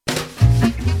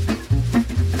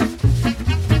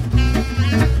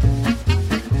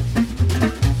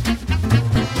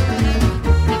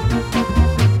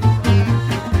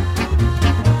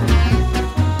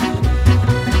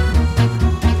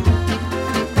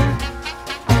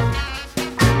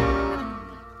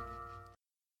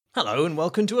Hello and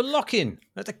welcome to a lock-in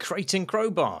at the Crate and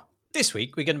Crowbar. This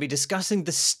week we're going to be discussing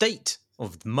the state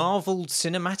of the Marvel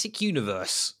Cinematic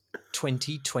Universe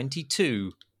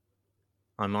 2022.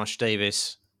 I'm Marsh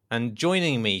Davis, and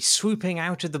joining me, swooping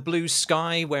out of the blue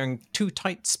sky, wearing too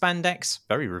tight spandex,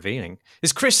 very revealing,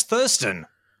 is Chris Thurston.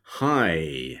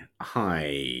 Hi.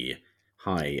 I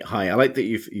like that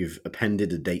you've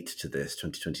appended a date to this,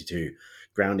 2022,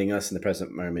 grounding us in the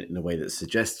present moment in a way that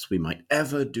suggests we might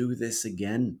ever do this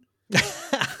again.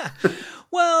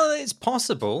 Well, it's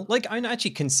possible. I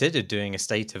actually considered doing a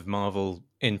State of Marvel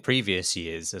in previous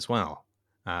years as well,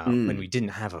 when we didn't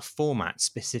have a format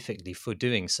specifically for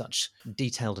doing such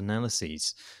detailed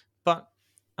analyses. But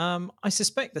I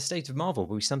suspect the State of Marvel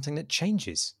will be something that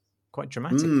changes quite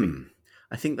dramatically.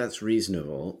 I think that's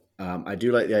reasonable. I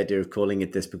do like the idea of calling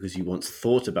it this because you once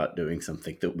thought about doing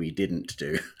something that we didn't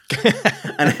do.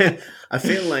 And I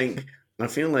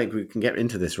feel like we can get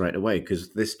into this right away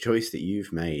because this choice that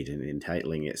you've made in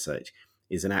entitling it such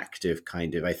is an act of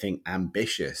kind of, I think,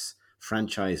 ambitious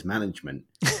franchise management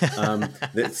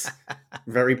that's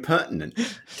very pertinent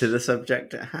to the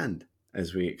subject at hand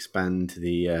as we expand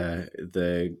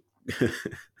the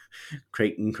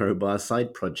Crate and Crowbar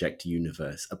side project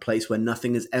universe, a place where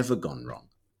nothing has ever gone wrong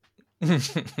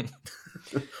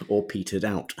or petered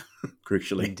out,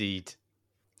 crucially. Indeed.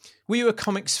 Were you a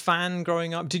comics fan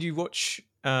growing up? Did you watch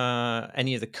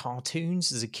any of the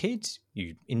cartoons as a kid?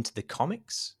 You into the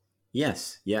comics?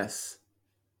 Yes,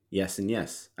 and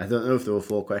yes. I don't know if there were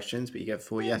 4 questions, but you get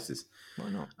 4 yeses. Why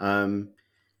not?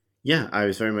 Yeah, I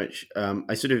was very much. I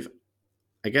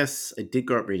guess I did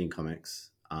grow up reading comics,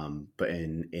 but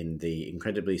in the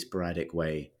incredibly sporadic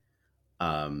way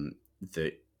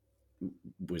that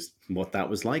was what that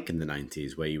was like in the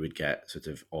 90s, where you would get sort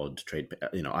of odd trade,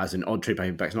 as in odd trade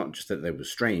paperbacks, not just that they were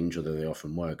strange, although they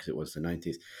often were because it was the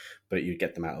 90s, but you'd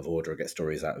get them out of order or get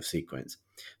stories out of sequence.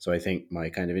 So I think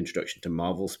my kind of introduction to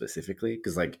Marvel specifically,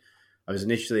 because I was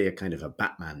initially a kind of a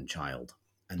Batman child,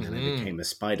 and then I became a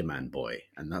Spider-Man boy,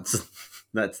 and that's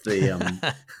the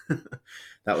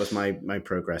that was my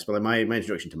progress. But my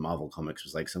introduction to Marvel comics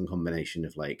was like some combination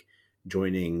of like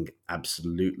joining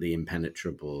absolutely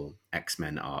impenetrable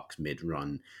X-Men arcs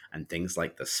mid-run and things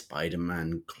like the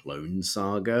Spider-Man clone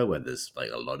saga, where there's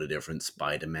like a lot of different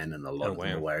Spider-Men and a lot of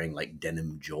them are wearing like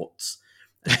denim jorts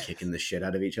and kicking the shit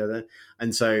out of each other.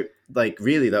 And so like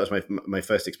really that was my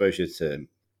first exposure to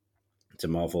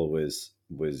Marvel was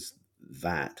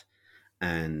that.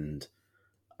 And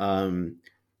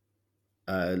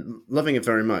loving it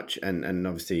very much, and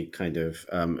obviously kind of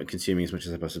consuming as much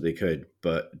as I possibly could,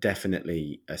 but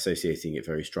definitely associating it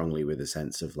very strongly with a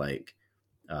sense of like,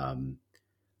 on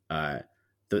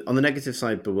the negative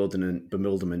side,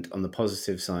 bewilderment. On the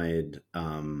positive side,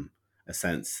 a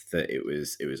sense that it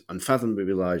was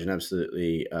unfathomably large and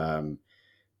absolutely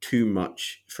too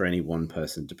much for any one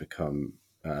person to become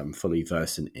fully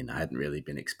versant in. I hadn't really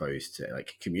been exposed to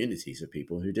like communities of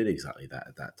people who did exactly that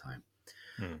at that time.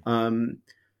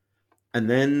 And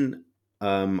then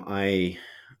I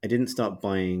didn't start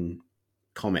buying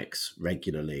comics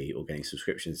regularly or getting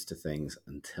subscriptions to things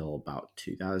until about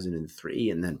 2003,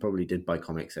 and then probably did buy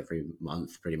comics every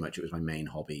month. Pretty much, it was my main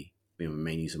hobby, my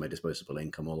main use of my disposable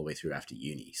income all the way through after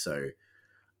uni. So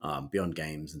beyond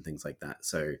games and things like that.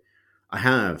 So I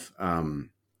have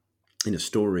in a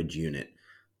storage unit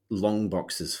long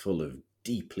boxes full of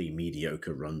deeply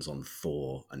mediocre runs on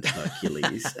Thor and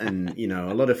Hercules and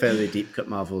a lot of fairly deep cut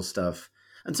Marvel stuff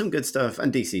and some good stuff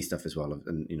and DC stuff as well,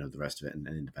 and the rest of it and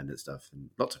independent stuff and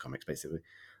lots of comics basically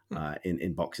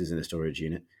in boxes in a storage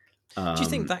unit. Do you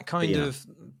think that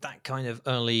kind of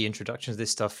early introduction to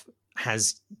this stuff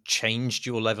has changed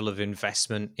your level of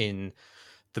investment in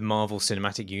the Marvel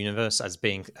Cinematic Universe as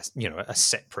being, a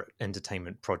separate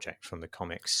entertainment project from the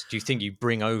comics? Do you think you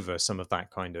bring over some of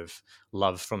that kind of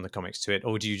love from the comics to it,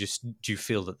 or do you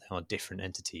feel that there are different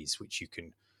entities which you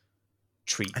can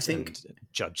treat and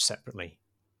judge separately?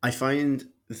 I find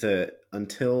that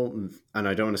and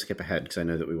I don't want to skip ahead because I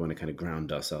know that we want to kind of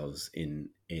ground ourselves in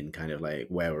kind of like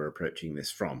where we're approaching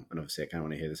this from, and obviously I kind of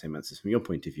want to hear the same answers from your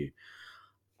point of view.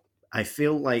 I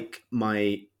feel like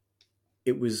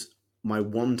it was my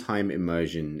one-time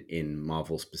immersion in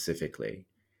Marvel specifically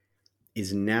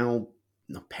is now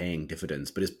not paying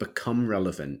dividends, but it's become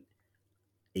relevant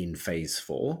in Phase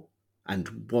 4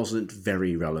 and wasn't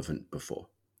very relevant before.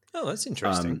 Oh, that's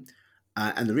interesting.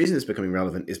 And the reason it's becoming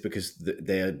relevant is because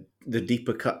the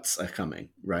deeper cuts are coming,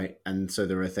 right? And so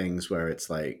there are things where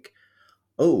it's like,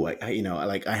 oh,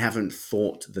 I haven't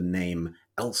thought the name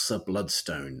Elsa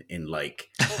Bloodstone in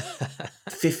like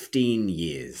 15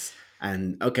 years.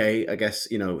 And okay, I guess,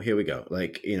 here we go.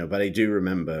 Like, but I do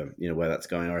remember, where that's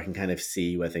going, or I can kind of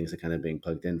see where things are kind of being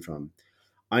plugged in from.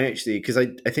 I actually, because I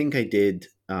think I did,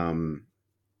 there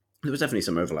was definitely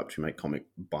some overlap between my comic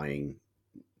buying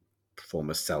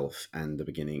former self and the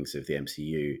beginnings of the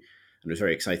MCU. And it was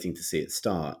very exciting to see it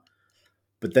start.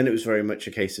 But then it was very much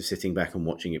a case of sitting back and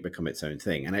watching it become its own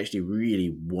thing and actually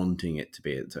really wanting it to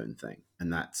be its own thing.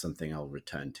 And that's something I'll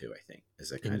return to, I think,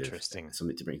 as a kind of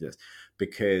something to bring to this.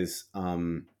 Because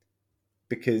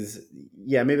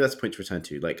yeah, maybe that's a point to return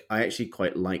to. Like, I actually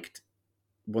quite liked,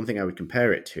 one thing I would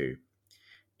compare it to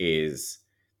is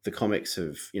the comics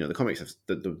of,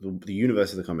 the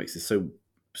universe of the comics is so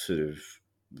sort of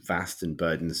vast and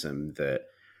burdensome that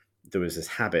there was this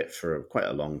habit for quite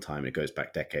a long time. It goes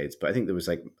back decades, but I think there was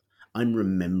like, I'm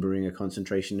remembering a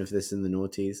concentration of this in the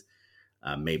noughties.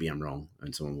 Maybe I'm wrong,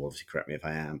 and someone will obviously correct me if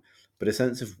I am, but a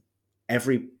sense of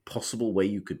every possible way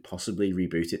you could possibly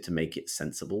reboot it to make it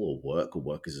sensible or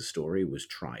work as a story was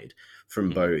tried,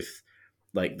 from both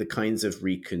like the kinds of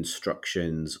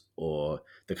reconstructions or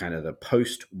the kind of the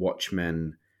post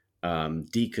Watchmen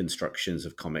deconstructions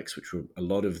of comics, which were, a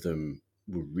lot of them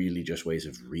were really just ways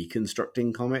of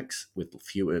reconstructing comics with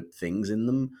fewer things in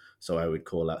them. So I would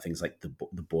call out things like the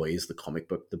Boys, the comic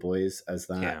book The Boys, as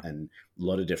that, and a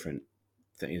lot of different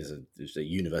things. There's a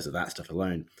universe of that stuff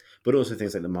alone, but also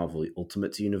things like the Marvel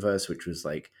Ultimates universe, which was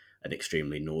like an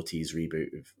extremely noughties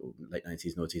reboot of late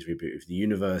 90s noughties reboot of the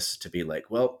universe, to be like,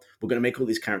 well, we're going to make all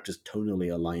these characters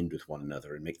tonally aligned with one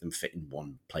another and make them fit in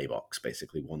one play box,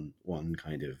 basically one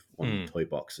kind of one toy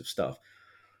box of stuff.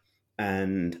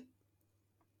 And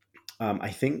I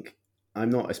think I'm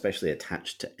not especially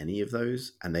attached to any of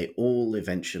those, and they all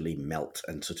eventually melt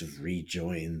and sort of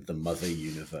rejoin the mother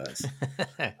universe,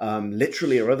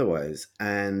 literally or otherwise,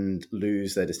 and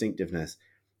lose their distinctiveness.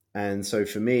 And so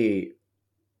for me,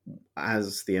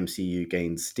 as the MCU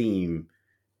gained steam,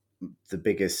 the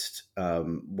biggest,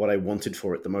 what I wanted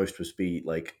for it the most was be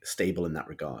like stable in that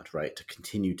regard, right? To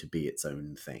continue to be its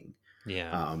own thing.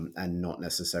 And not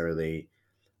necessarily,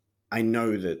 I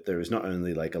know that there is not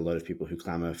only like a lot of people who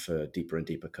clamor for deeper and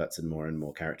deeper cuts and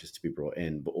more characters to be brought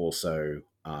in, but also,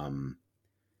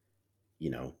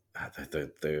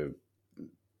 the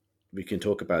we can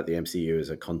talk about the MCU as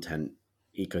a content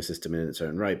ecosystem in its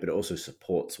own right, but it also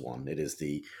supports one. It is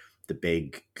the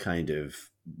big kind of,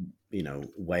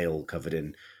 whale covered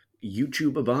in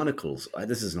YouTuber barnacles.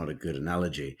 This is not a good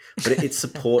analogy, but it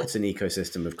supports an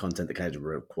ecosystem of content that kind of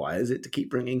requires it to keep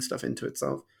bringing stuff into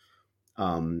itself.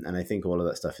 And I think all of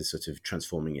that stuff is sort of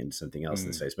transforming into something else in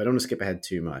the space. But I don't want to skip ahead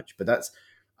too much. But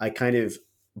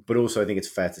but also I think it's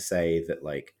fair to say that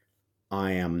like,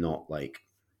 I am not like,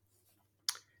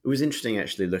 it was interesting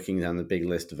actually looking down the big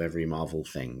list of every Marvel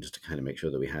thing just to kind of make sure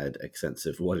that we had a sense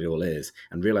of what it all is,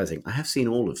 and realizing I have seen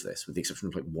all of this with the exception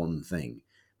of like one thing,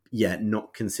 yet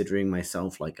not considering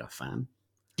myself like a fan.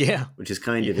 Yeah. Which is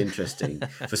kind of interesting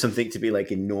for something to be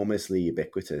like enormously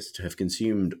ubiquitous, to have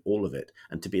consumed all of it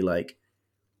and to be like,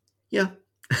 yeah.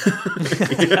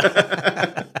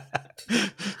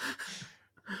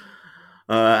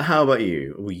 How about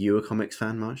you? Were you a comics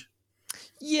fan, Marge?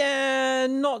 Yeah,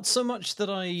 not so much that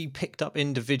I picked up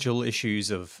individual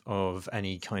issues of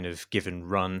any kind of given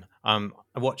run. I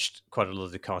watched quite a lot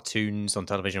of the cartoons on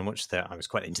television. I was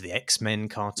quite into the X-Men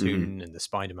cartoon and the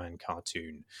Spider-Man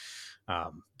cartoon.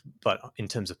 But in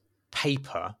terms of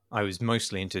paper, I was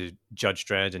mostly into Judge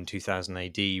Dredd and 2000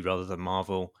 AD rather than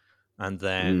Marvel, and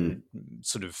then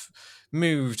sort of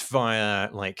moved via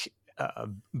like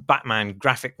Batman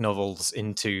graphic novels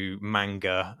into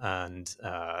manga, and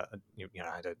I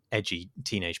had an edgy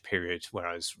teenage period where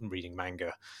I was reading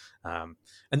manga, and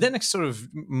then I sort of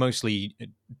mostly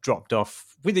dropped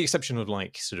off, with the exception of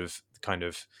like sort of kind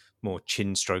of more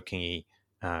chin stroking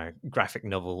graphic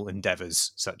novel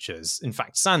endeavors, such as, in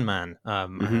fact, Sandman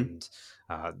and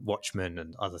Watchmen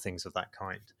and other things of that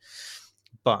kind.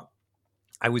 But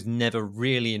I was never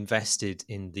really invested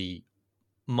in the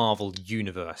Marvel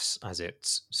universe as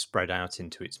it spread out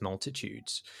into its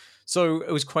multitudes. So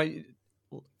it was quite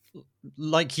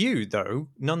like you, though.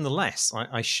 Nonetheless,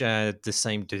 I shared the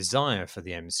same desire for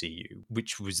the MCU,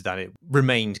 which was that it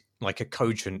remained like a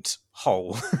cogent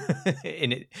whole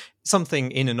in it,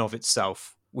 something in and of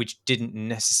itself, which didn't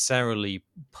necessarily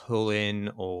pull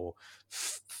in or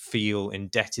feel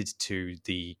indebted to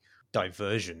the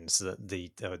diversions that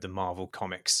the Marvel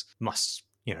comics must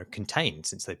contain,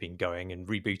 since they've been going and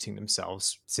rebooting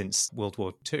themselves since World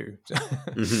War II.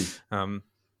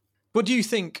 What do you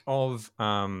think of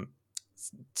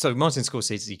So Martin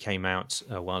Scorsese came out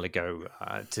a while ago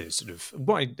to sort of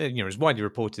is widely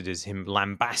reported as him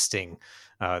lambasting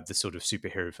the sort of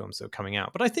superhero films that are coming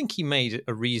out. But I think he made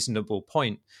a reasonable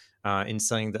point in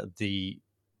saying that the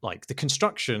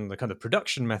construction, the kind of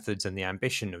production methods, and the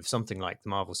ambition of something like the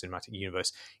Marvel Cinematic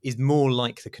Universe is more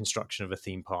like the construction of a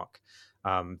theme park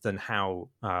than how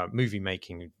movie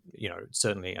making,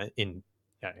 certainly in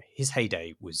his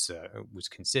heyday was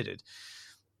considered.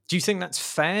 Do you think that's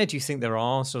fair? Do you think there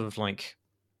are sort of like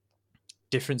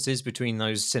differences between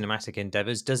those cinematic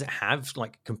endeavors? Does it have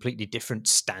like completely different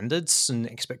standards and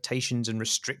expectations and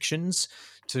restrictions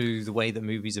to the way that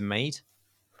movies are made?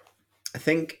 I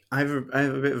think I have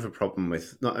a bit of a problem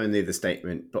with not only the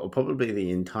statement, but probably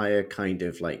the entire kind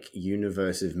of like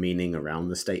universe of meaning around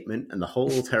the statement. And the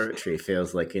whole territory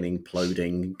feels like an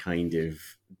imploding kind of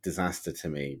disaster to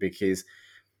me. Because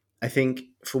I think,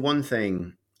 for one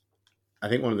thing, I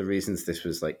think one of the reasons this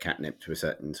was like catnip to a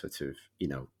certain sort of,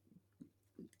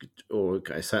 or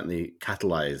certainly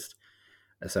catalyzed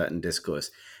a certain discourse,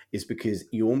 is because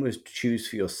you almost choose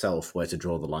for yourself where to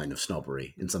draw the line of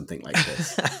snobbery in something like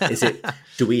this. Is it,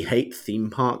 do we hate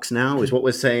theme parks now? Is what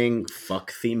we're saying,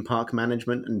 fuck theme park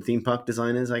management and theme park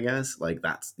designers, I guess? Like,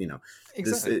 that's,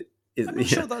 Exactly. I'm not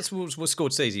sure that's what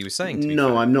Scorsese was saying, to be No,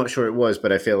 fair. I'm not sure it was,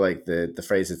 but I feel like the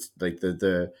phrase, it's like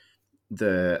the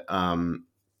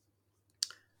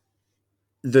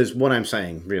there's what I'm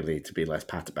saying, really, to be less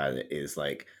pat about it, is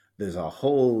like there's a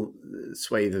whole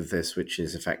swathe of this which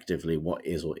is effectively what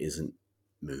is or isn't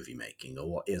movie making, or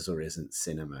what is or isn't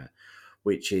cinema,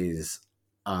 which is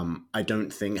I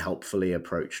don't think helpfully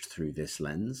approached through this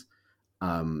lens.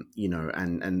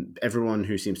 And everyone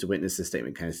who seems to witness this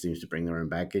statement kind of seems to bring their own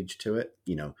baggage to it.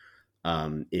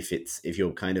 If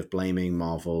you're kind of blaming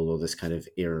Marvel or this kind of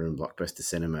era in blockbuster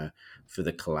cinema for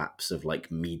the collapse of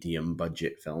like medium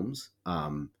budget films,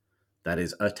 that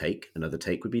is a take. Another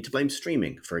take would be to blame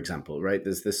streaming, for example. Right?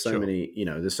 There's so Sure. many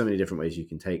there's so many different ways you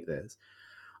can take this.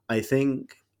 I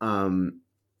think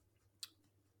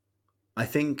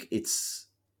it's,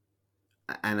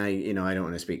 and I don't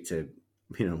want to speak to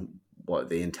what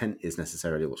the intent is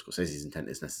necessarily, what Scorsese's intent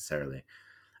is necessarily.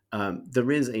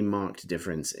 There is a marked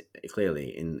difference,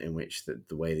 clearly, in which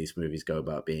the way these movies go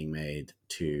about being made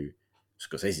to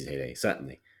Scorsese's heyday,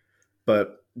 certainly.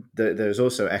 But there's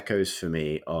also echoes for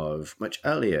me of much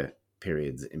earlier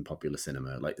periods in popular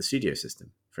cinema, like the studio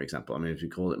system, for example. I mean, we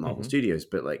call it Marvel Studios,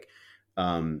 but like,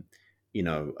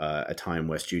 a time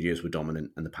where studios were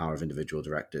dominant and the power of individual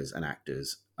directors and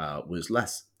actors was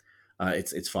less.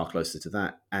 It's far closer to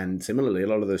that. And similarly, a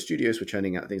lot of those studios were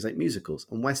churning out things like musicals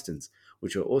and westerns,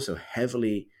 which are also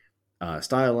heavily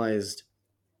stylized,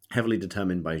 heavily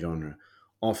determined by genre,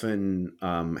 often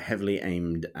heavily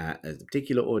aimed at a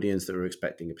particular audience that were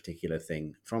expecting a particular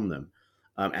thing from them.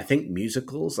 I think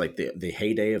musicals, like the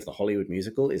heyday of the Hollywood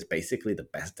musical, is basically the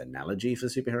best analogy for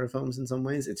superhero films in some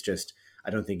ways. It's just, I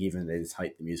don't think even at its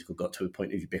height, the musical got to a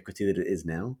point of ubiquity that it is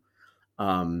now.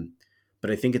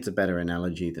 But I think it's a better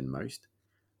analogy than most,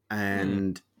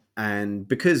 and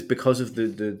because of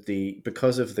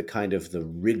the kind of the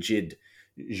rigid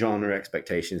genre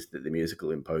expectations that the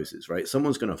musical imposes, right?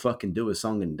 Someone's gonna fucking do a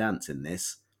song and dance in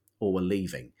this, or we're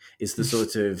leaving. Is the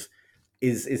sort of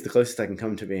is the closest I can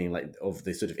come to being like of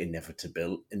the sort of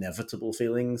inevitable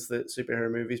feelings that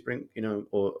superhero movies bring,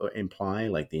 or imply,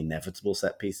 like the inevitable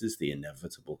set pieces, the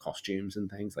inevitable costumes and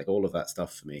things, like all of that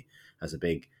stuff for me has a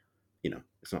big,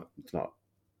 it's not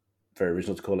very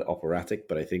original to call it operatic,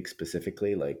 but I think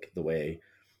specifically like the way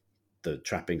the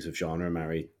trappings of genre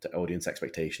married to audience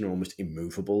expectation are almost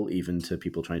immovable, even to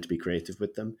people trying to be creative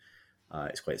with them.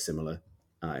 It's quite similar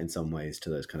in some ways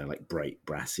to those kind of like bright,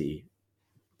 brassy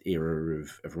era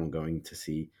of everyone going to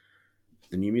see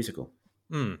the new musical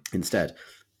instead.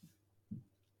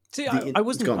 See, I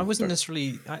wasn't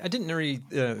necessarily. I didn't really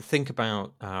think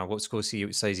about what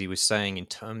Scorsese was saying in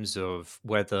terms of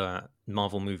whether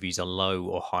Marvel movies are low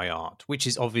or high art, which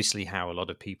is obviously how a lot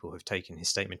of people have taken his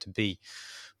statement to be.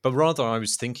 But rather, I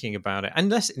was thinking about it, and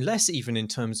less even in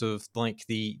terms of like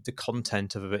the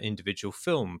content of an individual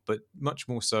film, but much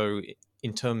more so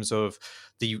in terms of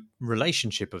the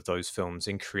relationship of those films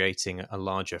in creating a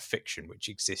larger fiction which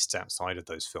exists outside of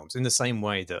those films. In the same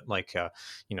way that, like, the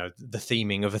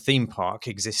theming of a theme park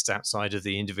exists outside of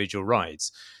the individual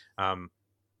rides, and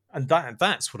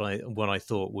that's what I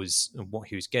thought was what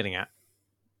he was getting at.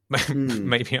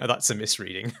 Maybe that's a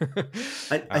misreading.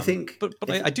 I think, but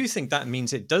I do think that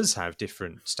means it does have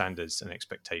different standards and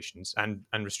expectations and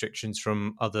restrictions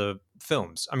from other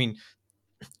films. I mean,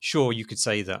 sure, you could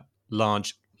say that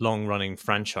long-running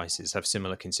franchises have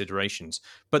similar considerations,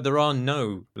 but there are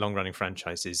no long-running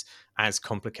franchises as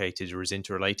complicated or as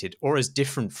interrelated or as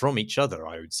different from each other,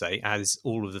 I would say, as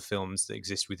all of the films that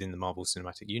exist within the Marvel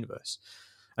Cinematic Universe.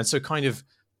 And so kind of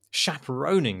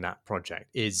chaperoning that project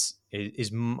is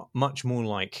much more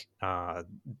like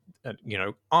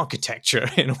architecture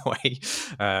in a way.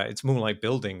 It's more like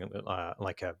building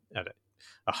like a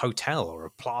hotel or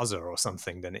a plaza or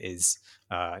something than it is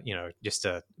just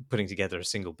putting together a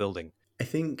single building. I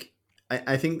think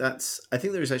I think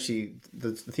there's actually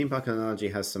the theme park analogy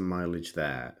has some mileage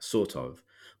there, sort of,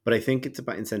 but I think it's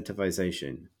about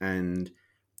incentivization. And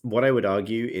what I would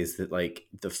argue is that like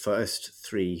the first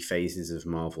three phases of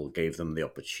Marvel gave them the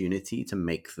opportunity to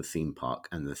make the theme park,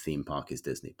 and the theme park is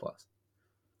Disney Plus.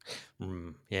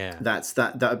 Yeah,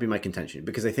 that would be my contention,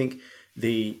 because I think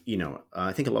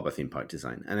I think a lot about theme park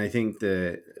design, and I think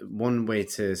the one way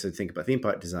to sort of think about theme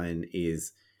park design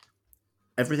is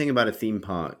everything about a theme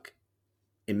park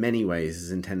in many ways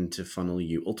is intended to funnel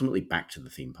you ultimately back to the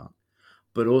theme park,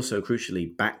 but also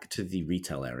crucially back to the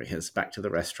retail areas, back to the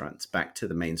restaurants, back to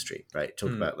the main street, right?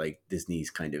 Talk about like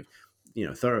Disney's kind of,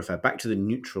 thoroughfare, back to the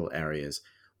neutral areas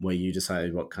where you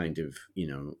decide what kind of,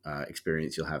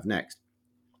 experience you'll have next.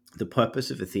 The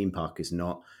purpose of a theme park is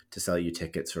not to sell you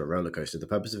tickets for a roller coaster. The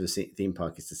purpose of a theme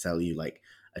park is to sell you like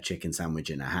a chicken sandwich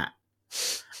in a hat.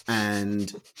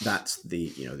 And that's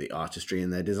the artistry in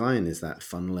their design, is that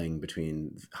funneling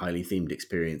between highly themed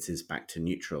experiences back to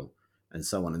neutral and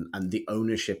so on, and the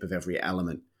ownership of every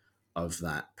element of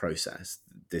that process.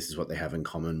 This is what they have in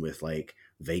common with like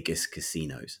Vegas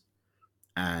casinos,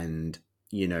 and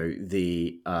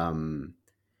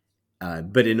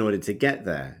but in order to get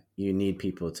there, you need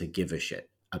people to give a shit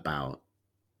about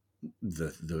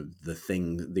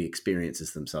the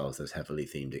experiences themselves, those heavily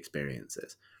themed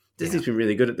experiences. Disney's been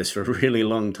really good at this for a really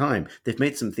long time. They've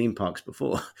made some theme parks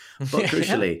before, but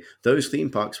crucially, those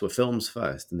theme parks were films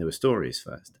first, and they were stories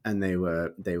first, and they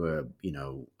were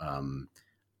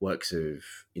works of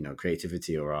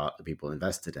creativity or art that people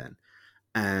invested in.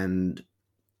 And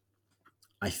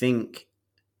I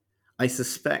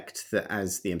suspect that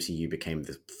as the MCU became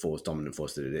the dominant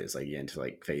force that it is, like into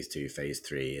like phase 2, phase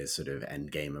 3 as sort of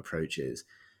end game approaches,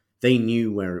 they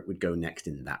knew where it would go next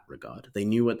in that regard. They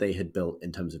knew what they had built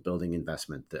in terms of building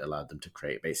investment that allowed them to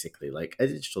create basically like a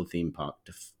digital theme park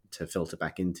to filter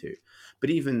back into.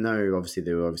 But even though obviously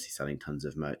they were selling tons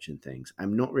of merch and things,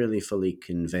 I'm not really fully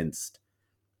convinced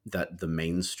that the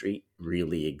main street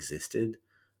really existed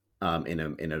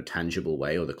in a tangible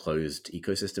way, or the closed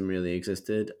ecosystem really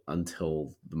existed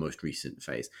until the most recent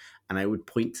phase. And I would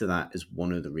point to that as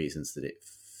one of the reasons that it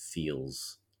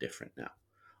feels different now.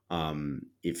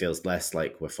 It feels less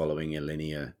like we're following a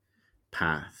linear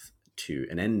path to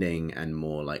an ending, and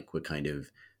more like we're kind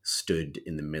of stood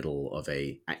in the middle of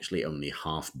a actually only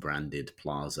half branded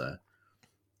plaza,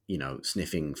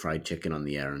 sniffing fried chicken on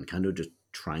the air and kind of just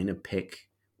trying to pick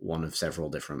one of several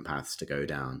different paths to go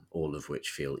down, all of which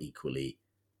feel equally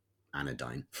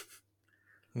anodyne.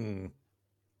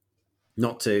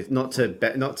 Not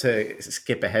to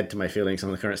skip ahead to my feelings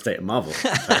on the current state of Marvel.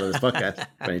 Title of this podcast,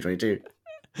 2022.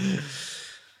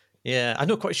 Yeah, I'm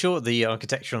not quite sure what the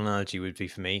architectural analogy would be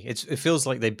for me. It feels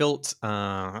like they built,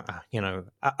 a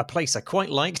place I quite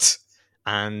liked,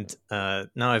 and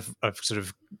now I've sort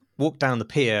of walked down the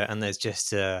pier, and there's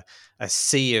just a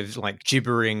sea of like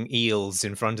gibbering eels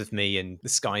in front of me, and the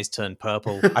sky's turned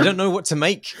purple. I don't know what to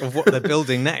make of what they're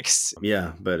building next.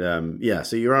 Yeah, but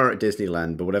so you are at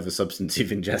Disneyland, but whatever substance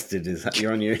you've ingested is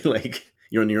you're on your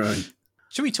own.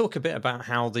 Should we talk a bit about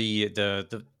how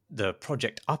the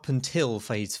project up until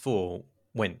phase 4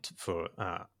 went for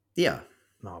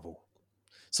Marvel?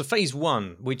 So phase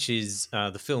 1, which is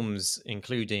the films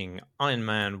including Iron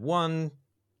Man 1,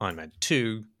 Iron Man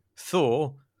 2,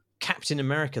 Thor, Captain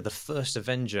America, the First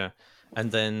Avenger,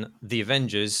 and then the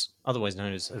Avengers, otherwise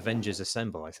known as Avengers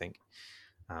Assemble, I think.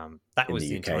 That was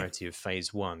the entirety of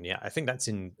phase 1. Yeah, I think that's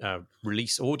in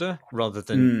release order rather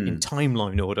than in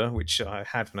timeline order, which I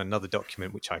have in another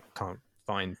document, which I can't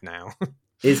find now.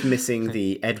 Is missing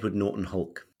the Edward Norton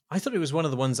Hulk. I thought it was one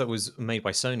of the ones that was made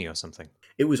by Sony or something.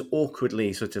 It was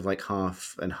awkwardly sort of like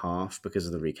half and half because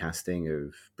of the recasting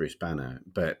of Bruce Banner.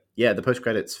 But yeah, the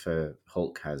post-credits for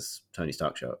Hulk has Tony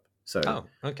Stark show up. So, oh,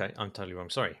 okay. I'm totally wrong.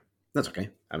 Sorry. That's okay.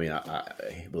 I mean,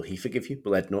 will he forgive you?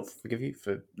 Will Ed Norton forgive you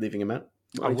for leaving him out?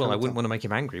 I wouldn't want to make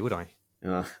him angry, would I?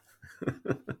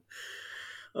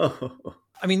 Oh.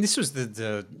 I mean, this was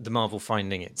the Marvel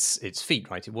finding its feet,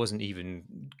 right? It wasn't even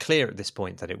clear at this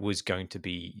point that it was going to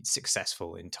be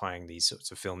successful in tying these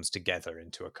sorts of films together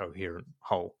into a coherent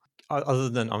whole. other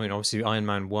than, I mean, obviously Iron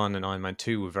Man 1 and Iron Man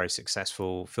 2 were very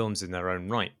successful films in their own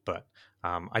right, but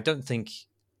I don't think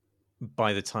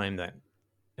by the time that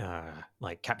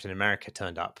like Captain America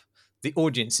turned up, the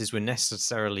audiences were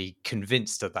necessarily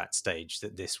convinced at that stage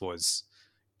that this was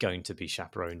going to be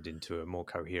chaperoned into a more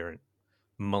coherent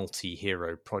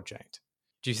multi-hero project.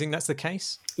 Do you think that's the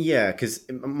case? Yeah, because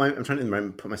I'm trying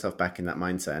to put myself back in that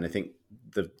mindset, and I think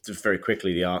just very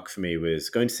quickly the arc for me was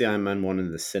going to see Iron Man 1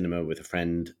 in the cinema with a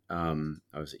friend. I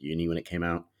was at uni when it came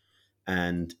out,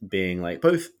 and being like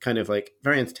both kind of like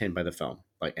very entertained by the film.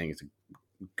 Like, I think it's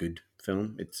a good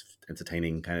film. It's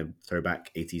entertaining, kind of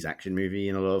throwback 80s action movie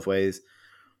in a lot of ways.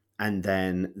 And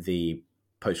then the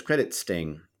post credit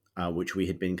sting, which we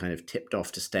had been kind of tipped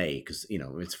off to stay, because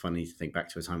it's funny to think back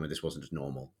to a time where this wasn't just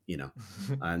normal,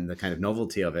 and the kind of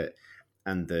novelty of it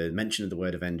and the mention of the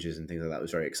word Avengers and things like that was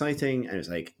very exciting. And it's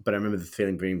like, but I remember the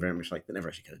feeling being very much like, they're never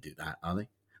actually going to do that, are they?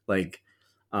 Like,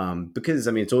 because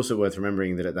I mean, it's also worth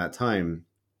remembering that at that time,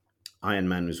 Iron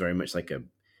Man was very much like a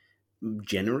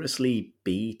generously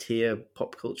B tier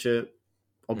pop culture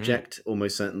object,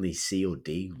 almost certainly C or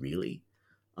D, really.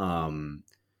 Um,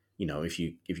 if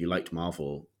you liked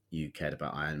Marvel, you cared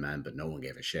about Iron Man, but no one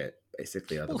gave a shit,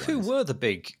 basically. Well, who Otherwise, were the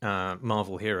big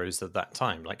Marvel heroes at that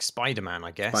time? Like Spider-Man,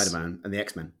 I guess, Spider-Man and the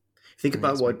X-Men. Think and the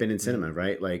about what X-Men. had been in Mm. cinema,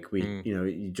 right? Like Mm.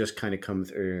 you just kind of come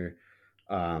through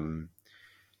um,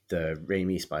 the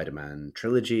Raimi Spider-Man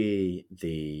trilogy,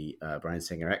 the Bryan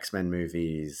Singer X-Men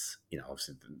movies.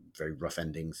 Obviously very rough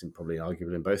endings and probably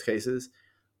arguable in both cases.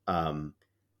 Um,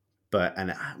 but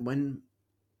when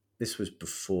this was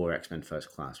before X-Men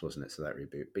First Class, wasn't it? So that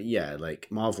reboot. But yeah, like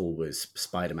Marvel was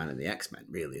Spider-Man and the X-Men,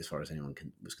 really, as far as anyone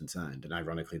was concerned. And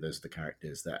ironically, those are the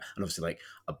characters that, and obviously, like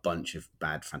a bunch of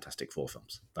bad Fantastic Four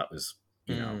films. That was,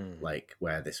 Mm. like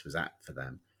where this was at for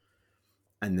them.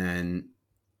 And then,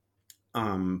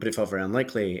 but it felt very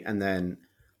unlikely. And then,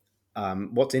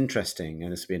 what's interesting,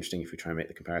 and this will be interesting if we try and make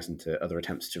the comparison to other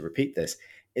attempts to repeat this,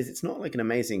 is it's not like an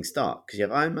amazing start because you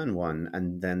have Iron Man 1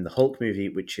 and then the Hulk movie,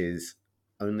 which is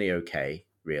only okay,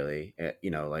 really.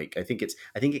 Like I think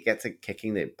it gets a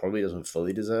kicking that it probably doesn't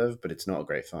fully deserve, but it's not a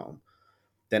great film.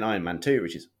 Then Iron Man 2,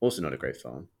 which is also not a great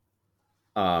film.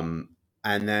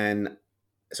 And then,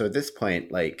 so at this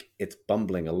point, like it's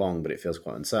bumbling along, but it feels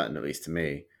quite uncertain, at least to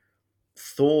me.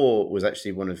 Thor was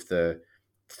actually one of the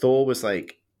Thor was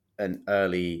like an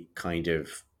early kind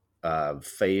of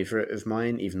favorite of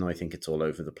mine, even though I think it's all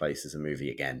over the place as a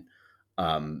movie again.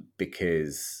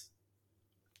 Because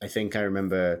I think I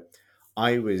remember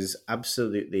I was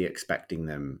absolutely expecting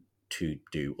them to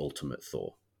do Ultimate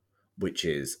Thor, which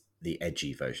is the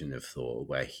edgy version of Thor,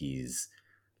 where he's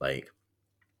like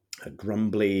a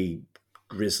grumbly,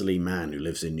 grisly man who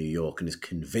lives in New York and is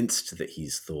convinced that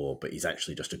he's Thor, but he's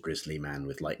actually just a grisly man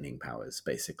with lightning powers,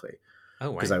 basically.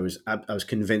 Oh Because wow. I was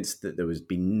convinced that there would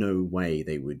be no way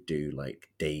they would do like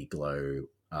Dayglow,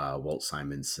 Walt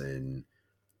Simonson,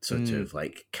 sort Mm. of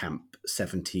like camp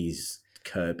 70s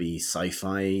Kirby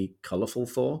sci-fi colorful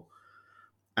Thor,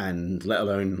 and let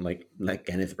alone like let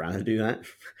Kenneth Branagh do that.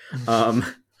 um,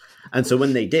 and so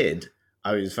when they did,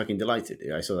 I was fucking delighted.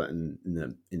 I saw that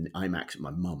in IMAX with my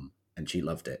mum, and she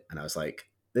loved it. And I was like,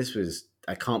 "This was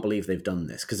I can't believe they've done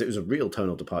this," because it was a real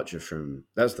tonal departure from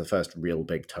that was the first real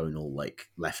big tonal like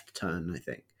left turn, I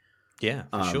think. Yeah,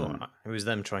 for sure. Um, It was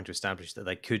them trying to establish that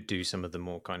they could do some of the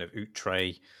more kind of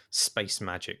outre space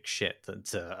magic shit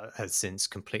that has since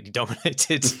completely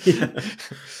dominated. yeah,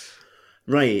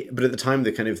 right. But at the time,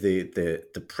 the kind of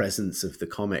the presence of the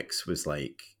comics was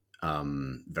like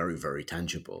very very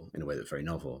tangible in a way that's very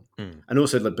novel, Mm. and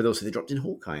also but also they dropped in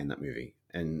Hawkeye in that movie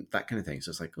and that kind of thing. So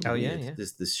it's like, oh, Oh yeah, weird. yeah.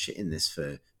 There's this shit in this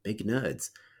for big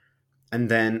nerds. And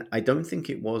then I don't think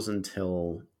it was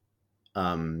until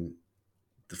um,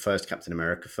 the first Captain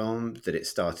America film that it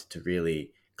started to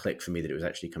really click for me that it was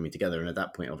actually coming together. And at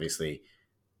that point, obviously,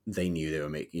 they knew they were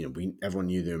making. Everyone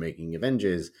knew they were making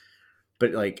Avengers,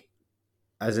 but like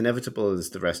as inevitable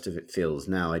as the rest of it feels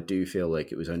now, I do feel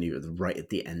like it was only right at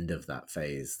the end of that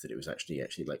phase that it was actually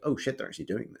like, oh shit, they're actually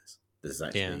doing this. This is Yeah.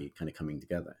 actually kind of coming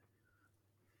together.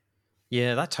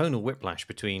 Yeah, that tonal whiplash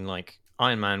between like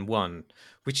Iron Man 1,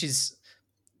 which is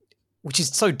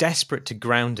so desperate to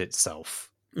ground itself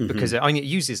because Mm-hmm. I mean, it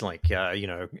uses like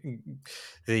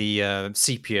the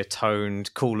sepia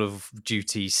toned Call of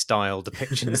Duty style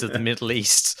depictions of the Middle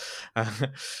East,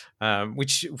 uh,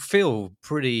 which feel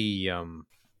pretty.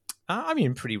 I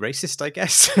mean, pretty racist, I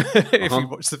guess, if you Uh-huh.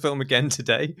 watch the film again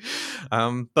today.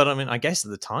 But I mean, I guess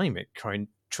at the time it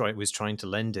was trying to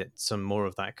lend it some more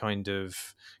of that kind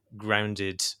of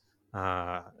grounded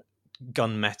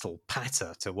gunmetal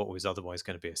patter to what was otherwise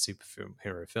going to be a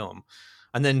superhero film.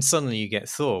 And then suddenly you get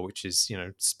Thor, which is,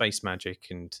 space magic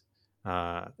and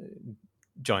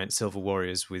giant silver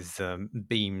warriors with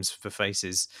beams for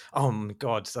faces. Oh my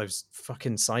god, those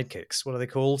fucking sidekicks! What are they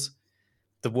called?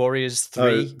 The Warriors Oh,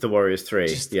 3. the Warriors 3.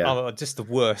 Just Yeah. just the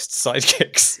worst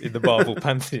sidekicks in the Marvel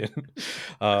pantheon.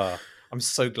 I'm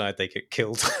so glad they get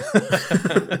killed.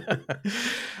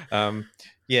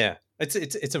 Yeah,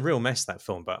 it's a real mess, that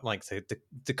film. But like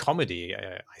the comedy,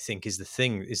 I think is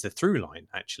the through line.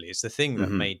 Actually, it's the thing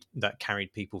Hmm. that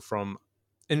carried people from.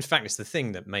 In fact, it's the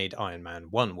thing that made Iron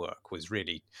Man 1 work, was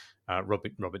really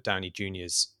Robert Downey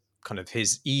Jr.'s kind of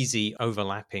his easy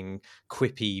overlapping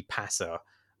quippy passer.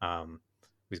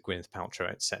 With Gwyneth Paltrow,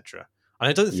 etc. And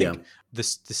I don't Yeah. think the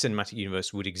cinematic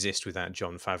universe would exist without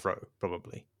Jon Favreau,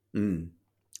 probably. Mm.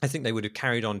 I think they would have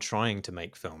carried on trying to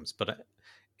make films, but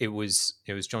it was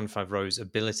Jon Favreau's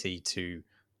ability to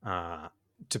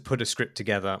put a script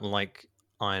together like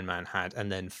Iron Man had,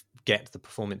 and then get the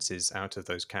performances out of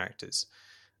those characters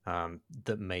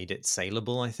that made it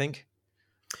saleable, I think.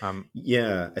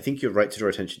 Yeah, I think you're right to draw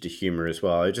attention to humor as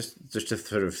well. I just to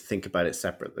sort of think about it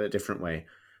separately, a different way.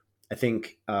 I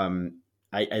think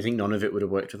I think none of it would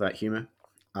have worked without humor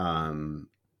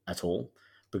at all,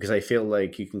 because I feel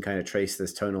like you can kind of trace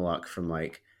this tonal arc from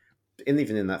like, and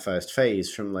even in that first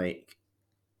phase, from like,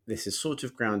 this is sort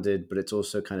of grounded, but it's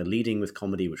also kind of leading with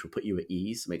comedy, which will put you at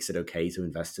ease, makes it okay to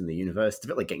invest in the universe. It's a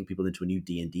bit like getting people into a new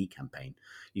D&D campaign.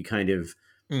 You kind of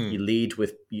you Mm, lead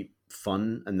with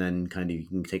fun, and then kind of you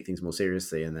can take things more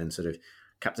seriously, and then sort of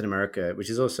Captain America, which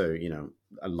is also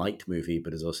a light movie,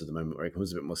 but is also the moment where it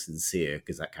becomes a bit more sincere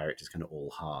because that character is kind of all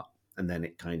heart, and then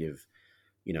it kind of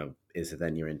is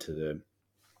then you're into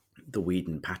the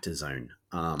Whedon Patter zone.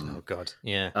 oh God,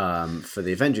 yeah. For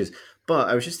the Avengers. But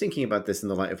I was just thinking about this in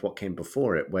the light of what came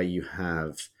before it, where you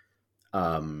have,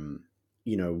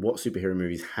 what superhero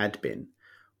movies had been,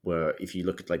 where if you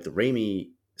look at like the Raimi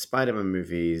Spider-Man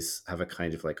movies have a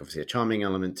kind of like obviously a charming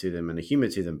element to them and a humor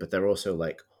to them, but they're also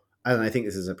like, and I think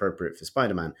this is appropriate for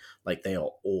Spider-Man, like they are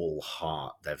all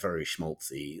heart. They're very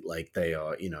schmaltzy. Like they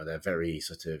are, they're very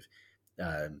sort of,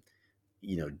 um,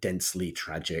 densely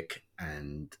tragic,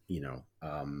 and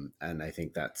and I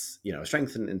think that's a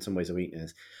strength and in some ways a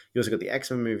weakness. You also got the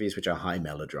X-Men movies, which are high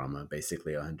melodrama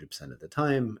basically 100% of the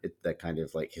time. They're kind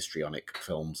of like histrionic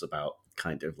films about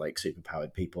kind of like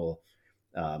superpowered people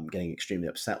getting extremely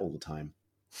upset all the time.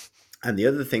 And the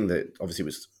other thing that obviously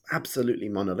was absolutely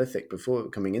monolithic before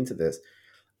coming into this,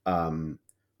 um,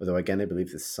 although again I believe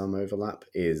there's some overlap,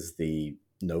 is the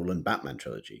Nolan Batman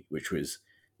trilogy, which was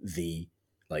the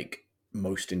like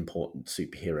most important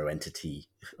superhero entity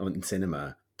on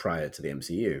cinema prior to the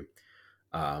MCU.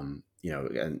 And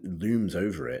looms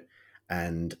over it,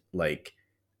 and like,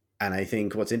 and I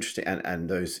think what's interesting, and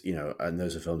those and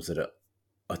those are films that are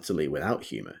utterly without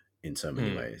humor in so many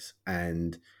Mm, ways,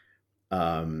 and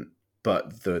um,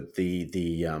 but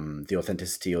the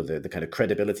authenticity or the kind of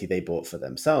credibility they brought for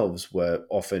themselves were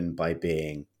often by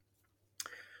being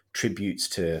tributes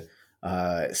to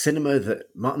cinema that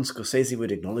Martin Scorsese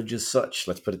would acknowledge as such.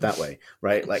 Let's put it that way,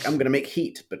 right? Like, I'm going to make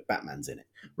Heat, but Batman's in it,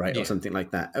 right, or yeah. something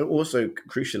like that. And also,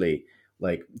 crucially,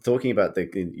 like talking about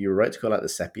you're right to call out the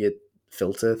sepia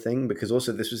filter thing, because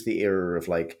also this was the era of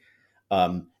like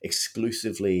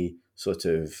exclusively sort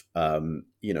of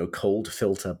cold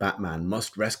filter Batman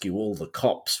must rescue all the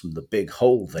cops from the big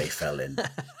hole they fell in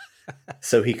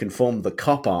so he can form the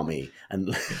cop army.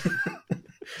 And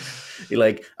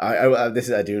like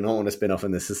I do not want to spin off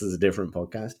on this. This is a different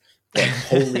podcast, but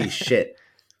holy shit,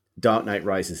 Dark Knight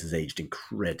Rises has aged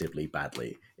incredibly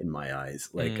badly in my eyes.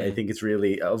 Like, I Mm. think it's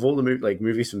really, of all the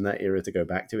movies from that era to go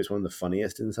back to, it's one of the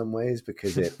funniest in some ways,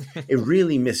 because it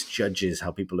really misjudges how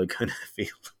people are going to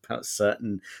feel about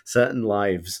certain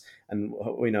lives, and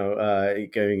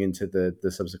going into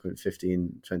the subsequent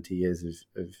 15, 20 years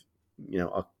of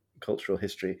our cultural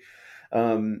history.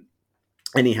 Um,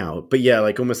 Anyhow, but yeah,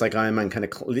 like almost like Iron Man kind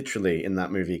of literally in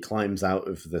that movie climbs out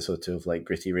of the sort of like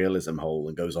gritty realism hole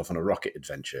and goes off on a rocket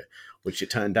adventure, which it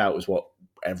turned out was what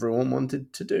everyone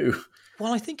wanted to do.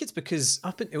 Well, I think it's because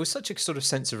it was such a sort of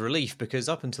sense of relief, because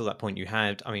up until that point you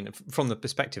had, I mean, from the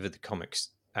perspective of the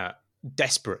comics,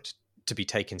 desperate to be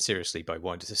taken seriously by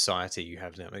wider society. You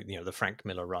have the Frank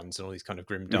Miller runs and all these kind of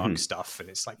grim dark Hmm. stuff, and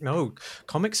it's like, no,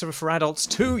 comics are for adults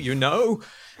too.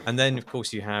 And then of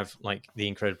course you have like the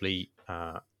incredibly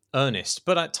earnest,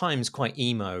 but at times quite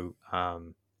emo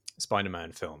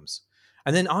Spider-Man films,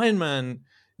 and then Iron Man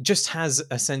just has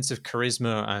a sense of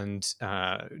charisma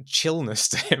and chillness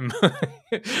to him,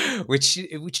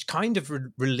 which kind of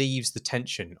relieves the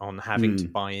tension on having to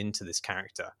Mm. buy into this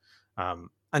character.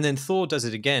 And then Thor does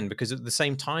it again because at the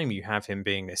same time you have him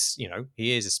being this,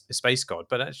 he is a space god,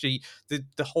 but actually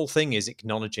the whole thing is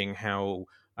acknowledging how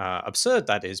absurd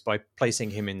that is by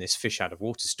placing him in this fish out of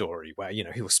water story where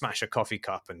he will smash a coffee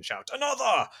cup and shout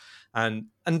another, and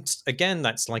again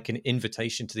that's like an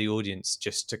invitation to the audience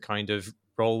just to kind of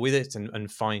roll with it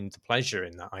and find the pleasure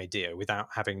in that idea without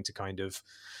having to kind of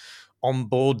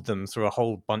onboard them through a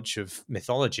whole bunch of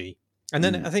mythology. And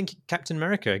then I think Captain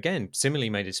America, again, similarly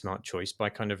made a smart choice by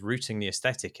kind of rooting the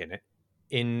aesthetic in it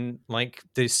in like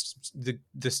this is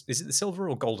it the silver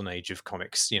or golden age of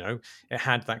comics? It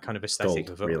had that kind of aesthetic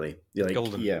Gold, of really.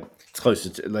 golden. Yeah, it's closer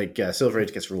to like Silver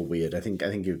Age gets real weird. I think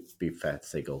it'd be fair to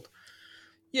say gold.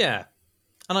 Yeah.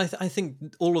 And I think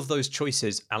all of those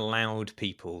choices allowed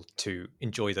people to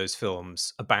enjoy those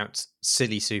films about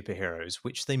silly superheroes,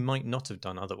 which they might not have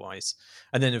done otherwise.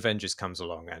 And then Avengers comes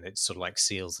along and it sort of like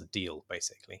seals the deal,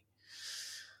 basically.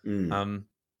 I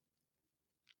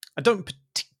don't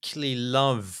particularly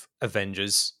love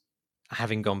Avengers,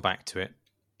 having gone back to it.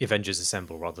 Avengers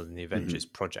Assemble rather than the Avengers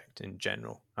Project in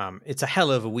general. It's a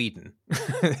hell of a Whedon,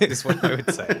 is what I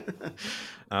would say.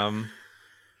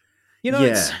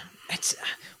 Yeah. It's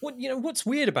what's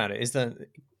weird about it is that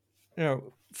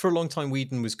for a long time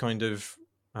Whedon was kind of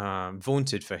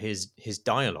vaunted for his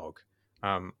dialogue,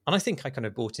 and I think I kind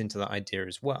of bought into that idea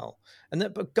as well.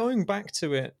 But going back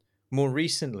to it more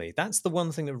recently, that's the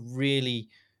one thing that really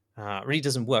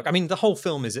doesn't work. I mean, the whole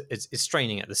film is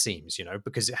straining at the seams,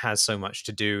 because it has so much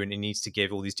to do and it needs to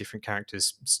give all these different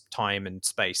characters time and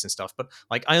space and stuff. But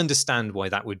like, I understand why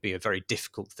that would be a very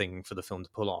difficult thing for the film to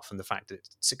pull off, and the fact that it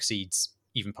succeeds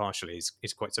even partially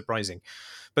is quite surprising.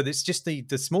 But it's just the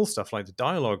small stuff like the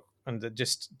dialogue and the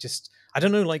just I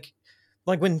don't know, like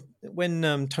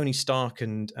when Tony Stark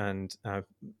and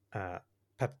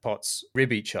Pepper Potts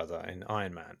rib each other in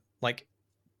Iron Man, like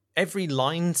every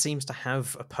line seems to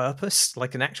have a purpose,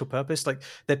 like an actual purpose. Like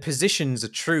their positions are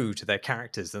true to their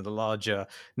characters and the larger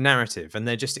narrative, and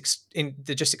they're just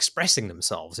expressing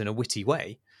themselves in a witty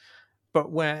way.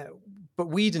 But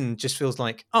Whedon just feels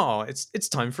like, oh, it's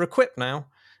time for a quip now.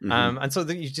 And so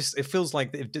that it feels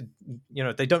like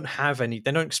they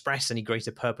don't express any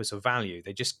greater purpose or value.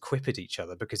 They just quip at each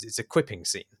other because it's a quipping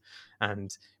scene,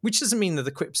 and which doesn't mean that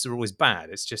the quips are always bad.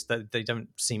 It's just that they don't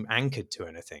seem anchored to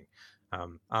anything.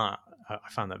 I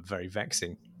found that very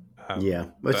vexing. Yeah,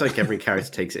 it's like every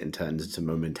character takes it in turns to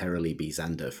momentarily be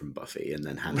Xander from Buffy and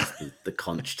then hands the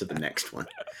conch to the next one.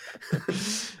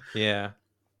 Yeah.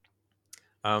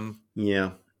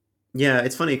 Yeah,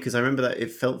 it's funny because I remember that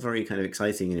it felt very kind of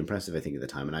exciting and impressive, I think, at the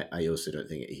time. And I also don't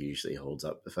think it hugely holds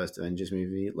up the first Avengers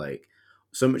movie. like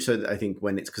so much so that I think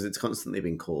because it's constantly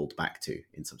been called back to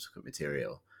in subsequent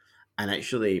material, and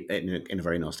actually in a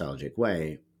very nostalgic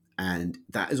way. And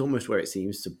that is almost where it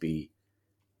seems to be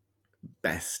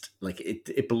best. Like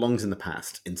it belongs in the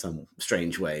past in some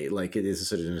strange way. Like it is a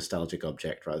sort of nostalgic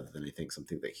object rather than I think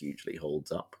something that hugely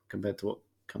holds up compared to what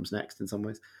comes next in some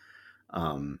ways.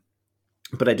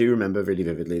 But I do remember really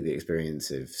vividly the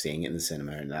experience of seeing it in the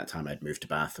cinema. And at that time I'd moved to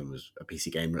Bath and was a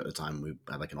PC gamer at the time. We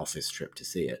had like an office trip to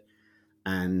see it.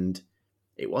 And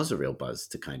it was a real buzz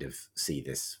to kind of see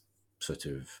this sort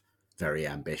of very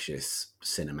ambitious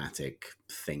cinematic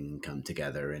thing come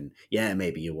together. And yeah,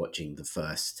 maybe you're watching the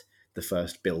first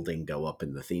building go up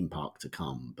in the theme park to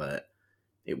come, but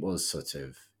it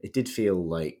did feel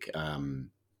like a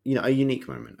unique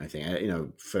moment, I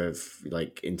think, for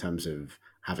like in terms of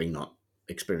having not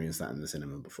experienced that in the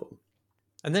cinema before.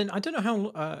 And then I don't know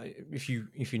how if you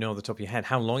know off the top of your head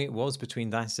how long it was between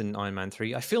that and Iron Man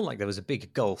 3. I feel like there was a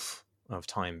big gulf of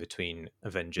time between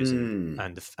Avengers and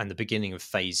the beginning of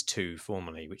Phase 2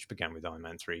 formally, which began with Iron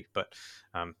Man 3. But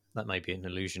that may be an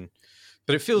illusion.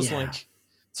 But it feels like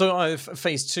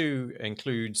Phase 2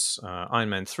 includes Iron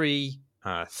Man 3,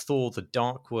 Thor: The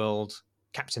Dark World,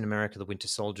 Captain America: The Winter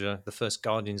Soldier, the first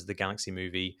Guardians of the Galaxy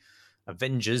movie,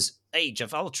 Avengers: Age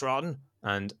of Ultron,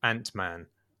 and Ant-Man.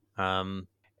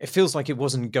 It feels like it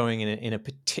wasn't going in a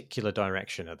particular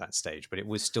direction at that stage, but it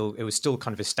was still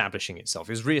kind of establishing itself.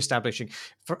 It was reestablishing,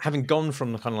 having gone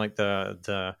from kind of like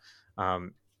the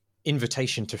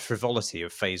invitation to frivolity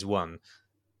of Phase 1.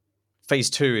 Phase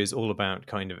 2 is all about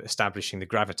kind of establishing the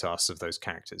gravitas of those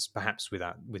characters, perhaps with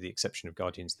the exception of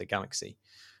Guardians of the Galaxy.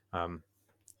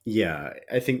 Yeah,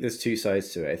 I think there's two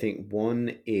sides to it. I think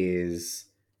one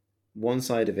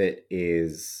side of it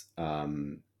is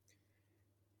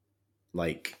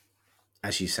like,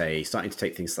 as you say, starting to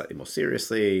take things slightly more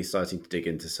seriously, starting to dig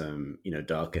into some,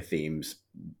 darker themes,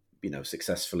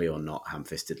 successfully or not,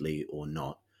 ham-fistedly or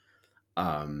not.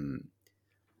 And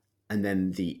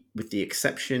then with the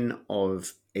exception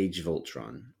of Age of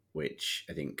Ultron, which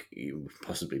I think you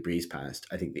possibly breeze past.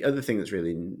 I think the other thing that's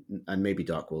really, and maybe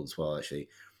Dark World as well, actually,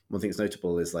 one thing that's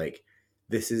notable is like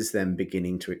this is them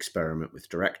beginning to experiment with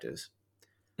directors.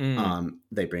 Mm.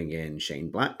 They bring in Shane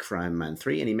Black for Iron Man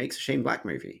 3, and he makes a Shane Black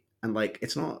movie. And like,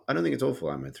 it's not, I don't think it's awful,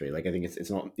 Iron Man 3. Like, I think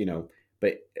it's not,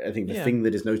 but I think the Yeah. thing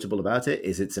that is notable about it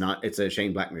is it's a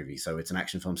Shane Black movie. So it's an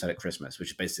action film set at Christmas,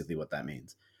 which is basically what that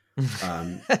means.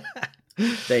 Um,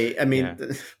 I mean,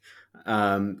 Yeah.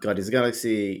 Guardians of the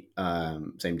Galaxy,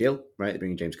 same deal, right? They're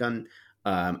bringing James Gunn.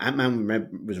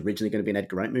 Ant-Man was originally going to be an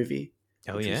Edgar Wright movie,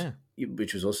 Oh which yeah.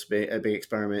 was also a big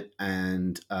experiment.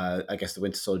 And I guess The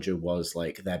Winter Soldier was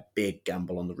like their big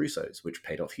gamble on the Russos, which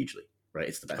paid off hugely, right?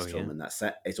 It's the Oh best yeah. film in that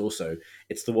set. It's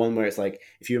the one where it's like,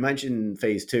 if you imagine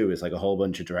phase 2 is like a whole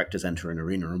bunch of directors enter an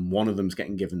arena and one of them's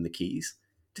getting given the keys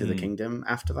to the kingdom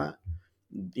after that.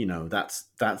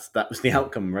 That was the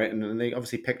outcome, right? And they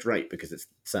obviously picked right because it's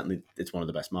one of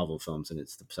the best Marvel films and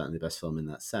it's certainly the best film in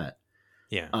that set.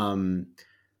 Yeah.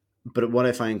 But what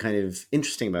I find kind of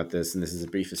interesting about this, and this is a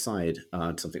brief aside,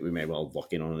 something we may well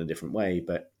lock in on in a different way,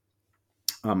 but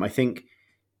I think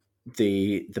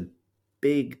the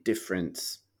big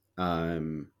difference,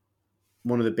 one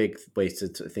of the big ways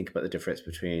to think about the difference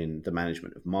between the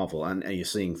management of Marvel and you're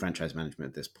seeing franchise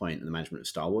management at this point and the management of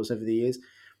Star Wars over the years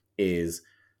is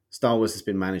Star Wars has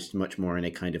been managed much more in a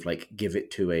kind of like give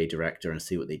it to a director and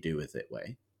see what they do with it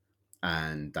way,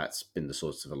 and that's been the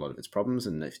source of a lot of its problems,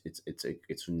 and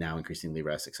it's now increasingly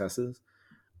rare successes.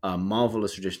 Marvel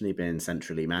has traditionally been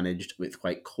centrally managed with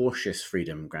quite cautious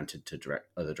freedom granted to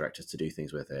other directors to do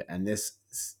things with it, and this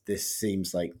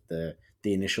seems like the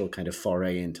initial kind of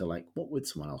foray into like what would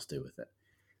someone else do with it,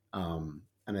 and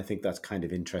I think that's kind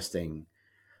of interesting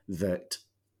that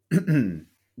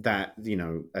that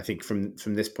I think from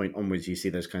this point onwards you see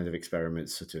those kinds of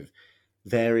experiments sort of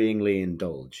varyingly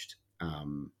indulged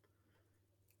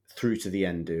through to the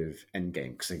end of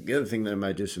Endgame. Because the other thing that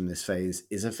emerges from this phase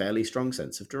is a fairly strong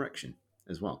sense of direction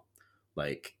as well.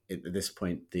 Like at this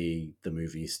point, the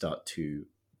movies start to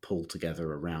pull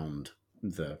together around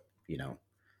the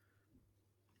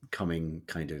coming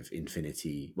kind of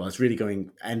infinity. Well, it's really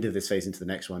going end of this phase into the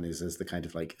next one is as the kind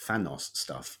of like Thanos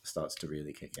stuff starts to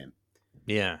really kick in.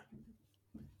 Yeah.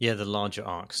 Yeah. The larger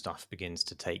arc stuff begins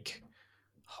to take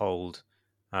hold.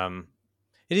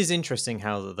 It is interesting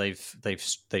how that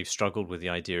they've struggled with the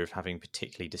idea of having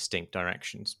particularly distinct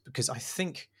directions, because I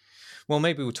think, well,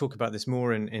 maybe we'll talk about this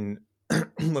more in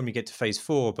when we get to phase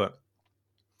 4, but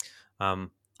I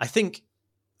think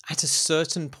at a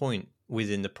certain point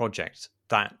within the project,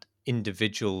 that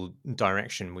individual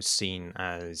direction was seen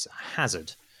as a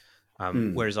hazard.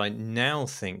 Whereas I now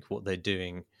think what they're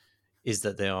doing is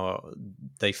that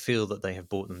they feel that they have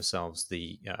bought themselves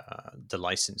the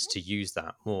license to use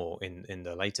that more in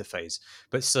the later phase.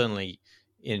 But certainly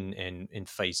in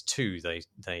phase 2, they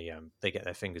get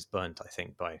their fingers burnt, I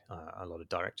think, by a lot of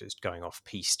directors going off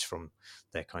piste from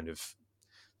their kind of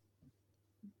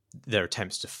their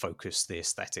attempts to focus the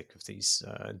aesthetic of these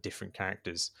different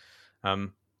characters.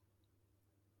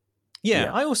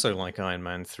 Yeah, I also like Iron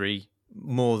Man 3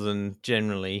 more than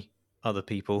generally other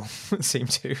people seem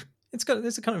to.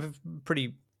 There's a kind of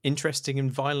pretty interesting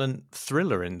and violent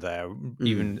thriller in there,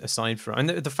 even aside from, and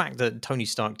the fact that Tony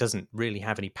Stark doesn't really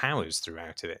have any powers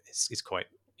throughout it is quite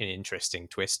an interesting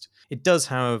twist. It does,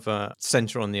 however,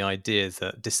 center on the idea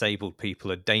that disabled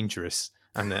people are dangerous,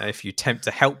 and that if you attempt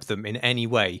to help them in any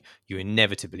way, you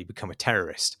inevitably become a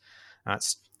terrorist.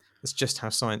 That's just how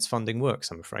science funding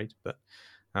works, I'm afraid. But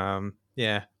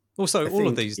yeah. Also, I think,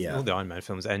 all the Iron Man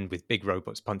films end with big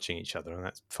robots punching each other, and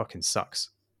that fucking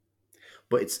sucks.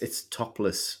 but it's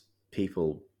topless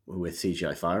people with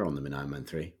CGI fire on them in Iron Man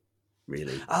 3.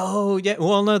 Really? Oh yeah.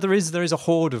 Well, no, there is a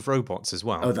horde of robots as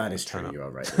well. Oh, that is true. You are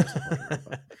right. There is a horde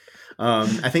of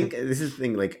robots. I think this is the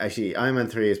thing. Like, actually, Iron Man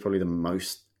 3 is probably the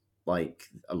most like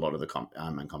a lot of the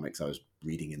Iron Man comics I was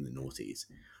reading in the noughties,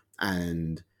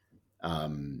 and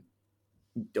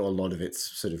a lot of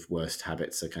its sort of worst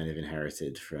habits are kind of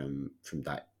inherited from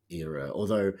that era.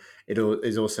 Although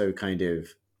is also kind of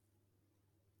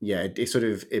it sort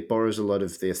of it borrows a lot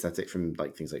of the aesthetic from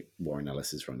like things like Warren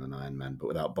Ellis's run on Iron Man, but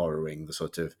without borrowing the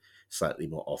sort of slightly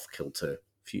more off kilter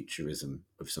futurism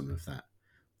of some of that.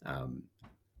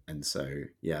 And so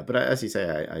but as you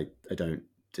say, I don't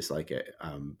dislike it.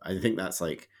 I think that's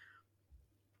like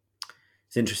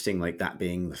it's interesting, like that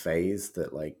being the phase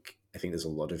that like I think there's a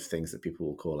lot of things that people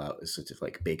will call out as sort of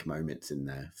like big moments in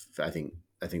there. I think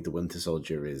the Winter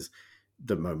Soldier is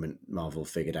the moment Marvel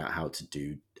figured out how to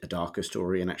do a darker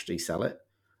story and actually sell it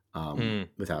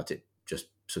without it just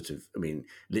sort of. I mean,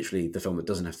 literally, the film that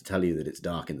doesn't have to tell you that it's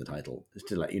dark in the title, just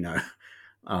to let you know.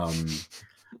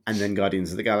 And then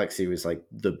Guardians of the Galaxy was like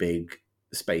the big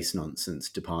space nonsense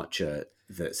departure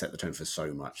that set the tone for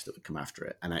so much that would come after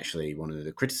it. And actually, one of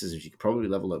the criticisms you could probably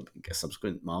level up a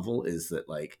subsequent Marvel is that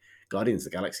like Guardians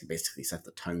of the Galaxy basically set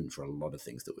the tone for a lot of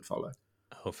things that would follow.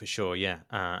 Oh, for sure, yeah.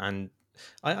 And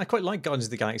I quite like Guardians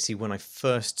of the Galaxy when I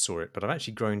first saw it, but I've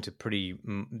actually grown to pretty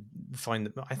find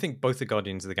that I think both the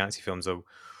Guardians of the Galaxy films are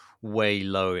way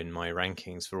low in my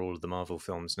rankings for all of the Marvel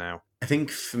films now. I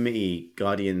think for me,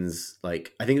 Guardians,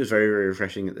 like, I think it was very, very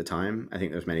refreshing at the time. I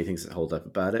think there's many things that hold up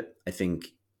about it. I think,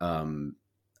 and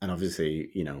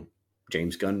obviously,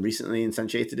 James Gunn recently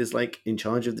instantiated as like in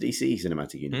charge of the DC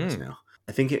cinematic universe Mm, now.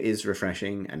 I think it is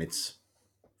refreshing and it's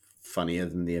funnier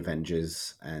than the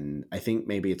Avengers. And I think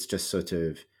maybe it's just sort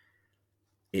of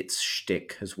its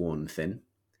shtick has worn thin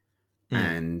mm.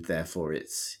 and therefore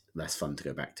it's less fun to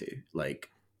go back to. Like,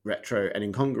 retro, an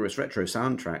incongruous retro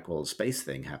soundtrack while the space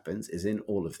thing happens is in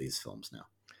all of these films now.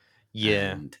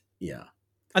 Yeah, And yeah,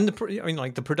 and I mean,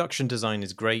 like the production design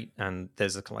is great, and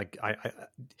there's like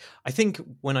I think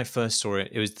when I first saw it,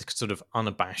 it was the sort of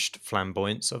unabashed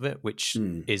flamboyance of it, which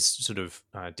mm, is sort of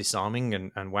disarming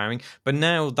and wowing. But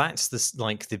now that's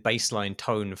like the baseline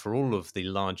tone for all of the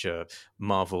larger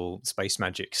Marvel space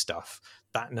magic stuff.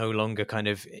 That no longer kind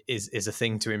of is a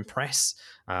thing to impress.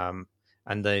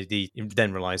 And it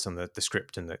then relies on the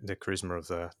script and the charisma of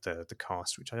the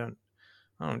cast, which I don't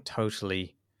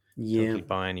yeah, totally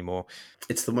buy anymore.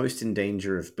 it's the most in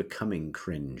danger of becoming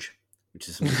cringe, which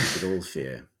is something we should all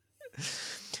fear.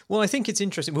 Well, I think it's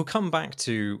interesting. We'll come back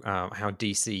to how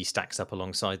DC stacks up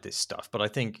alongside this stuff, but I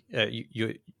think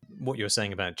what you're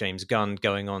saying about James Gunn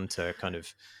going on to kind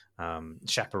of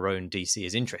chaperone DC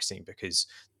is interesting because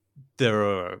there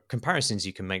are comparisons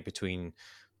you can make between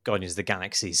Guardians of the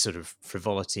Galaxy's sort of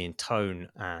frivolity and tone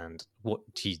and what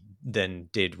he then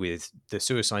did with the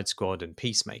Suicide Squad and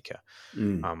Peacemaker.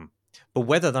 Mm. Um, but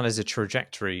whether that is a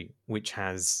trajectory which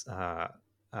has uh,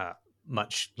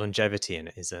 much longevity in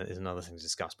it is another thing to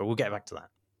discuss. But we'll get back to that.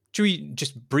 Should we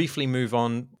just briefly move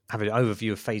on, have an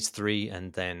overview of Phase 3,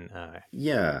 and then...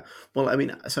 Yeah, well, I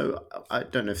mean, so I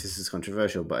don't know if this is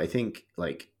controversial, but I think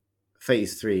like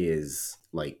Phase 3 is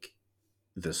like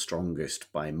the strongest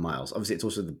by miles. Obviously, it's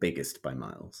also the biggest by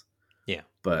miles, yeah.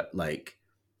 but like,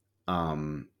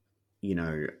 um,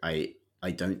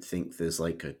 I don't think there's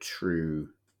like a true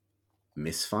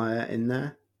misfire in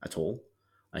there at all.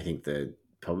 I think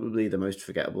probably the most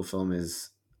forgettable film is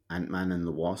Ant-Man and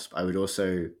the Wasp. I would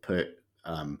also put,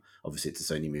 obviously it's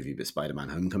a Sony movie, but Spider-Man: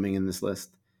 Homecoming in this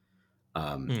list. To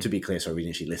Mm. be clear, sorry, we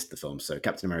didn't actually list the films. So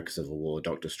Captain America: Civil War,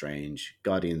 Doctor Strange,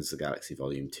 Guardians of the Galaxy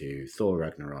Volume 2, Thor: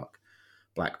 Ragnarok,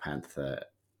 Black Panther,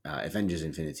 Avengers: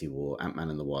 Infinity War, Ant-Man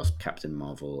and the Wasp, Captain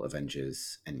Marvel,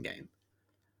 Avengers: Endgame.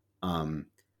 Um,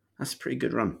 that's a pretty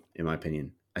good run, in my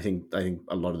opinion. I think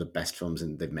a lot of the best films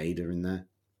they've made are in there,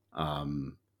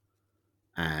 um,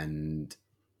 and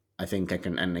I can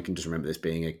just remember this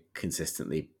being a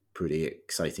consistently pretty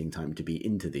exciting time to be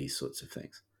into these sorts of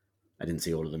things. I didn't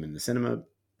see all of them in the cinema,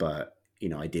 but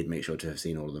I did make sure to have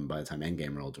seen all of them by the time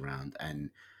Endgame rolled around. And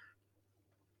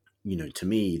to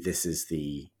me, this is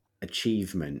the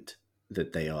achievement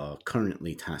that they are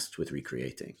currently tasked with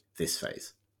recreating this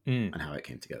phase Mm. and how it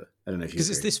came together. I don't know if you Because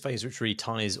it's agree. this phase which really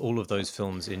ties all of those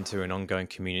films into an ongoing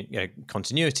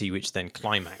continuity, which then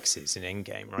climaxes in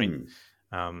Endgame, right?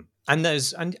 Hmm. And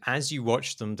as you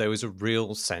watch them, there was a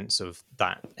real sense of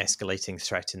that escalating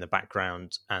threat in the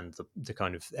background and the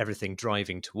kind of everything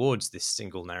driving towards this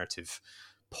single narrative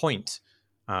point,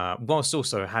 whilst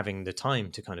also having the time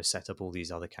to kind of set up all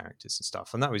these other characters and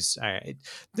stuff. And that was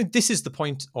this is the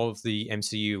point of the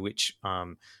MCU, which,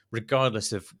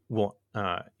 regardless of what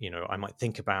I might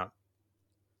think about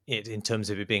it in terms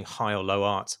of it being high or low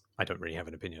art, I don't really have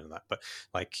an opinion on that, but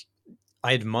like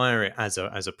I admire it as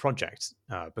a project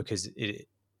because it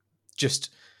just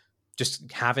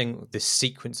having this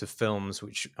sequence of films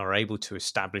which are able to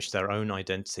establish their own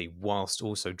identity whilst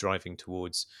also driving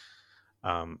towards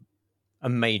um, a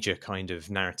major kind of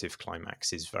narrative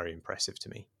climax is very impressive to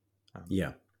me.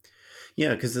 Yeah.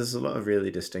 Yeah, because there's a lot of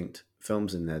really distinct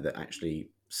films in there that actually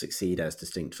succeed as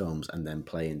distinct films and then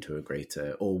play into a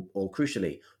greater, or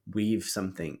crucially, weave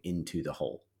something into the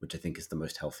whole, which I think is the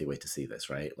most healthy way to see this,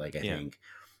 right? Like, I Yeah. think,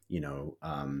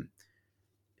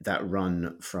 that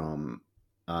run from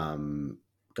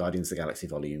Guardians of the Galaxy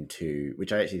Volume 2,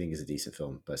 which I actually think is a decent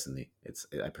film, personally.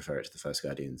 I prefer it to the first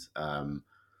Guardians,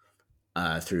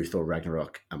 through Thor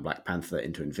Ragnarok and Black Panther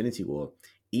into Infinity War.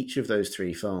 Each of those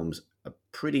three films are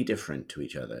pretty different to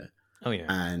each other, Oh yeah.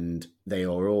 and they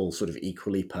are all sort of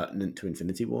equally pertinent to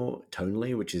Infinity War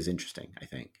tonally, which is interesting, I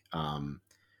think.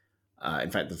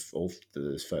 In fact, all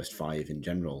the first five in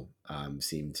general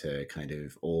seem to kind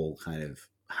of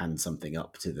hand something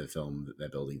up to the film that they're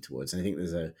building towards. And I think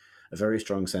there's a very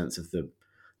strong sense of the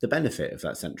benefit of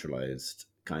that centralized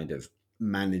kind of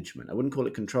management. I wouldn't call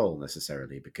it control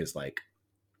necessarily, because like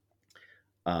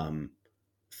um,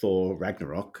 Thor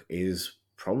Ragnarok is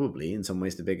probably in some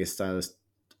ways the biggest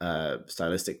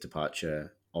stylistic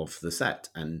departure of the set,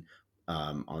 and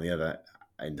on the other,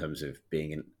 in terms of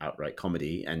being an outright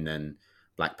comedy, and then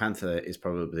Black Panther is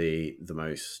probably the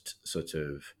most sort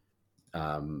of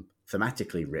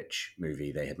thematically rich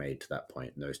movie they had made to that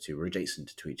point. And those two were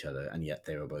adjacent to each other, and yet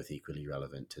they were both equally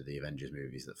relevant to the Avengers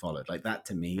movies that followed. Like that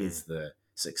to me is the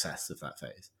success of that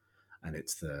phase, and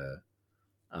it's the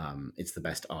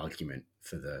best argument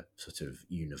for the sort of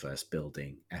universe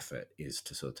building effort, is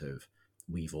to sort of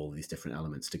weave all these different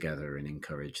elements together and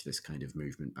encourage this kind of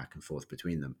movement back and forth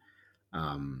between them.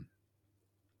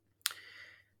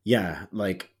 Yeah,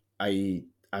 like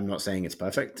I'm not saying it's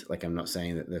perfect. Like I'm not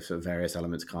saying that the sort of various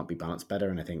elements can't be balanced better.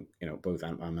 And I think, you know, both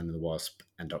Ant-Man and the Wasp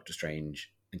and Doctor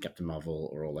Strange and Captain Marvel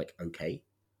are all like okay.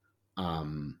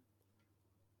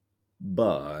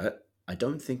 But I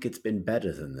don't think it's been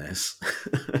better than this.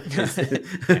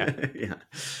 Yeah.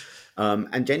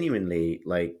 And genuinely,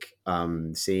 like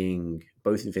seeing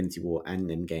both Infinity War and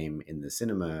Endgame in the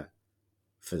cinema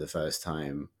for the first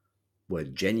time were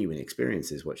genuine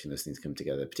experiences watching those things come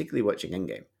together, particularly watching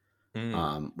Endgame,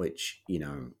 which, you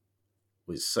know,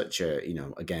 was such a, you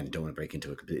know, again, don't want to break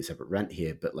into a completely separate rant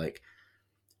here, but like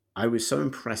I was so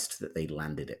impressed that they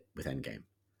landed it with Endgame.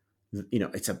 You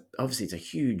know, obviously it's a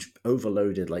huge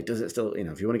overloaded, like, does it still, you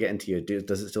know, if you want to get into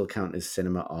does it still count as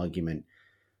cinema argument,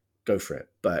 go for it.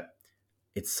 But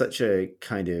it's such a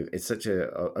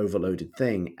overloaded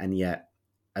thing, and yet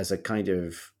as a kind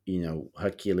of, you know,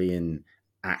 Herculean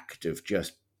act of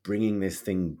just bringing this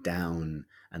thing down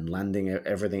and landing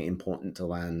everything important to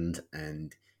land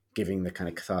and giving the kind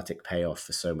of cathartic payoff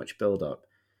for so much build up,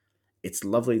 it's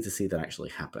lovely to see that actually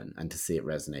happen and to see it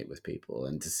resonate with people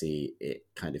and to see it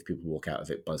kind of people walk out of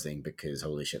it buzzing because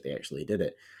holy shit, they actually did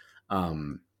it.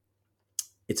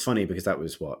 It's funny because that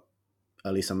was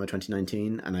early summer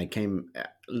 2019, and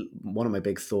one of my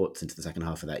big thoughts into the second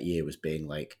half of that year was being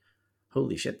like,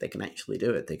 holy shit, they can actually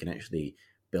do it. They can actually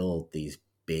build these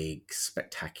big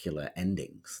spectacular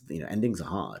endings. You know, endings are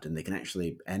hard and they can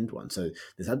actually end one. So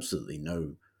there's absolutely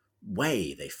no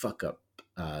way they fuck up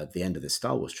the end of this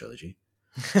Star Wars trilogy.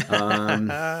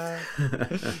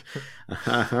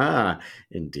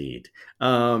 Indeed.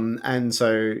 And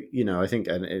so, you know, I think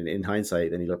in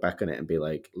hindsight, then you look back on it and be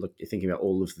like, look, you're thinking about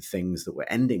all of the things that were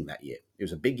ending that year. It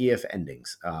was a big year for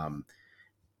endings.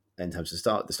 In terms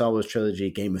of the Star Wars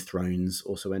trilogy, Game of Thrones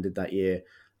also ended that year.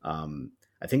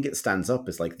 I think it stands up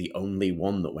as like the only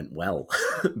one that went well,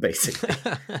 basically.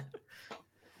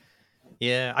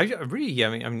 Yeah, I really, I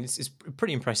mean, it's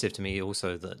pretty impressive to me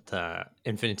also that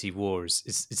Infinity War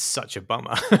is such a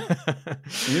bummer.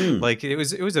 Like it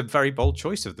was a very bold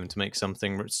choice of them to make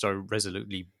something so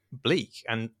resolutely bleak,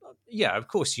 and yeah, of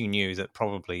course you knew that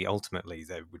probably ultimately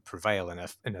they would prevail in a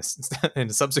in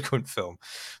a subsequent film,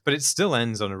 but it still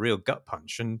ends on a real gut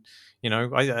punch, and you know,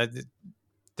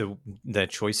 their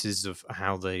choices of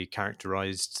how they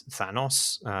characterized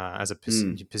Thanos as a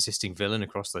persisting villain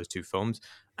across those two films,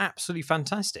 absolutely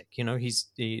fantastic. You know, he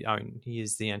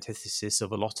is the antithesis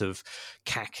of a lot of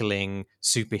cackling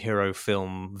superhero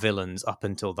film villains up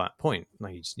until that point.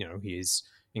 Like, you know, he is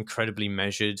incredibly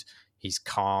measured. He's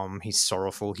calm. He's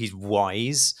sorrowful. He's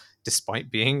wise, despite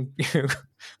being, you know,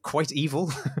 quite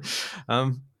evil.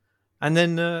 And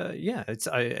then, yeah, it's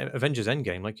Avengers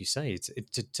Endgame, like you say,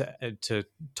 to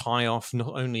tie off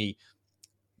not only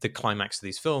the climax of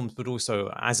these films, but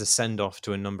also as a send off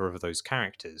to a number of those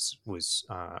characters was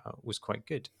quite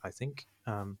good. I think.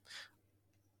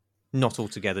 Not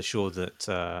altogether sure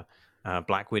that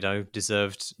Black Widow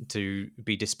deserved to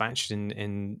be dispatched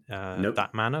in Nope.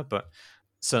 that manner, but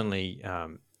certainly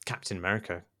Captain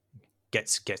America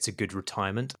gets a good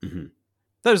retirement. Mm-hmm.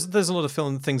 There's a lot of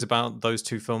things about those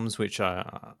two films which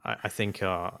I think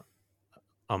are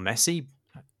messy.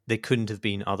 They couldn't have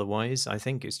been otherwise. I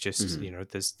think it's just you know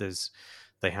there's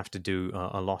they have to do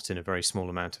a lot in a very small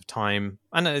amount of time.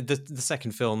 And the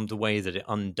second film, the way that it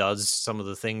undoes some of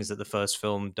the things that the first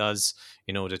film does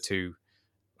in order to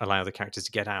allow the characters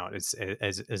to get out is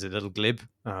a little glib,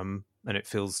 and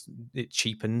it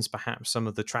cheapens perhaps some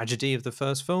of the tragedy of the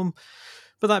first film.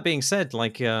 But that being said,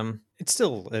 like it's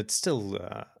still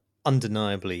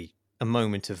undeniably a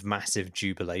moment of massive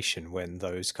jubilation when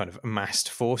those kind of amassed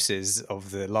forces of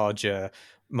the larger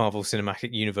Marvel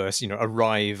Cinematic Universe,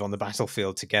 arrive on the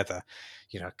battlefield together,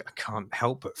 I can't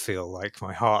help but feel like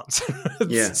my heart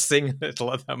Yeah. sing a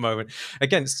little at that moment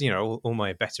against, all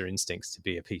my better instincts to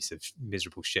be a piece of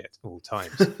miserable shit all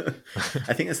times.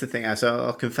 I think that's the thing. So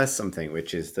I'll confess something,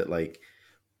 which is that like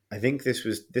I think this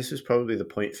was probably the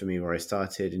point for me where I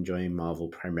started enjoying Marvel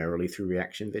primarily through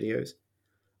reaction videos.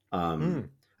 Hmm.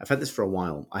 I've had this for a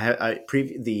while.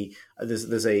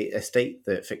 There's a state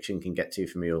that fiction can get to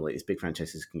for me, or like these big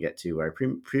franchises can get to, where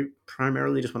I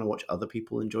primarily just want to watch other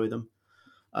people enjoy them,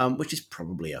 which is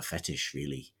probably a fetish,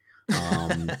 really.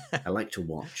 I like to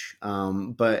watch,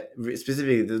 but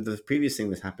specifically, the previous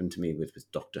thing that happened to me was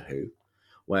Doctor Who,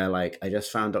 where like I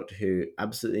just found Doctor Who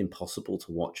absolutely impossible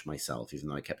to watch myself, even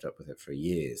though I kept up with it for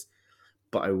years.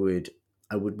 But I would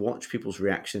watch people's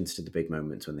reactions to the big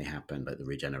moments when they happen, like the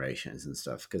regenerations and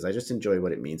stuff, because I just enjoy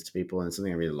what it means to people, and it's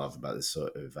something I really love about this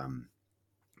sort of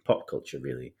pop culture.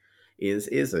 Really,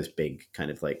 is those big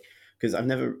kind of like, because I've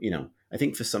never, I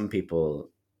think for some people,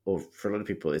 or for a lot of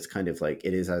people, it's kind of like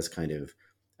it is as kind of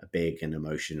a big and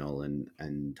emotional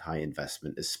and high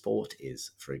investment as sport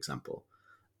is, for example.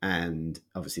 And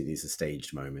obviously these are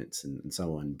staged moments and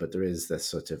so on, but there is this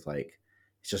sort of like,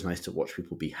 it's just nice to watch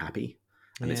people be happy,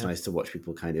 and it's Yeah. nice to watch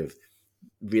people kind of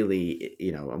really,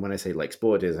 and when I say like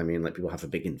sport is, I mean like people have a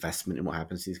big investment in what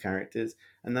happens to these characters,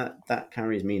 and that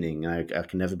carries meaning. I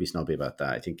can never be snobby about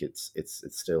that. I think it's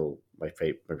still my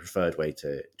preferred way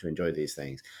to enjoy these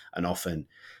things, and often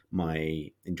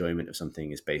my enjoyment of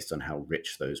something is based on how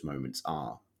rich those moments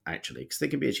are, actually, because they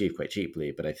can be achieved quite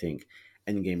cheaply, but I think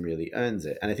Endgame really earns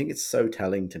it, and I think it's so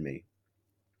telling to me.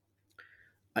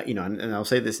 And I'll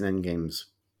say this in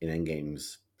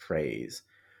Endgame's praise.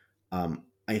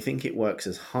 I think it works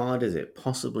as hard as it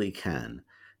possibly can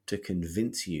to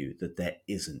convince you that there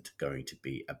isn't going to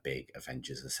be a big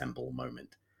Avengers Assemble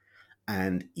moment.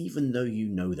 And even though you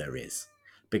know there is,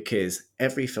 because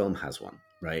every film has one,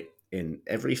 right? In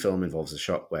every film involves a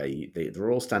shot where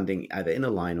they're all standing either in a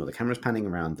line or the camera's panning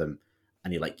around them,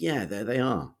 and you're like, yeah, there they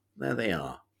are. There they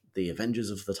are. The Avengers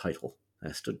of the title.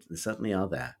 They certainly are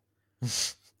there.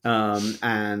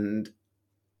 And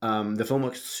the film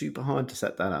works super hard to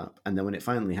set that up, and then when it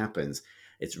finally happens,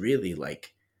 it's really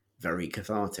like very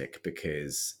cathartic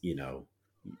because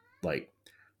like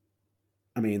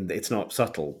I mean, it's not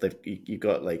subtle. You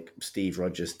got like Steve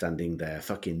Rogers standing there,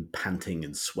 fucking panting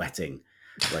and sweating,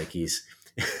 like he's,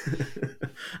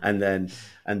 and then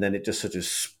it just sort of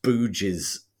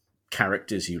spooges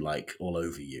characters you like all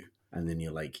over you, and then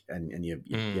you're like, and you're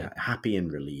Mm. yeah, happy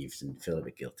and relieved and feel a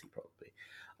bit guilty probably.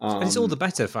 And it's all the Um,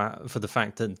 better for the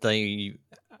fact that they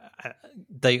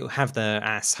have their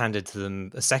ass handed to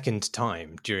them a second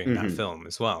time during that mhm. film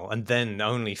as well, and then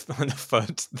only on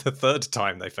the third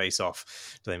time they face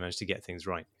off do they manage to get things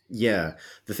right. Yeah,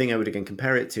 the thing I would again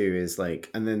compare it to is like,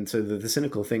 and then so the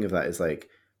cynical thing of that is like,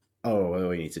 oh,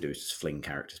 all you need to do is just fling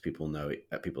characters people know it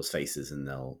at people's faces, and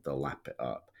they'll lap it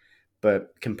up.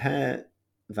 But compare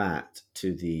that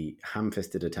to the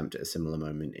ham-fisted attempt at a similar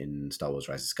moment in Star Wars: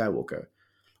 Rise of Skywalker,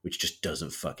 which just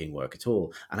doesn't fucking work at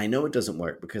all. And I know it doesn't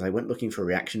work because I went looking for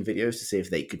reaction videos to see if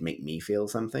they could make me feel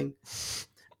something,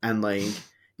 and like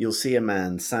you'll see a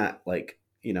man sat like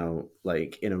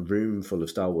like in a room full of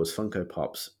Star Wars Funko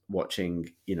Pops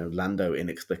watching Lando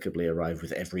inexplicably arrive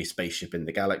with every spaceship in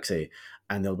the galaxy,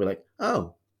 and they'll be like,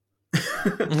 oh.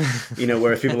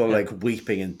 Whereas people are like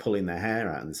weeping and pulling their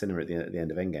hair out in the cinema at the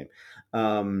end of Endgame.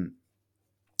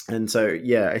 And so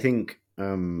yeah, I think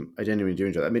I genuinely do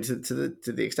enjoy it. I mean, to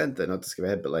the extent that, not to skip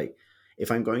ahead, but like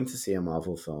if I'm going to see a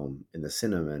Marvel film in the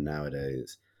cinema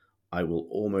nowadays, I will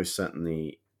almost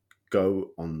certainly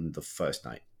go on the first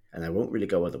night, and I won't really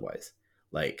go otherwise.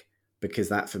 Like, because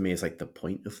that for me is like the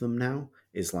point of them now,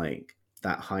 is like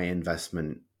that high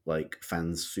investment, like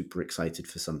fans super excited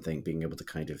for something, being able to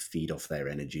kind of feed off their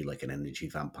energy like an energy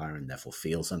vampire and therefore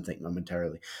feel something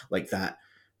momentarily. Like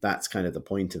that's kind of the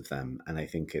point of them. And I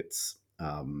think it's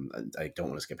I don't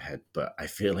want to skip ahead, but I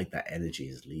feel like that energy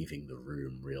is leaving the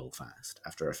room real fast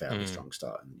after a fairly Mm. strong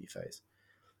start in the new phase.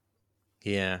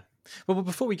 Yeah. Well,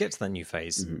 before we get to that new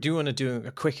phase, Mm-hmm. do you want to do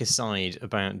a quick aside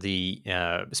about the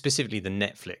specifically the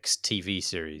Netflix TV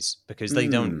series, because Mm. they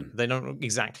don't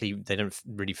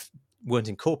really weren't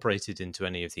incorporated into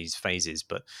any of these phases,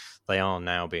 but they are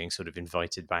now being sort of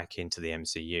invited back into the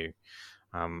MCU.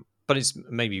 But it's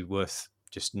maybe worth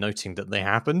just noting that they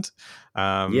happened.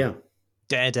 Yeah.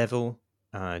 Daredevil,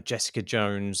 Jessica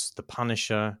Jones, The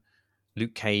Punisher,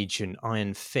 Luke Cage, and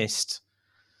Iron Fist.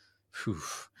 Whew,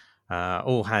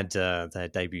 all had their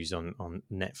debuts on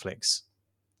Netflix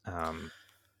um,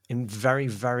 in very,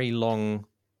 very long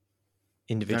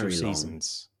individual Very long.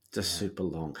 seasons. Just Yeah. super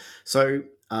long. So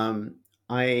Um,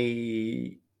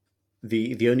 I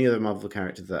the only other Marvel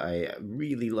character that I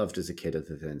really loved as a kid,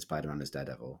 other than Spider-Man, is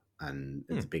Daredevil, and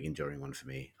it's Hmm. a big enduring one for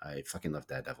me. I fucking love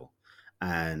Daredevil,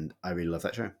 and I really love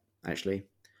that show. Actually,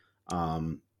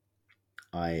 um,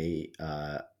 I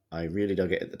uh, I really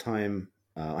dug it at the time.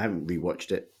 I haven't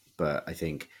rewatched it, but I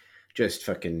think just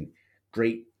fucking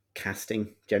great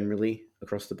casting generally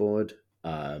across the board.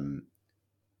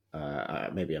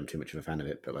 Maybe I'm too much of a fan of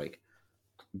it, but like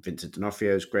Vincent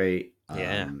D'Onofrio is great.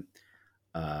 Yeah.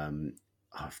 Um,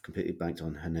 I've completely blanked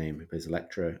on her name. Who plays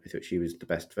Elektra? I thought she was the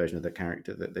best version of the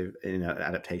character that they've in an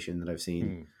adaptation that I've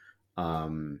seen. Hmm.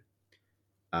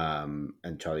 Um,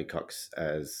 and Charlie Cox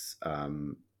as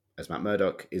Matt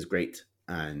Murdock is great,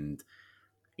 and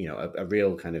a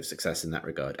real kind of success in that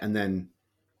regard. And then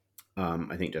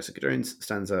I think Jessica Jones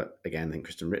stands out again. I think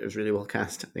Kristen Ritter is really well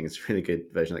cast. I think it's a really good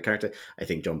version of that character. I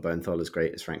think John Bernthal is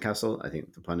great as Frank Castle. I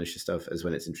think the Punisher stuff, as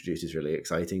when it's introduced, is really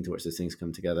exciting to watch those things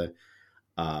come together.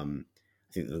 I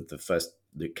think the first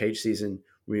Luke Cage season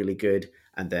really good,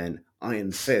 and then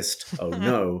Iron Fist. Oh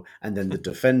no! And then the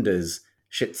Defenders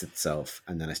shits itself,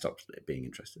 and then I stopped being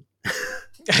interested.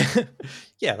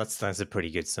 Yeah, that's a pretty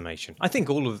good summation. I think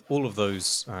all of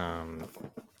those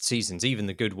seasons, even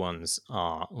the good ones,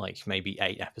 are like maybe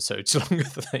 8 episodes longer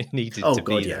than they needed Oh to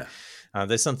be god, there. yeah,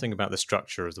 There's something about the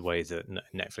structure of the way that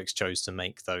Netflix chose to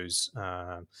make those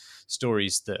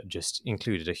stories that just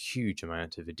included a huge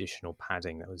amount of additional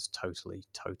padding that was totally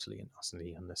and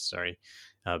utterly unnecessary.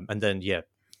 And then, yeah,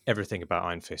 everything about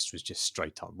Iron Fist was just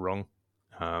straight up wrong.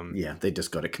 yeah. They just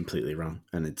got it completely wrong,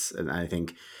 and I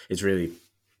think it's really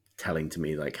telling to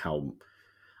me like how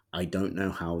I don't know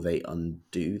how they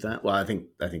undo that. Well, I think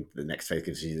the next phase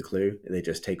gives you the clue. They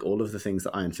just take all of the things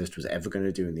that Iron Fist was ever going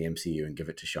to do in the MCU and give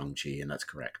it to Shang-Chi, and that's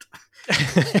correct.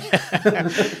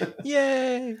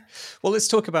 Yay! Well, let's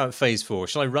talk about Phase 4.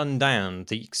 Shall I run down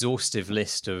the exhaustive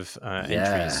list of Yeah.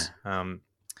 entries?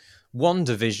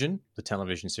 WandaVision, the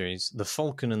television series, The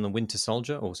Falcon and the Winter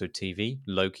Soldier, also TV,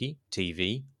 Loki,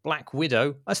 TV, Black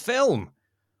Widow, a film.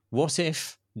 What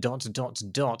if ...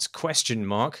 question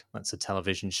mark, that's a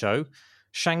television show.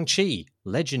 Shang-Chi,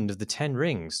 Legend of the Ten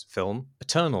Rings, film.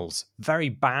 Eternals, very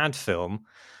bad film.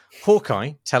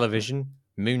 Hawkeye, television.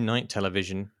 Moon Knight,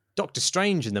 television. Doctor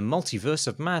Strange in the Multiverse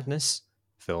of Madness,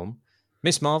 film.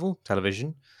 Miss Marvel,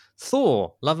 television.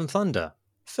 Thor, Love and Thunder,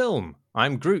 film.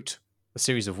 I'm Groot, a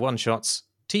series of one-shots.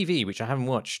 TV, which I haven't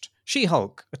watched.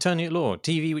 She-Hulk, Attorney at Law,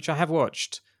 TV, which I have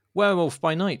watched. Werewolf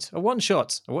by Night, a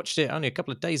one-shot. I watched it only a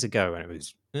couple of days ago, and it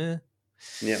was Yeah.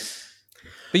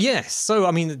 But yes, so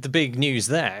I mean, the big news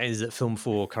there is that Film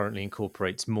 4 currently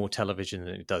incorporates more television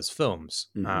than it does films.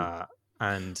 Mm-hmm.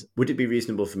 And Would it be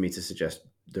reasonable for me to suggest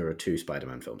there are 2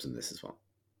 Spider-Man films in this as well?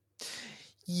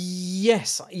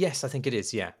 yes, I think it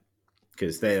is, yeah.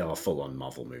 Because they are full-on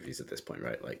Marvel movies at this point,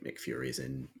 right? Like Nick Fury's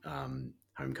in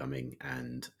Homecoming,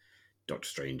 and Doctor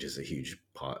Strange is a huge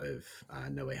part of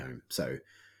No Way Home. So,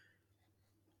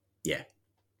 yeah.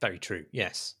 Very true,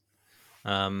 yes.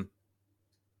 Does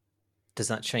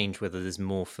that change whether there's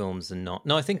more films than not?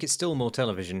 No, I think it's still more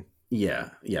television. Yeah,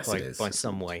 yes, it by, is. by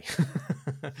some way.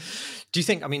 Do you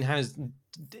think, I mean,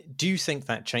 do you think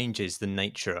that changes the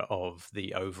nature of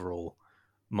the overall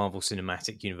Marvel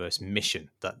Cinematic Universe mission,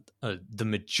 that the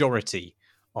majority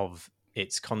of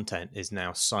its content is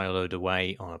now siloed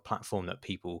away on a platform that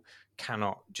people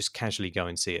cannot just casually go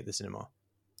and see at the cinema?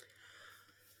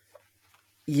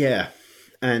 Yeah,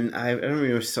 and I don't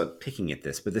really start picking at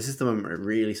this, but this is the moment where it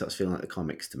really starts feeling like the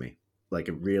comics to me. Like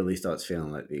it really starts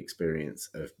feeling like the experience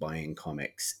of buying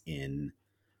comics in,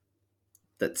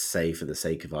 let's say for the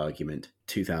sake of argument,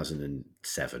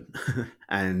 2007.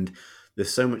 And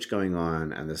there's so much going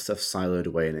on, and there's stuff siloed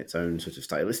away in its own sort of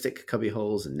stylistic cubby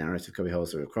holes and narrative cubby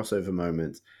holes. There are crossover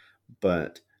moments,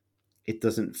 but it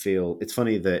doesn't feel. It's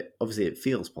funny that obviously it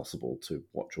feels possible to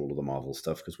watch all of the Marvel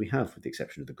stuff because we have, with the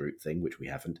exception of the Groot thing, which we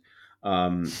haven't.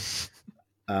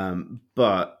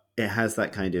 But it has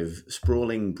that kind of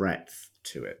sprawling breadth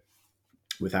to it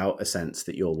without a sense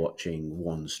that you're watching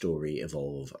one story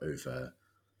evolve over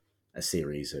a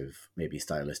series of maybe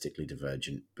stylistically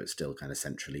divergent but still kind of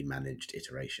centrally managed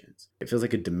iterations. It feels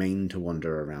like a domain to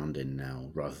wander around in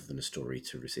now rather than a story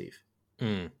to receive.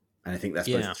 Mm. And I think that's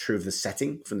Yeah. both true of the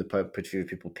setting from the point of view of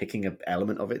people picking an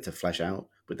element of it to flesh out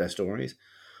with their stories,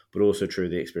 but also true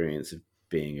of the experience of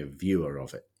being a viewer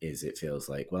of it. Is it feels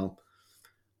like, well,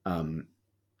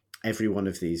 every one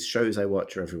of these shows I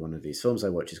watch or every one of these films I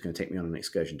watch is going to take me on an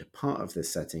excursion to part of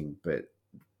this setting, but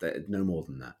no more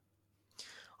than that.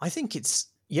 I think it's,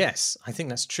 Yes, I think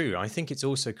that's true. I think it's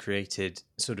also created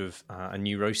sort of a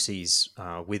neuroses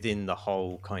within the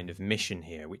whole kind of mission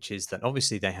here, which is that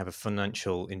obviously they have a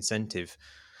financial incentive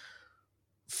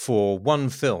for one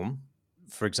film,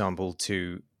 for example,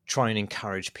 to try and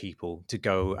encourage people to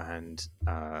go and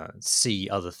see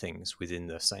other things within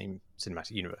the same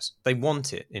cinematic universe. They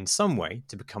want it in some way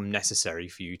to become necessary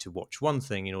for you to watch one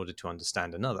thing in order to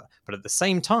understand another. But at the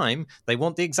same time, they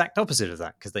want the exact opposite of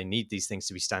that because they need these things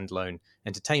to be standalone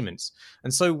entertainments.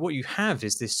 And so what you have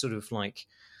is this sort of like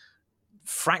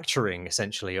fracturing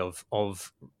essentially of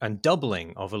and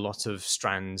doubling of a lot of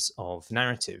strands of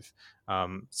narrative,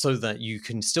 so that you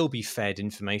can still be fed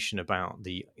information about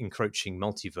the encroaching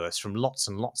multiverse from lots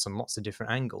and lots and lots of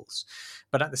different angles,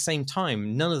 but at the same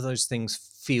time none of those things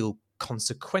feel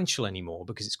consequential anymore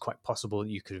because it's quite possible that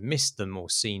you could have missed them or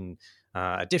seen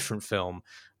a different film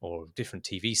or different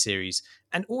TV series.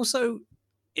 And also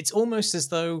it's almost as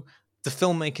though the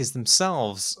filmmakers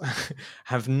themselves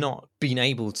have not been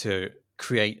able to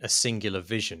create a singular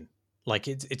vision. Like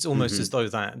it's almost as Hmm. though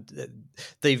that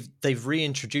they've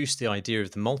reintroduced the idea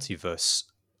of the multiverse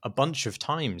a bunch of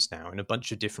times now in a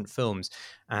bunch of different films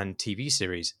and TV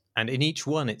series, and in each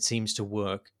one it seems to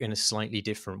work in a slightly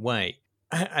different way,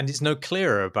 and it's no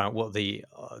clearer about what the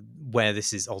where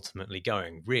this is ultimately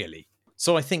going, really.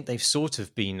 So I think they've sort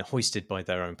of been hoisted by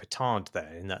their own petard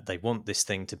there, in that they want this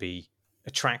thing to be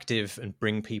attractive and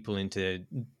bring people into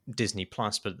Disney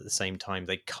Plus, but at the same time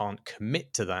they can't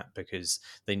commit to that because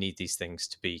they need these things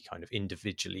to be kind of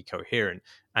individually coherent.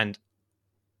 And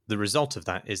the result of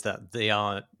that is that they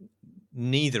are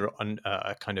neither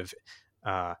a kind of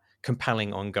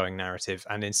compelling ongoing narrative,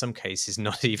 and in some cases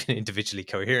not even individually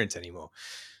coherent anymore.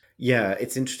 Yeah,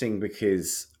 it's interesting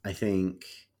because I think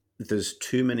there's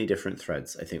too many different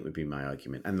threads, I think would be my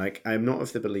argument. And like, I'm not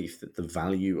of the belief that the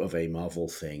value of a Marvel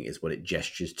thing is what it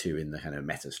gestures to in the kind of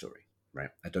meta story, right?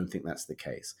 I don't think that's the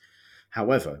case.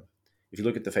 However, if you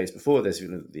look at the phase before this,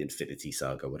 the Infinity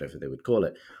Saga, whatever they would call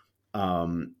it,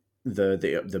 um,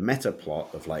 the meta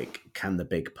plot of like, can the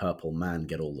big purple man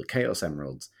get all the Chaos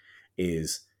Emeralds,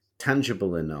 is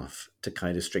tangible enough to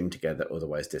kind of string together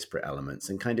otherwise disparate elements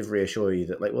and kind of reassure you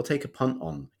that, like, we'll take a punt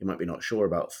on. You might be not sure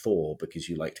about Thor because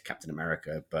you liked Captain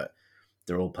America, but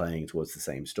they're all playing towards the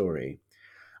same story.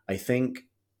 I think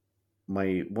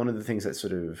my one of the things that's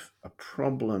sort of a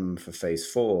problem for Phase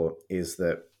 4 is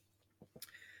that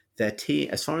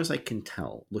as far as I can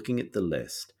tell, looking at the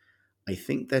list, I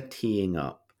think they're teeing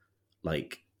up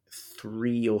like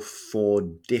 3 or 4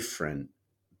 different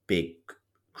big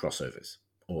crossovers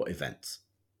or events,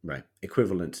 right?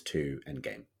 Equivalent to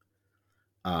Endgame.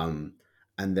 Um,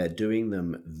 and they're doing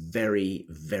them very,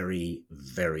 very,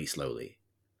 very slowly.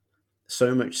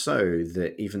 So much so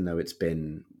that even though it's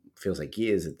been, feels like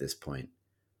years at this point,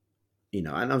 and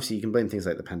obviously you can blame things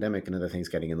like the pandemic and other things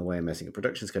getting in the way and messing up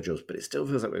production schedules, but it still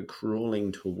feels like we're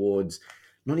crawling towards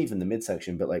not even the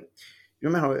midsection, but like, you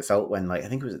remember how it felt when, like, I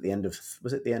think it was at the end of,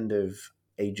 was it the end of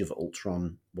Age of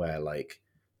Ultron, where like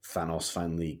Thanos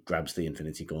finally grabs the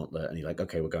Infinity Gauntlet and he's like,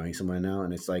 okay, we're going somewhere now.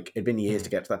 And it's like, it'd been years to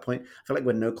get to that point. I feel like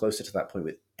we're no closer to that point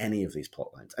with any of these plot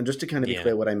lines. And just to kind of be Yeah.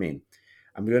 clear what I mean,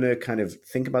 I'm going to kind of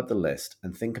think about the list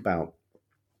and think about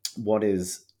what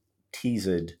is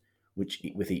teasered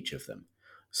with each of them.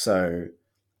 So,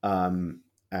 and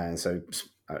so,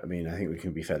 I mean, I think we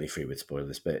can be fairly free with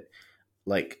spoilers, but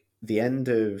like the end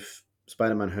of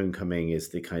Spider-Man: Homecoming is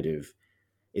the kind of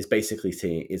is basically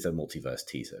is a multiverse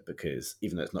teaser, because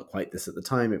even though it's not quite this at the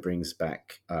time, it brings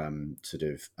back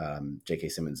J.K.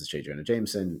 Simmons as J. Jonah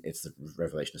Jameson. It's the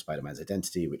revelation of Spider-Man's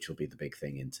identity, which will be the big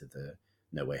thing into the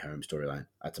No Way Home storyline.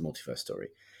 That's a multiverse story.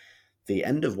 The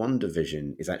end of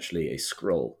WandaVision is actually a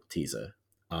Skrull teaser,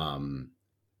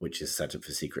 which is set up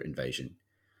for Secret Invasion.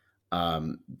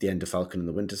 The end of Falcon and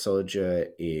the Winter Soldier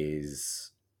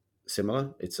is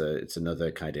similar. It's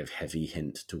another kind of heavy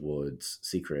hint towards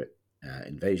Secret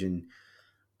Invasion.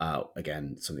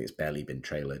 Again, something that's barely been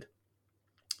trailered.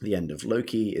 The end of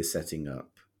Loki is setting up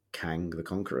Kang the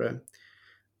Conqueror,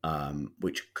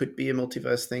 which could be a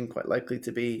multiverse thing, quite likely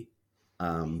to be.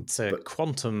 It's a But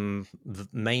quantum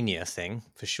mania thing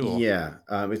for sure. yeah,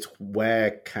 it's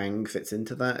where Kang fits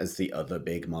into that as the other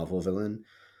big Marvel villain.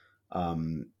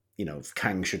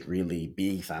 Kang should really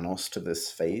be Thanos to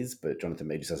this phase, but Jonathan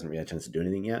Majors hasn't really had a chance to do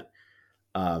anything yet.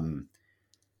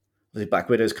 The Black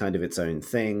Widow is kind of its own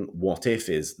thing. What If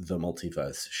is the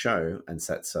multiverse show and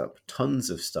sets up tons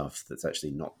of stuff that's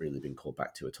actually not really been called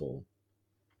back to at all.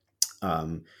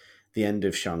 The end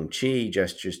of Shang-Chi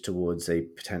gestures towards a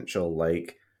potential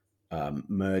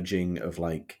merging of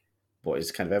like what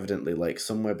is kind of evidently like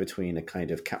somewhere between a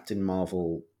kind of Captain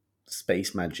Marvel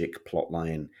space magic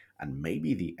plotline and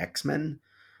maybe the X-Men.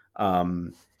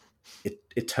 Um,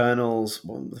 Eternals,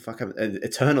 what the fuck?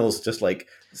 Eternals just like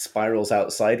spirals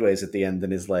out sideways at the end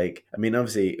and is like, I mean,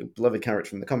 obviously, beloved character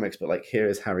from the comics, but like, here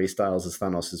is Harry Styles as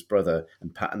Thanos' brother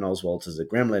and Patton Oswalt as a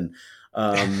gremlin.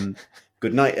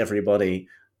 Good night, everybody.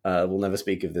 We'll never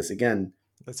speak of this again.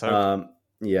 Let's hope.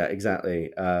 Yeah,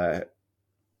 exactly.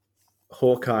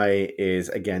 Hawkeye is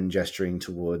again gesturing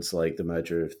towards like the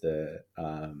merger of the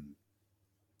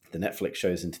Netflix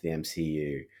shows into the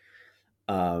MCU.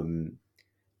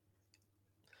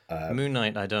 Moon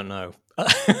Knight, I don't know.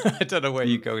 I don't know where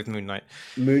you go with Moon Knight.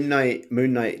 Moon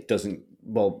Knight doesn't.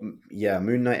 Well, yeah,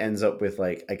 Moon Knight ends up with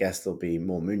like, I guess there'll be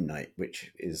more Moon Knight,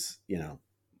 which is, you know,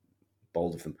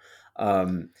 bold of them.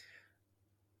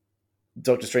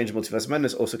 Doctor Strange Multiverse of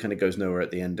Madness also kind of goes nowhere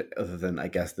at the end, other than I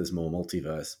guess there's more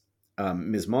multiverse.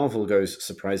 Ms. Marvel goes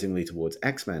surprisingly towards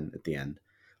X-Men at the end.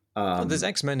 There's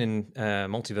X-Men in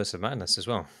Multiverse of Madness as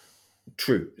well.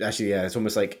 True. Actually, yeah, it's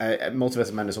almost like Multiverse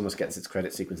of Madness almost gets its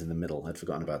credit sequence in the middle. I'd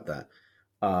forgotten about that.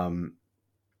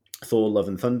 Thor: Love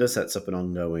and Thunder sets up an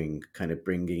ongoing kind of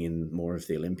bringing in more of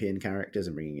the Olympian characters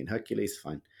and bringing in Hercules.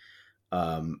 Fine.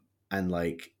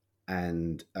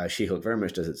 And She-Hulk very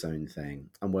much does its own thing.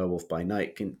 And Werewolf by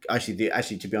Night can actually,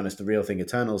 to be honest, the real thing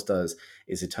Eternals does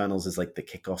is Eternals is like the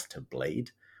kickoff to Blade,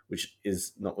 which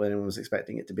is not what anyone was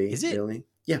expecting it to be. Is it? Really?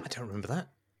 Yeah. I don't remember that.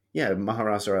 Yeah,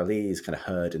 Maharaja Ali is kind of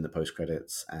heard in the post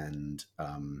credits, and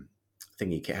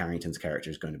Thingy Kit Harington's character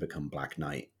is going to become Black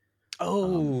Knight.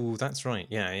 Oh, that's right.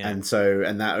 Yeah. And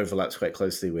that overlaps quite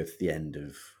closely with the end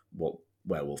of what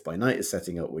Werewolf by Night is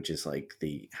setting up, which is like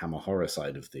the Hammer horror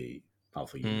side of the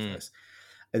Marvel universe.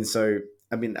 And so,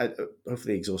 I mean,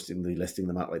 hopefully exhaustively listing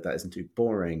them out like that isn't too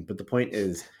boring. But the point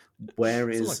is, where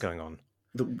is a lot going on?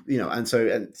 And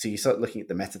so you start looking at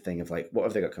the meta thing of like, what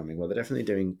have they got coming? Well, they're definitely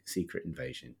doing Secret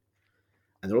Invasion,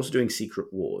 and they're also doing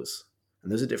Secret Wars,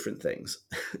 and those are different things.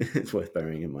 It's worth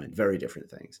bearing in mind, very different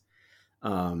things.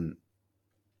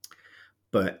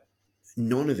 But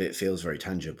none of it feels very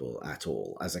tangible at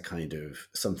all as a kind of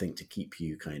something to keep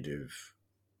you kind of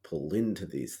pulled into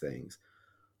these things.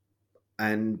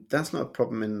 And that's not a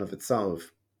problem in and of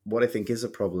itself. What I think is a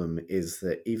problem is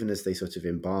that even as they sort of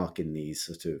embark in these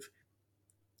sort of,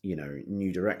 you know,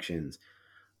 new directions,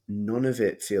 none of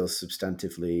it feels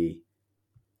substantively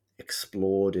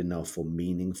explored enough or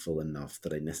meaningful enough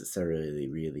that I necessarily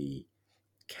really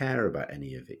care about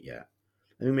any of it yet.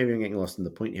 I think maybe I'm getting lost in the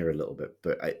point here a little bit,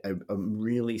 but I'm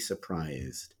really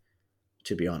surprised,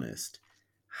 to be honest,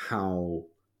 how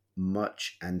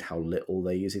much and how little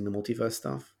they're using the multiverse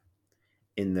stuff.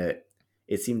 In that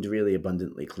it seemed really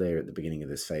abundantly clear at the beginning of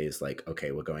this phase, like,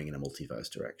 okay, we're going in a multiverse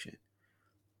direction.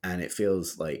 And it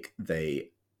feels like and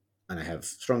I have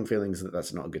strong feelings that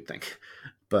that's not a good thing,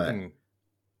 but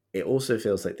it also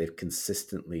feels like they've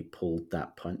consistently pulled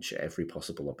that punch at every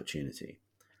possible opportunity.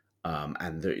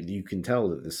 And you can tell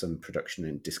that there's some production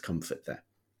and discomfort there.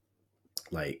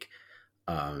 Like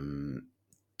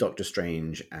Doctor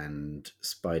Strange and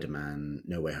Spider-Man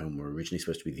No Way Home were originally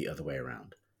supposed to be the other way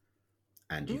around.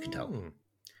 And you can tell.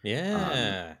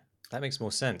 Yeah, that makes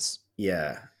more sense.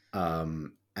 Yeah.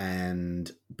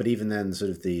 But even then,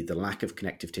 sort of the lack of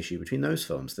connective tissue between those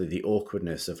films, the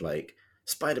awkwardness of like,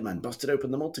 Spider-Man busted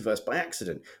open the multiverse by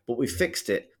accident, but we fixed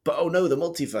it. But oh no, the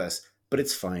multiverse, but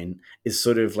it's fine, is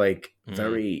sort of like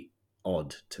very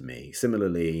odd to me.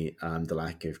 Similarly, the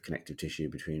lack of connective tissue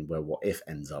between where What If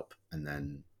ends up and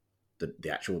then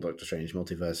the actual Doctor Strange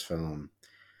multiverse film,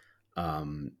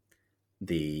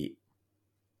 the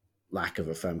lack of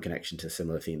a firm connection to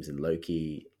similar themes in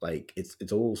Loki, like it's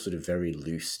all sort of very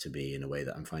loose to me in a way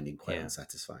that I'm finding quite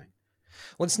unsatisfying.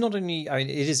 Well, it's not only. I mean,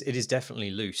 it is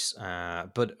definitely loose,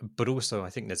 but also I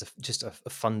think there's just a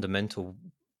fundamental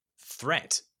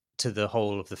threat to the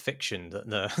whole of the fiction that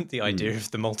the idea of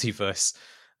the multiverse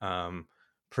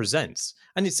presents,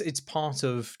 and it's part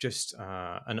of just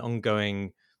an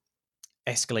ongoing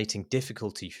escalating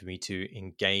difficulty for me to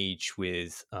engage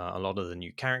with a lot of the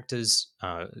new characters.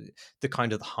 The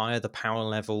kind of the higher the power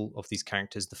level of these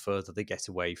characters, the further they get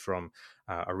away from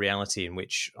a reality in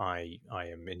which I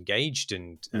am engaged.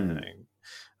 And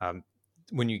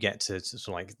when you get to sort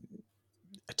of like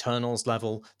Eternals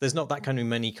level, there's not that kind of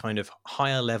many kind of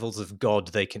higher levels of God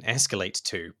they can escalate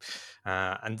to.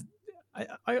 And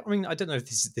I mean, I don't know if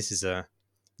this is a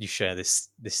you share this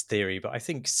theory, but I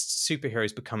think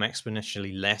superheroes become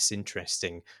exponentially less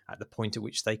interesting at the point at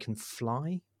which they can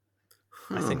fly.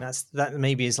 I think that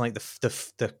maybe is like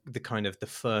the kind of the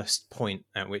first point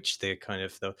at which the kind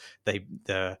of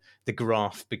the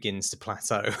graph begins to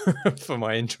plateau for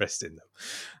my interest in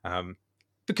them.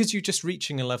 because you're just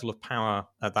reaching a level of power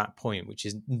at that point, which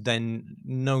is then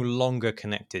no longer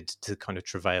connected to the kind of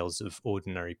travails of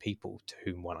ordinary people to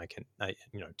whom one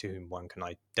to whom one can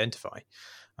identify.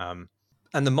 Um,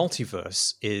 and the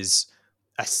multiverse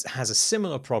has a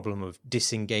similar problem of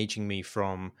disengaging me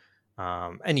from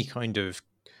any kind of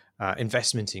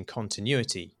investment in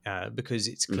continuity, because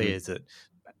it's clear Mm-hmm. that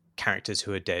characters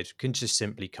who are dead can just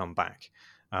simply come back.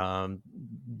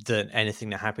 That anything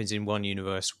that happens in one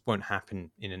universe won't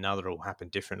happen in another, or happen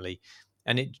differently,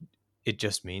 and it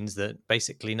just means that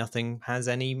basically nothing has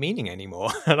any meaning anymore.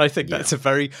 And I think Yeah. that's a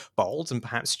very bold and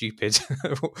perhaps stupid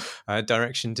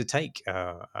direction to take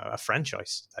a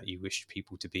franchise that you wish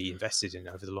people to be invested in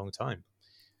over the long time.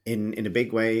 In a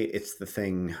big way, it's the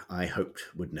thing I hoped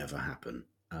would never happen.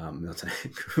 Not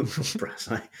brass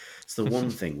eye. It's the one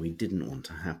thing we didn't want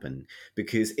to happen,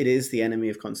 because it is the enemy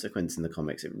of consequence in the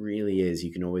comics. It really is.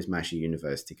 You can always mash a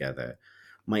universe together.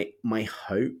 My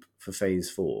hope for Phase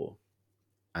 4,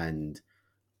 and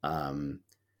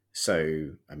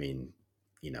so I mean,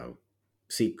 you know,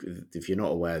 if you're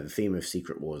not aware, the theme of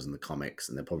Secret Wars in the comics,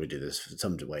 and they'll probably do this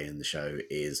some way in the show,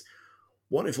 is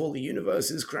what if all the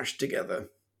universes crashed together?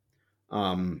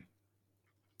 Um,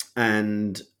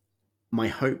 and my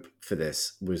hope for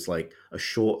this was like a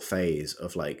short phase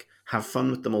of like, have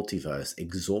fun with the multiverse,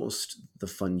 exhaust the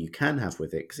fun you can have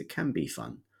with it, because it can be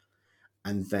fun,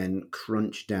 and then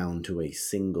crunch down to a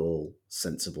single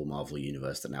sensible Marvel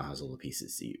universe that now has all the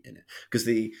pieces in it. Because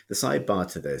the sidebar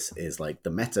to this is like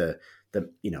the meta.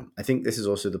 I think this is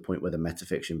also the point where the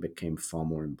metafiction became far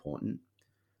more important,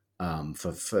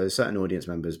 for certain audience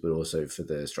members, but also for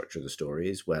the structure of the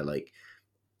stories, where like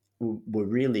we're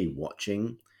really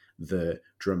watching the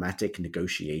dramatic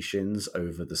negotiations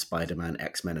over the Spider-Man,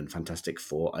 X-Men, and Fantastic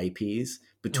Four IPs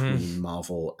between Mm,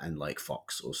 Marvel and like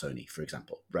Fox or Sony, for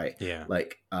example, right? yeah.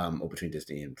 Like, or between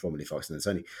Disney and formerly Fox and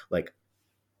then Sony. Like,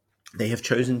 they have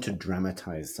chosen to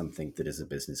dramatize something that is a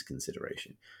business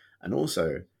consideration. And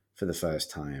also, for the first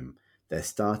time, they're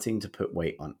starting to put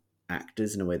weight on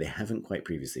actors in a way they haven't quite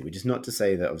previously, which is not to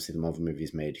say that obviously the Marvel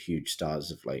movies made huge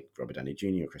stars of like Robert Downey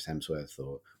Jr. or Chris Hemsworth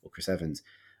or Chris Evans.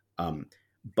 Um,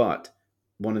 but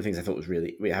one of the things I thought was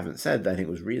really, we haven't said, that I think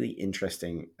was really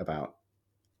interesting about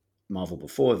Marvel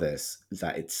before this,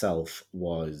 that itself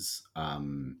was uh,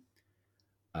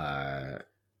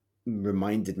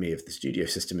 reminded me of the studio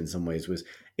system in some ways, was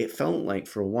it felt like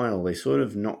for a while they sort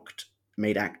of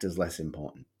made actors less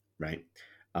important, right?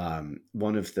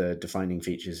 One of the defining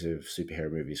features of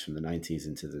superhero movies from the 90s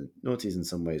into the noughties in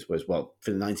some ways was, well, for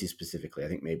the 90s specifically, I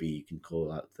think maybe you can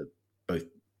call out both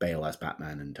Bale as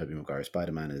Batman and Tobey Maguire as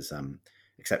Spider-Man as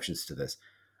exceptions to this.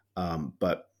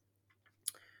 But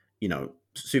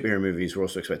superhero movies were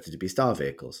also expected to be star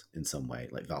vehicles in some way,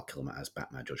 like Val Kilmer as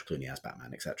Batman, George Clooney as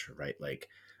Batman, etc. Right? Like,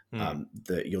 Mm,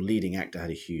 your leading actor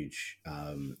had a huge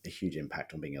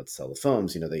impact on being able to sell the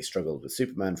films. They struggled with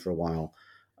Superman for a while.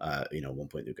 At one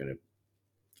point they're going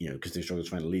to, because they struggled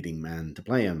to find a leading man to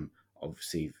play him.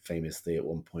 Obviously, famously, at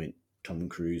one point, Tom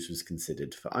Cruise was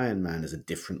considered for Iron Man as a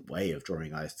different way of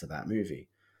drawing eyes to that movie.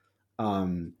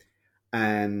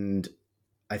 And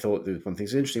I thought one thing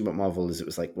that's interesting about Marvel is it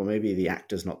was like, well, maybe the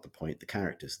actor's not the point, the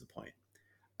character's the point.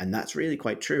 And that's really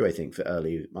quite true, I think, for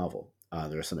early Marvel.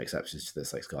 There are some exceptions to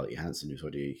this, like Scarlett Johansson, who's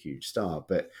already a huge star.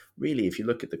 But really, if you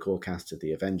look at the core cast of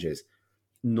the Avengers,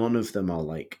 none of them are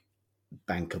like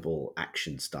bankable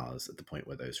action stars at the point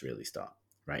where those really start,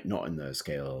 right? Not in the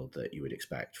scale that you would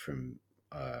expect from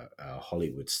a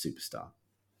Hollywood superstar.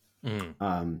 mm,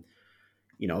 Um,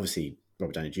 Obviously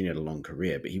Robert Downey Jr. had a long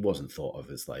career, but he wasn't thought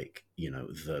of as like,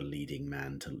 the leading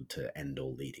man to end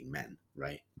all leading men,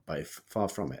 right? Far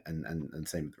from it. And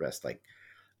same with the rest. Like,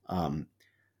 um,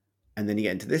 and then you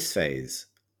get into this phase,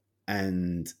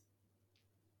 and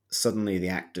suddenly the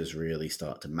actors really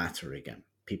start to matter again.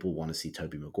 People want to see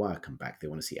Tobey Maguire come back. They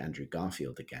want to see Andrew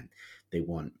Garfield again. They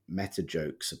want meta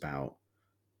jokes about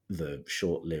the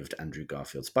short-lived Andrew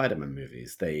Garfield Spider-Man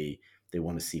movies. They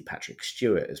want to see Patrick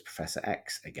Stewart as Professor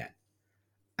X again.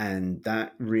 And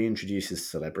that reintroduces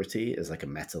celebrity as like a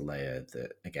meta layer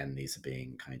that, again, these are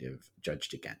being kind of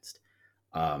judged against.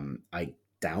 I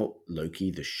doubt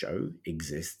Loki, the show,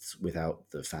 exists without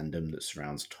the fandom that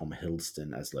surrounds Tom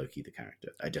Hiddleston as Loki, the character.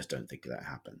 I just don't think that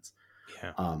happens.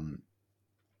 yeah. Um,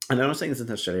 and I'm not saying this is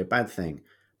necessarily a bad thing,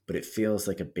 but it feels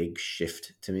like a big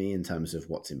shift to me in terms of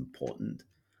what's important.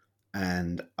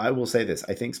 And I will say this: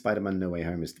 I think Spider-Man: No Way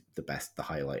Home is the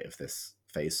highlight of this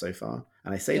phase so far.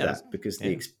 And I say Yeah. that because the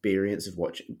Yeah. experience of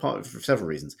watching, for several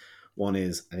reasons. One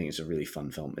is I think it's a really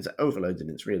fun film. It's overloaded and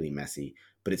it's really messy,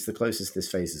 but it's the closest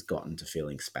this phase has gotten to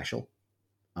feeling special.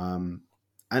 Um,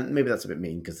 and maybe that's a bit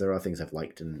mean because there are things I've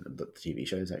liked in the TV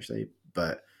shows actually,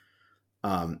 but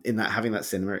in that having that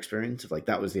cinema experience of like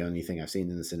that was the only thing I've seen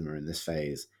in the cinema in this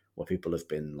phase where people have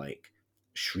been like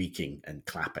shrieking and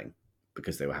clapping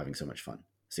because they were having so much fun.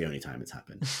 It's the only time it's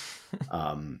happened.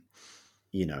 um,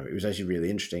 it was actually really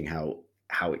interesting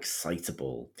how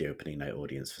excitable the opening night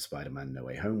audience for Spider-Man No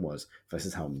Way Home was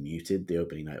versus how muted the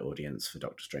opening night audience for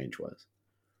Doctor Strange was.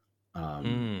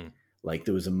 Mm. Like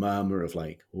there was a murmur of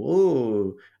like,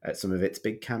 "Whoa," at some of its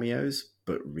big cameos,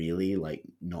 but really like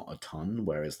not a ton.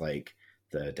 Whereas like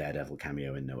the Daredevil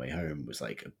cameo in No Way Home was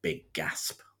like a big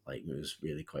gasp. Like it was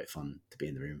really quite fun to be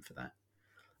in the room for that.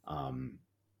 Um,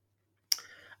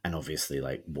 and obviously,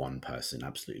 like one person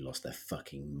absolutely lost their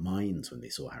fucking minds when they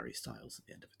saw Harry Styles at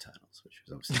the end of Eternals, which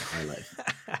was obviously a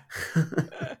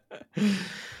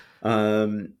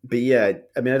highlight. But yeah,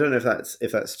 I mean, I don't know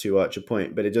if that's too arch a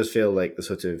point, but it does feel like the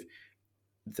sort of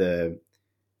the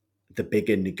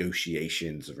bigger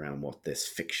negotiations around what this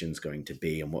fiction's going to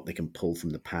be and what they can pull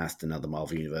from the past and how the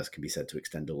Marvel universe can be said to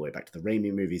extend all the way back to the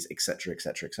Raimi movies, etc.,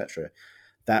 etc., etc.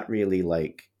 That really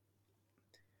like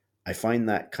I find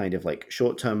that kind of like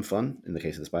short-term fun in the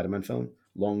case of the Spider-Man film,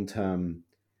 long-term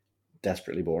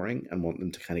desperately boring, and want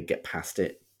them to kind of get past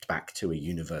it back to a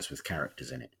universe with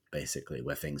characters in it, basically,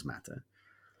 where things matter.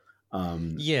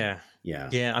 Yeah. Yeah.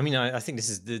 Yeah, I mean, I think this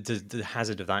is the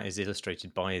hazard of that is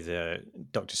illustrated by the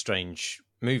Doctor Strange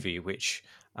movie, which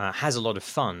has a lot of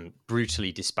fun,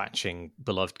 brutally dispatching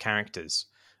beloved characters,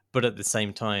 but at the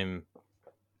same time,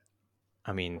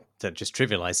 I mean, that just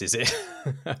trivializes it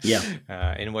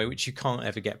Yeah. in a way which you can't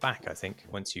ever get back. I think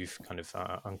once you've kind of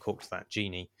uncorked that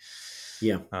genie.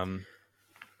 Yeah.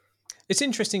 It's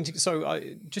interesting to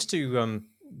just to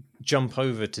jump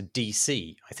over to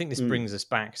DC. I think this brings us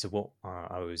back to what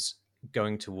I was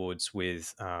going towards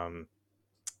with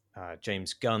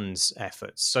James Gunn's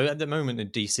efforts. So at the moment in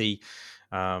DC,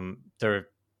 there are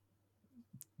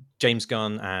James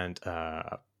Gunn and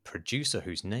a producer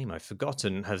whose name I've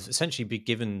forgotten have essentially been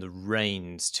given the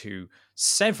reins to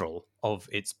several of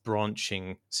its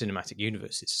branching cinematic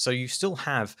universes. So you still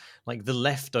have like the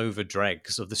leftover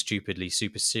dregs of the stupidly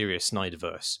super serious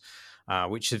Snyderverse,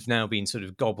 which have now been sort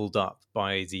of gobbled up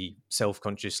by the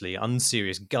self-consciously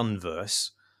unserious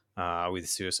Gunverse with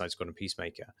Suicide Squad and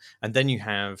Peacemaker. And then you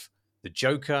have the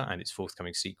Joker and its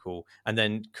forthcoming sequel, and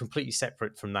then completely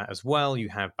separate from that as well, you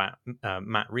have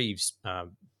Matt Reeves'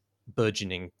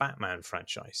 burgeoning Batman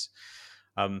franchise.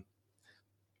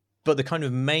 But the kind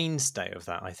of mainstay of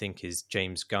that, I think, is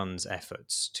James Gunn's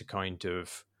efforts to kind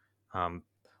of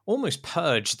almost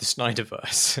purge the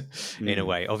Snyderverse in a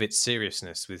way of its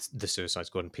seriousness with the Suicide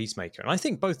Squad and Peacemaker. And I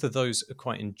think both of those are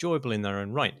quite enjoyable in their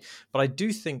own right. But I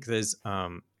do think there's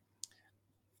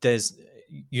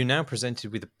you're now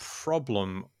presented with a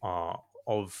problem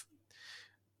of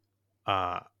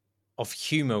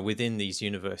humor within these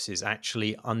universes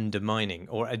actually undermining,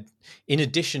 or in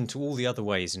addition to all the other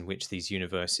ways in which these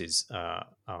universes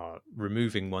are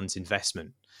removing one's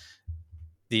investment,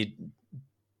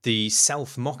 the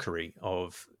self mockery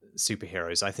of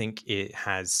superheroes, I think it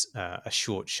has a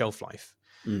short shelf life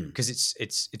because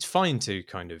it's fine to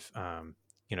kind of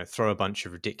throw a bunch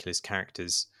of ridiculous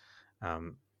characters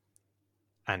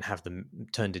and have them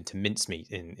turned into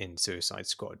mincemeat in Suicide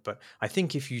Squad. But I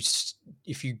think if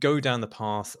you go down the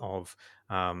path of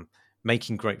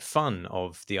making great fun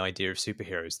of the idea of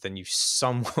superheroes, then you've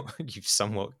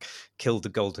somewhat killed the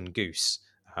golden goose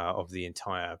of the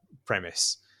entire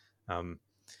premise.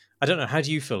 I don't know. How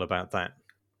do you feel about that?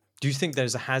 Do you think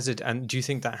there's a hazard, and do you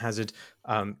think that hazard?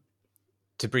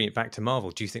 To bring it back to Marvel,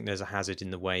 do you think there's a hazard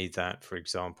in the way that, for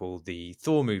example, the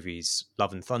Thor movies,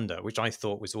 Love and Thunder, which I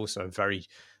thought was also a very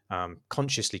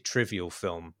consciously trivial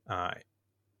film,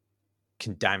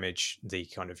 can damage the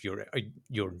kind of your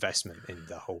investment in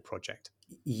the whole project?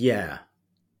 Yeah.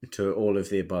 To all of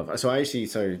the above. So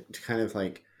to kind of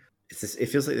like, it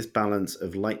feels like this balance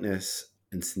of lightness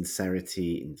and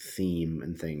sincerity and theme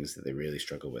and things that they really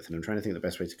struggle with. And I'm trying to think of the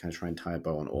best way to kind of try and tie a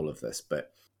bow on all of this.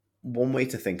 But one way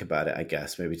to think about it, I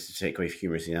guess, maybe to take away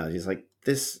humorous analogies, like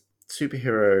this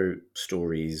superhero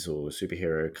stories or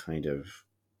superhero kind of,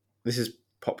 this is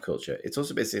pop culture. It's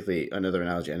also basically another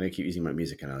analogy. I know I keep using my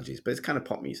music analogies, but it's kind of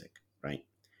pop music, right?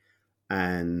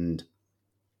 And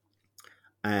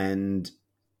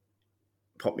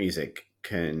pop music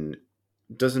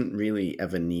doesn't really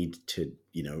ever need to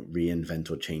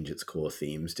reinvent or change its core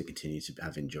themes to continue to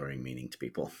have enduring meaning to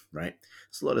people, right?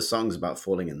 There's a lot of songs about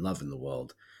falling in love in the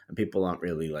world, and people aren't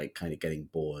really like kind of getting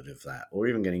bored of that, or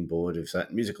even getting bored of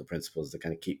certain musical principles that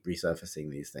kind of keep resurfacing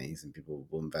these things, and people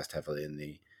will invest heavily in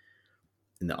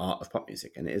the art of pop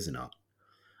music, and it is an art.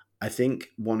 I think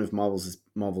one of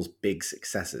Marvel's big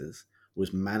successes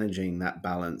was managing that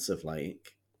balance of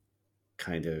like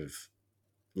kind of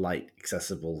light,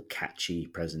 accessible, catchy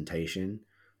presentation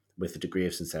with a degree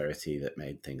of sincerity that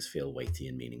made things feel weighty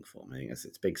and meaningful. I think that's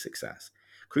its big success.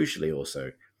 Crucially,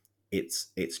 also,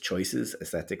 its choices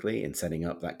aesthetically in setting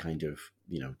up that kind of,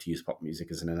 to use pop music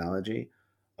as an analogy,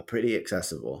 are pretty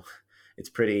accessible. It's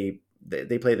pretty.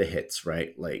 They play the hits,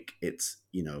 right? Like it's,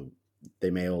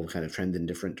 they may all kind of trend in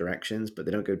different directions, but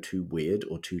they don't go too weird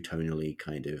or too tonally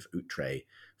kind of outre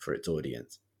for its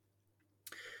audience.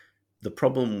 The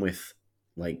problem with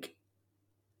like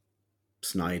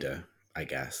Snyder, I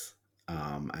guess,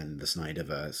 and the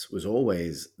Snyderverse was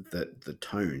always that the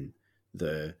tone,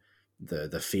 the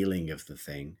the feeling of the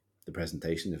thing, the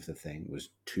presentation of the thing was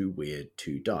too weird,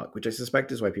 too dark, which I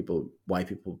suspect is why people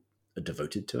are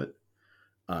devoted to it.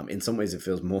 In some ways, it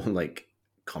feels more like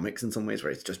comics. In some ways,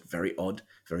 where it's just very odd,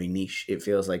 very niche. It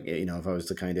feels like, if I was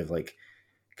to kind of like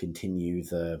continue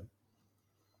the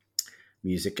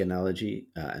music analogy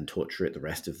and torture it the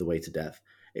rest of the way to death,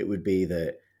 it would be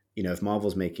that, if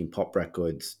Marvel's making pop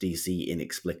records, DC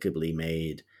inexplicably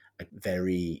made a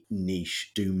very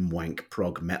niche doom wank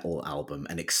prog metal album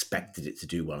and expected it to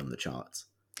do well in the charts.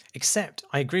 Except,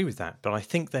 I agree with that, but I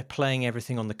think they're playing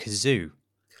everything on the kazoo.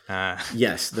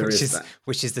 Yes, there which is is that.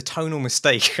 which is the tonal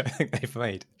mistake I think they've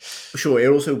made. Sure, it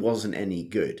also wasn't any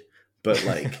good, but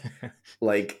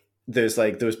there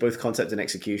was both concept and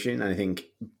execution, and I think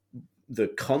the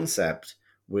concept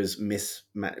was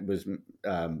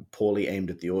poorly aimed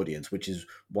at the audience, which is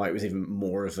why it was even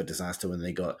more of a disaster when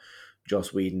they got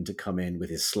Joss Whedon to come in with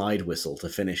his slide whistle to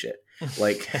finish it.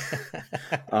 Like,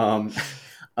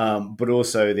 but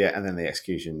also and then the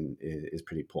execution is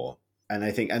pretty poor. And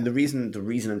I think, and the reason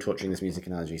I'm torturing this music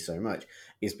analogy so much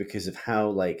is because of how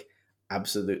like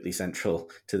absolutely central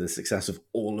to the success of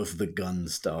all of the gun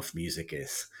stuff music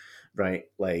is, right?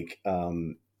 Like,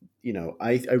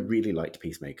 I really liked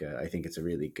Peacemaker. I think it's a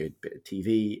really good bit of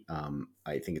TV.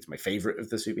 I think it's my favorite of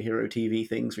the superhero TV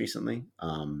things recently,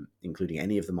 including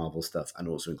any of the Marvel stuff, and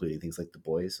also including things like The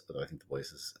Boys, although I think The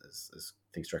Boys is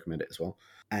things to recommend it as well.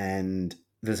 And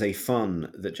there's a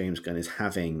fun that James Gunn is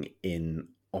having in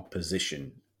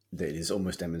opposition that is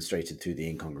almost demonstrated through the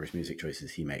incongruous music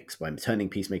choices he makes by turning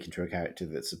Peacemaker into a character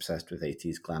that's obsessed with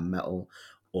 80s glam metal,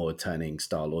 or turning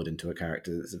Star-Lord into a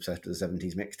character that's obsessed with the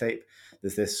 70s mixtape.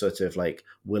 There's this sort of like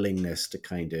willingness to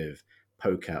kind of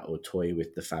poke at or toy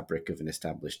with the fabric of an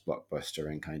established blockbuster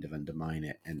and kind of undermine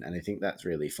it. And I think that's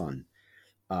really fun.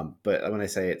 But when I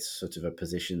say it's sort of a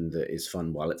position that is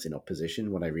fun while it's in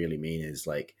opposition, what I really mean is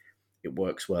like it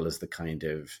works well as the kind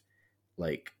of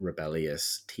like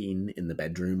rebellious teen in the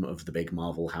bedroom of the big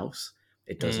Marvel house.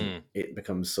 It doesn't. It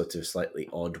becomes sort of slightly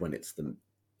odd when it's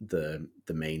the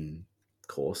main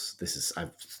course.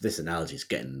 This analogy is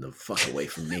getting the fuck away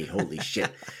from me. Holy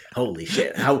shit! Holy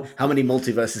shit! How many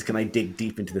multiverses can I dig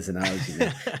deep into this analogy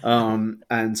now?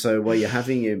 And so while you're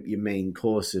having your main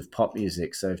course of pop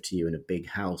music served to you in a big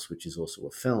house, which is also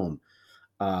a film,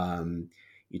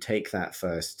 you take that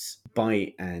first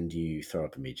bite and you throw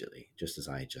up immediately, just as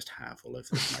I just have all over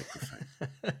this microphone.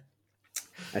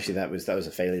 Actually, that was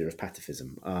a failure of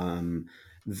pacifism.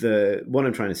 What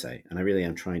I'm trying to say, and I really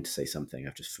am trying to say something,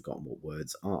 I've just forgotten what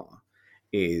words are,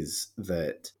 is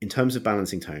that in terms of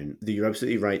balancing tone, you're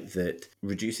absolutely right that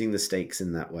reducing the stakes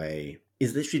in that way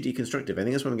is literally deconstructive. I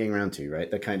think that's what I'm getting around to,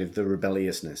 right? The kind of the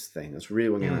rebelliousness thing. That's really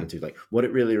what I'm getting around to. Like, what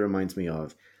it really reminds me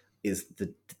of is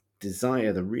the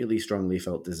desire, the really strongly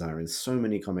felt desire in so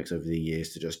many comics over the years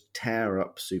to just tear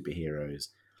up superheroes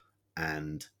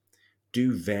and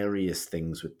do various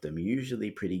things with them,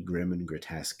 usually pretty grim and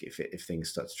grotesque if things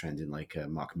start to trend in like a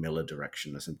Mark Miller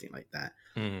direction or something like that.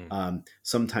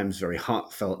 Sometimes very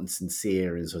heartfelt and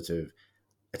sincere and sort of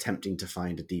attempting to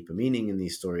find a deeper meaning in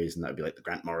these stories, and that would be like the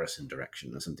Grant Morrison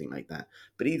direction or something like that.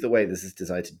 But either way, there's this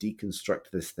desire to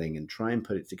deconstruct this thing and try and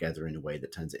put it together in a way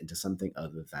that turns it into something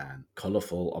other than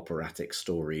colorful operatic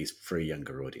stories for a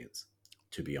younger audience,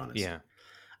 to be honest. Yeah.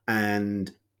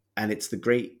 And it's the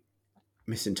great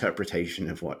misinterpretation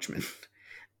of Watchmen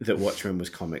that Watchmen was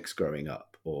comics growing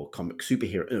up, or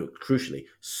crucially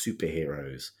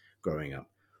superheroes growing up.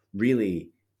 Really,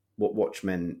 what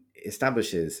Watchmen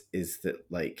establishes is that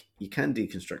like you can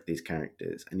deconstruct these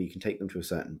characters and you can take them to a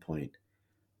certain point,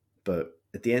 but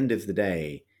at the end of the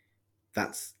day,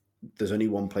 there's only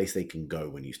one place they can go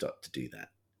when you start to do that,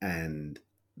 and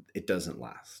it doesn't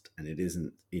last, and it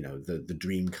isn't, the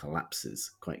dream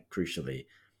collapses quite crucially,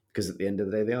 because at the end of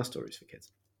the day they are stories for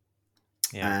kids.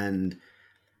 And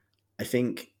I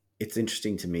think it's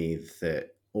interesting to me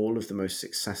that all of the most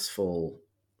successful,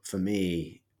 for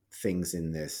me, things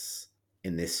in this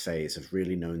in this phase have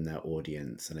really known their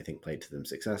audience and I think played to them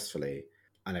successfully.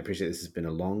 And I appreciate this has been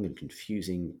a long and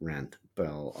confusing rant, but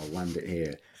I'll land it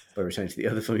here by returning to the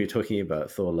other film you're talking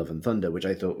about, Thor: Love and Thunder, which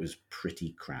I thought was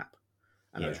pretty crap.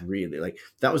 And I Yeah. was really like,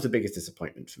 that was the biggest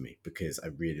disappointment for me because I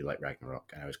really like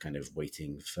Ragnarok and I was kind of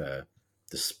waiting for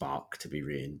the spark to be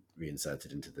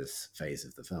reinserted into this phase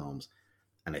of the films.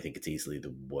 And I think it's easily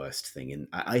the worst thing. And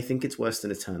I think it's worse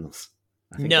than Eternals.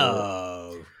 I think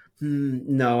No.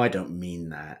 no, I don't mean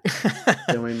that.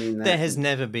 Do I mean There that? has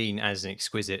never been as an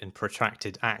exquisite and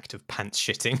protracted act of pants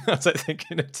shitting as I think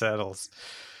in Eternals.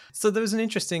 So there was an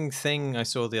interesting thing I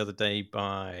saw the other day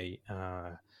by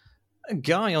a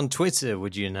guy on Twitter,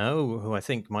 would you know, who I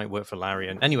think might work for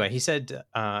Larian. Anyway, he said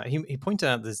he pointed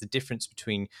out there's a difference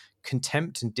between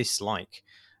contempt and dislike.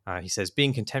 He says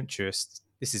being contemptuous.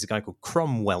 This is a guy called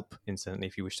Cromwelp, incidentally,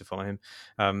 if you wish to follow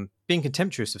him. Being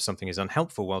contemptuous of something is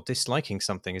unhelpful, while disliking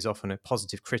something is often a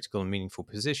positive, critical, and meaningful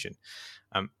position.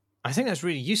 I think that's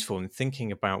really useful in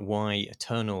thinking about why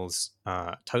Eternals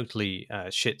totally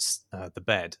shits the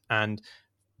bed. And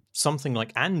something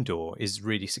like Andor is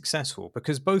really successful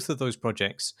because both of those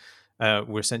projects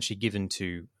were essentially given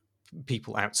to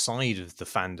people outside of the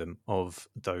fandom of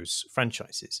those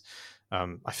franchises.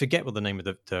 I forget what the name of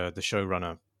the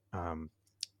showrunner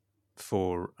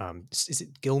for is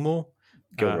it Gilmore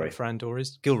Gilroy. for Andor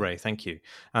is Gilray. Thank you.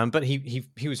 But he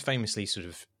was famously sort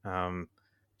of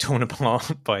torn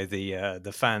apart by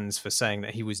the fans for saying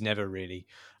that he was never really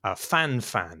a fan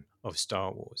of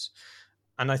Star Wars,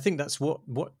 and I think that's what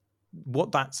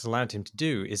that's allowed him to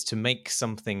do is to make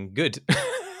something good.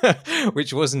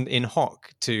 Which wasn't in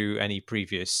hock to any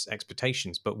previous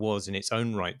expectations, but was in its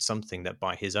own right something that,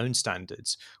 by his own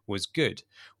standards, was good.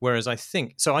 Whereas I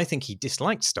think he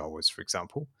disliked Star Wars, for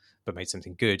example, but made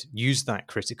something good, used that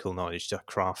critical knowledge to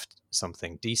craft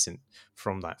something decent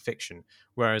from that fiction.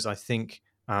 Whereas I think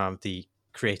the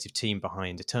creative team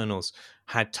behind Eternals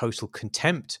had total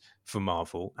contempt for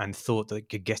Marvel and thought that it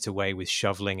could get away with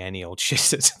shoveling any old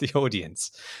shit at the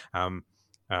audience.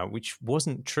 Which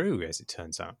wasn't true, as it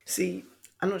turns out. See,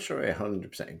 I'm not sure I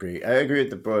 100% agree. I agree with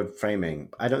the broad framing.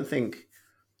 I don't think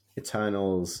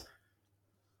Eternals.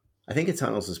 I think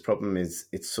Eternals' problem is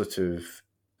it's sort of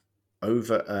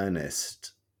over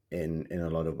earnest in a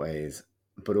lot of ways,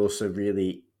 but also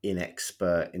really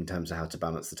inexpert in terms of how to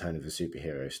balance the tone of a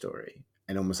superhero story,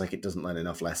 and almost like it doesn't learn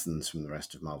enough lessons from the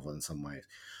rest of Marvel in some ways.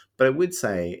 But I would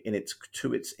say in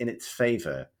its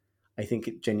favor, I think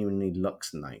it genuinely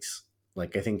looks nice.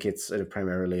 Like I think it's sort of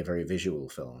primarily a very visual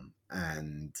film,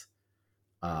 and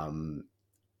um,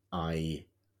 I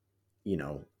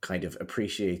kind of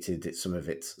appreciated some of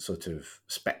its sort of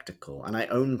spectacle. And I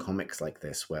own comics like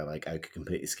this where like I could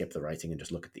completely skip the writing and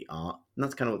just look at the art. And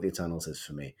that's kind of what the Eternals is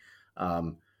for me.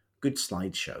 Good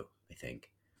slideshow, I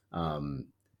think,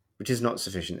 which is not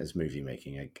sufficient as movie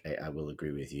making. I will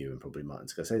agree with you and probably Martin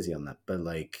Scorsese on that. But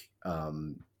like,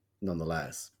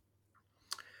 nonetheless,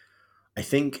 I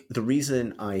think the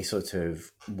reason I sort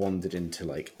of wandered into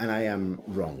like, and I am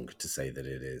wrong to say that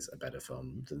it is a better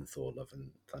film than Thor: Love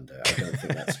and Thunder. I don't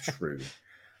think that's true,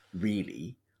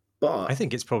 really. I But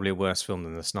think it's probably a worse film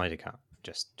than the Snyder Cut.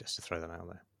 Just to throw that out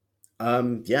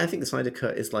yeah, I think the Snyder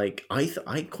Cut is like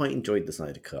I quite enjoyed the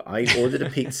Snyder Cut. I ordered a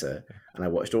pizza and I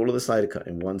watched all of the Snyder Cut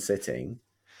in one sitting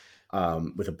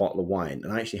with a bottle of wine,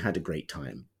 and I actually had a great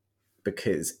time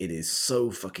because it is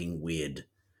so fucking weird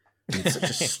and such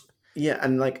a there. yeah,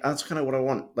 and like that's kind of what I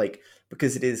want, like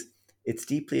because it's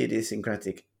deeply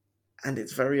idiosyncratic and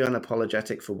it's very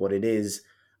unapologetic for what it is,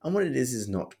 and what it is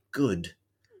not good.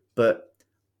 But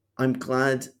I'm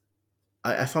glad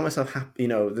I found myself happy.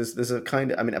 There's a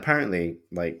kind of apparently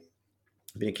like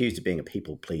I've been accused of being a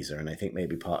people pleaser, and I think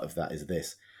maybe part of that is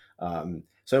this.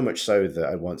 So much so that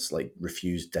I once like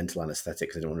refused dental anesthetic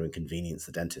because I don't want to inconvenience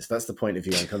the dentist. That's the point of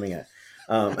view I'm coming at.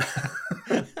 Um,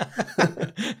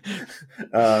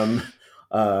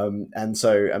 um, and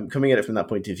so I'm coming at it from that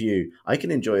point of view. I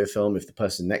can enjoy a film if the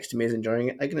person next to me is enjoying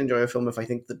it. I can enjoy a film if I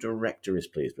think the director is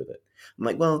pleased with it. I'm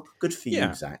like, well, good for you,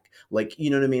 Yeah. Zach. Like, you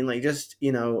know what I mean? Like, just,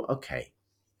 okay.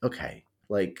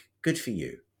 Like, good for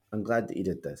you. I'm glad that you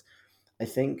did this. I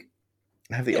think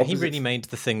I have the Yeah, he opposite. really made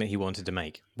the thing that he wanted to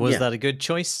make. Was Yeah. that a good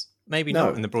choice? Maybe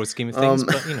not No. in the broad scheme of things,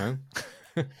 but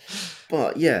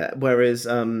But yeah, whereas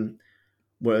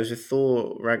with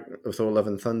Thor: Love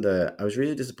and Thunder, I was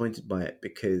really disappointed by it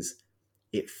because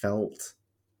it felt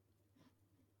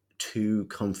too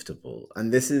comfortable.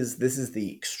 And this is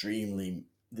really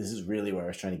where I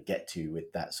was trying to get to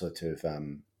with that sort of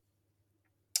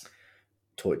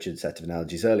tortured set of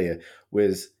analogies earlier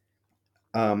was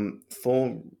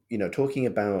for talking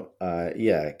about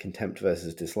contempt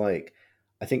versus dislike.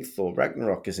 I think Thor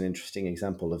Ragnarok is an interesting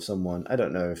example of someone. I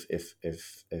don't know if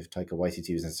Taika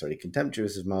Waititi was necessarily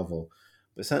contemptuous of Marvel,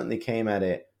 but certainly came at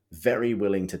it very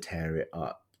willing to tear it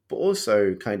up, but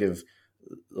also kind of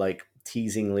like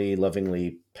teasingly,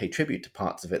 lovingly pay tribute to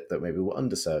parts of it that maybe were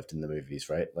underserved in the movies,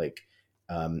 right? Like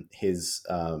um, his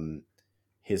um,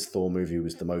 his Thor movie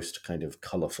was the most kind of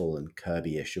colorful and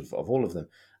Kirby-ish of all of them,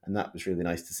 and that was really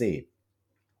nice to see.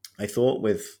 I thought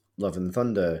with Love and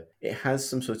Thunder, it has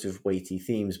some sort of weighty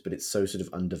themes, but it's so sort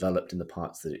of undeveloped in the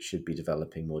parts that it should be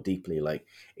developing more deeply. Like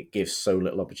it gives so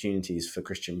little opportunities for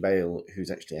Christian Bale,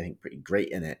 who's actually I think pretty great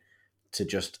in it, to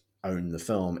just own the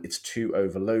film. It's too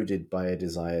overloaded by a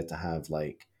desire to have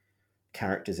like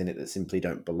characters in it that simply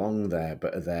don't belong there,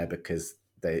 but are there because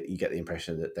you get the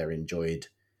impression that they're enjoyed,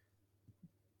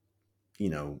 you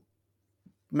know,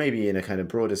 maybe in a kind of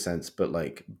broader sense, but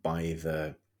like by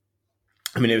the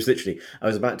I mean, it was literally. I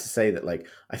was about to say that, like,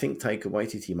 I think Taika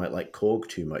Waititi might like Korg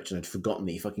too much, and I'd forgotten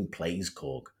that he fucking plays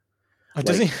Korg. Oh,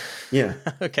 does he? Like, yeah,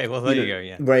 Okay, well there you go.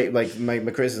 Yeah, right. Like my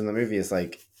criticism of the movie is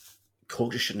like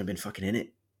Korg just shouldn't have been fucking in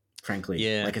it. Frankly,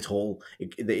 yeah, like at all.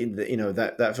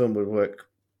 That film would work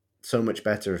so much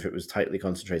better if it was tightly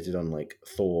concentrated on like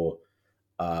Thor,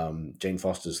 Jane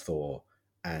Foster's Thor,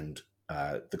 and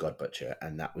the God Butcher,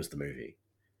 and that was the movie.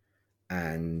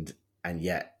 And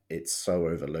yet it's so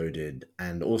overloaded,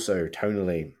 and also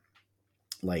tonally,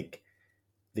 like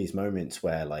these moments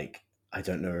where like I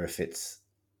don't know if it's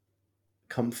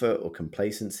comfort or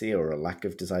complacency or a lack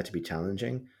of desire to be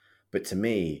challenging, but to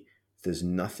me, there's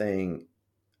nothing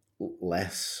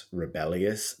less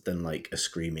rebellious than like a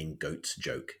screaming goats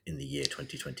joke in the year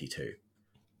 2022.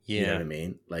 You know what yeah. I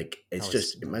mean? Like That it's was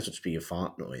just it might as well just be a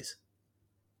fart noise.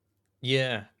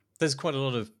 yeah. There's quite a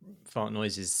lot of fart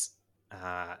noises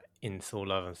in Thor: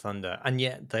 Love and Thunder, and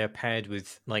yet they are paired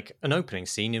with like an opening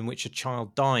scene in which a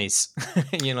child dies.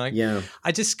 And you're like, Yeah.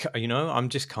 I'm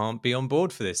just can't be on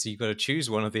board for this. You've got to choose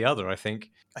one or the other. I think.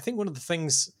 I think one of the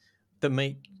things that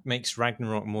makes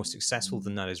Ragnarok more successful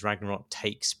than that is Ragnarok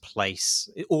takes place.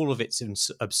 All of its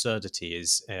absurdity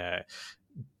is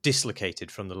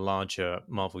dislocated from the larger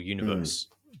Marvel Mm. universe.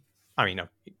 I mean,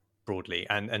 broadly,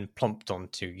 and plomped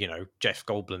onto Jeff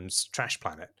Goldblum's trash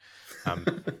planet,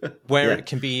 where Yeah. it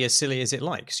can be as silly as it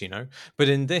likes, But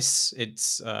in this,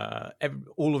 it's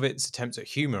all of its attempts at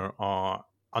humor are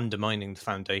undermining the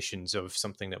foundations of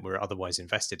something that we're otherwise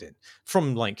invested in.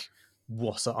 From like,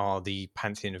 what are the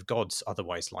pantheon of gods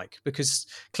otherwise like? Because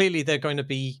clearly they're going to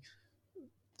be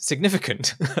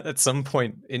significant at some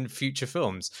point in future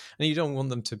films, and you don't want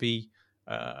them to be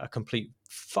a complete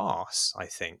farce. I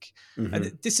think, and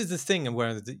Mm-hmm. this is the thing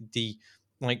where the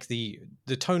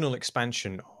tonal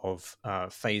expansion of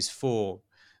Phase 4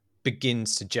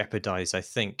 begins to jeopardize, I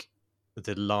think,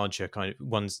 the larger kind of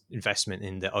one's investment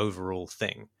in the overall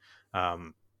thing.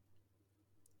 Um,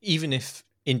 Even if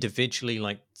individually,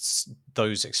 like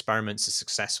those experiments are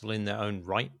successful in their own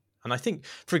right. And I think,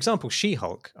 for example,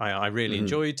 She-Hulk, I really Mm-hmm.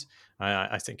 enjoyed.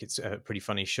 I think it's a pretty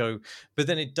funny show, but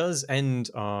then it does end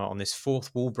on this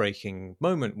fourth wall-breaking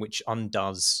moment, which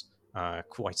undoes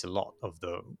quite a lot of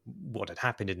the what had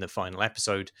happened in the final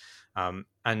episode,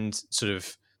 and sort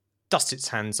of dusts its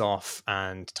hands off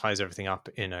and ties everything up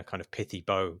in a kind of pithy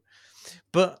bow,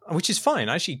 but which is fine.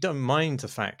 I actually don't mind the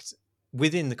fact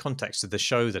within the context of the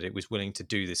show that it was willing to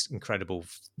do this incredible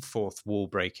fourth wall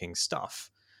breaking stuff.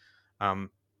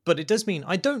 Um, but it does mean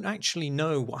I don't actually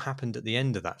know what happened at the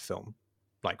end of that film,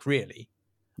 like really.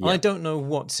 And I Yeah. don't know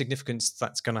what significance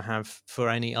that's going to have for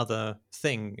any other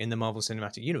thing in the Marvel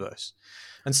Cinematic Universe.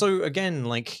 And so again,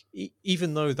 like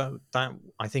even though that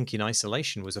I think in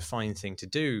isolation was a fine thing to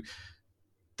do,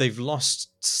 they've lost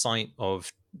sight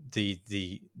of the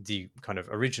kind of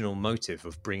original motive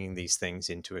of bringing these things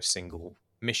into a single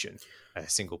mission, a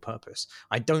single purpose.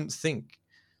 I don't think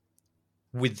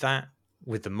with that,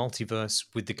 with the multiverse,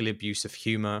 with the glib use of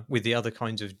humor, with the other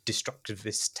kinds of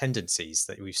destructivist tendencies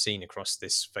that we've seen across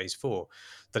this Phase 4,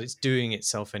 that it's doing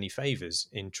itself any favors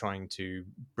in trying to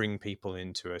bring people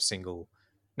into a single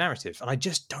narrative. And I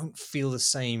just don't feel the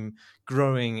same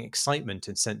growing excitement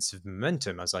and sense of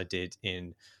momentum as I did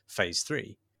in Phase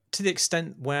 3, to the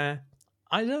extent where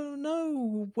I don't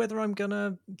know whether I'm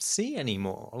gonna see any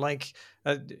more. Like,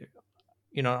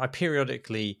 I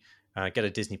periodically get a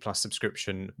Disney Plus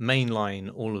subscription, mainline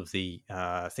all of the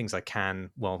things I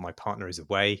can while my partner is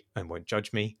away and won't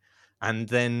judge me, and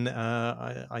then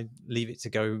I leave it to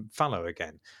go fallow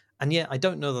again. And yet, I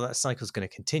don't know that cycle is going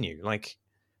to continue. Like,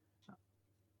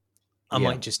 I Yeah.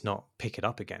 might just not pick it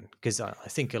up again because I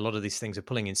think a lot of these things are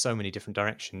pulling in so many different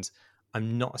directions.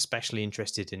 I'm not especially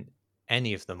interested in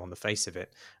any of them on the face of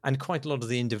it, and quite a lot of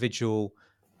the individual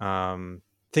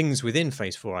things within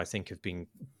Phase 4, I think, have been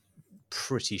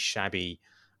pretty shabby.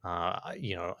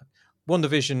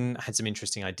 WandaVision had some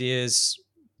interesting ideas.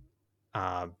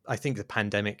 I think the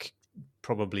pandemic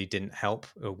probably didn't help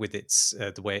with its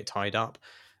the way it tied up.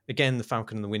 Again, the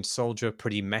Falcon and the Winter Soldier,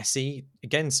 pretty messy.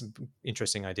 Again, some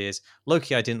interesting ideas.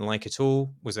 Loki, I didn't like at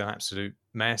all. Was an absolute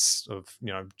mess of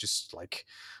just like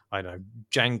I don't know,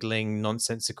 jangling,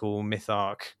 nonsensical myth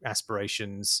arc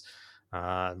aspirations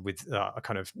with a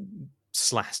kind of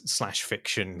slash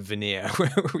fiction veneer,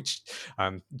 which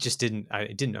just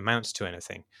didn't amount to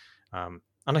anything. And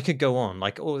I could go on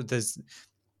like there's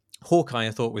Hawkeye.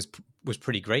 I thought was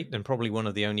pretty great and probably one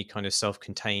of the only kind of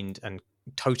self-contained and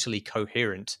totally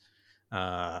coherent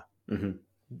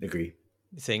Agree.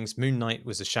 things. Moon Knight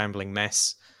was a shambling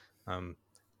mess.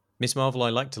 Miss Marvel I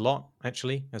liked a lot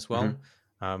actually as well.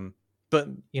 But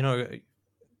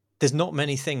there's not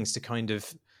many things to kind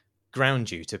of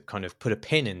ground you, to kind of put a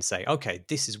pin and say, okay,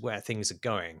 this is where things are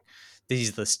going. These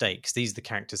are the stakes. These are the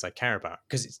characters I care about,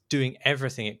 because it's doing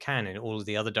everything it can in all of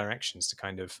the other directions to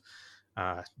kind of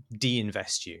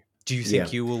de-invest you. Do you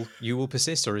think you will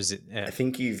persist, or is it? I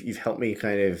think you've helped me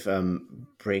kind of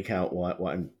break out what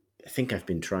I think I've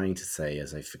been trying to say,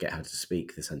 as I forget how to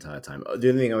speak this entire time. The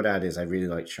only thing I would add is I really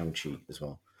like Shang-Chi as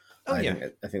well. I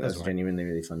think that's a genuinely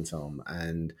really fun film.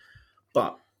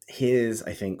 But here's,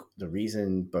 I think, the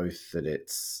reason, both that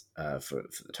it's for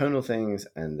the tonal things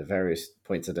and the various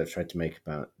points that I've tried to make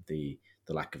about the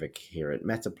lack of a coherent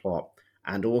meta plot,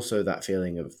 and also that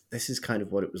feeling of this is kind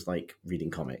of what it was like reading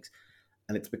comics.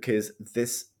 And it's because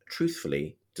this,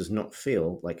 truthfully, does not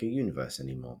feel like a universe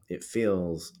anymore. It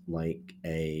feels like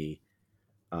a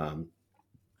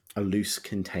loose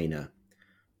container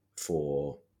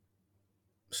for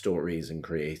stories and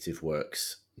creative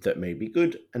works that may be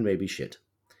good and may be shit.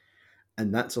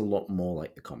 And that's a lot more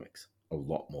like the comics. A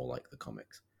lot more like the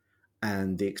comics.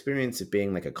 And the experience of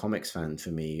being like a comics fan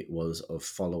for me was of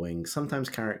following sometimes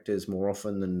characters, more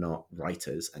often than not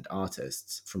writers and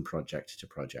artists, from project to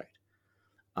project.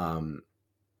 Because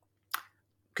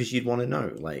you'd want to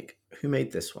know, like, who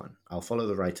made this one? I'll follow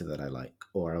the writer that I like,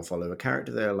 or I'll follow a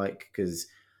character that I like because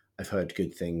I've heard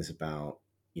good things about,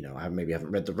 I maybe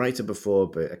haven't read the writer before,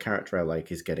 but a character I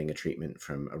like is getting a treatment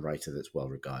from a writer that's well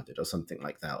regarded, or something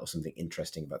like that, or something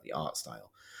interesting about the art style.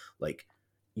 Like,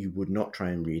 you would not try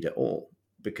and read it all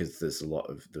because there's a lot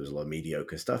of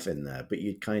mediocre stuff in there, but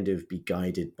you'd kind of be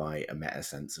guided by a meta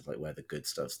sense of like where the good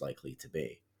stuff's likely to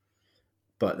be.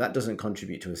 But that doesn't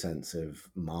contribute to a sense of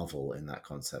Marvel in that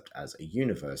concept as a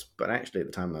universe. But actually, at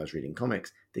the time I was reading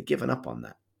comics, they'd given up on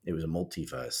that. It was a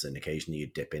multiverse, and occasionally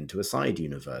you'd dip into a side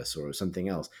universe or something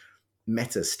else.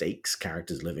 Meta stakes,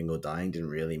 characters living or dying,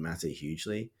 didn't really matter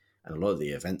hugely. And a lot of the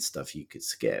event stuff you could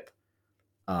skip.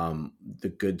 The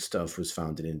good stuff was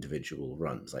found in individual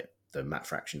runs, like the Matt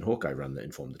Fraction Hawkeye run that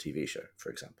informed the TV show,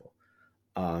 for example.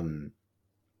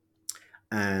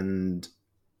 And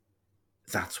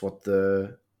that's what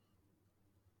the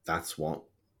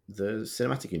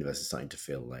cinematic universe is starting to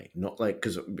feel like. Not like,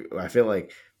 because I feel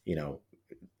like,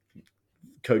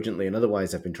 cogently and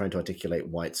otherwise, I've been trying to articulate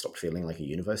why it stopped feeling like a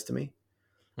universe to me.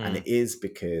 And it is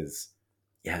because,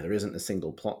 there isn't a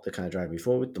single plot to kind of drive me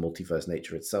forward. The multiverse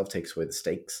nature itself takes away the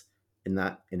stakes in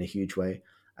a huge way.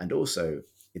 And also,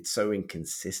 it's so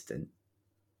inconsistent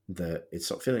that it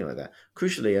stopped feeling like that.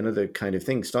 Crucially, another kind of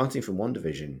thing, starting from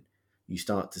WandaVision, you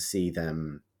start to see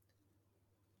them,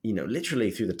 literally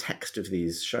through the text of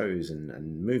these shows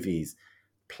and movies,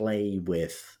 play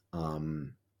with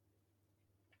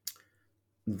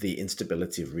the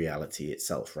instability of reality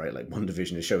itself, right? Like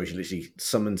WandaVision, a show where she literally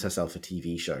summons herself a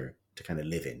TV show to kind of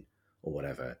live in or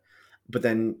whatever. But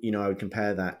then, I would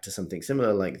compare that to something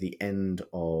similar, like the end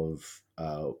of,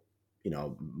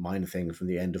 minor thing from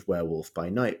the end of Werewolf by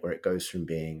Night, where it goes from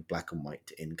being black and white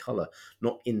to in color,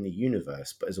 not in the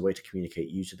universe, but as a way to communicate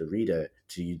you to the reader,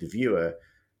 to you, the viewer,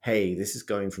 hey, this is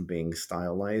going from being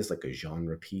stylized like a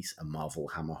genre piece, a Marvel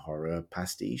Hammer horror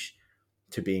pastiche,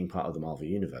 to being part of the Marvel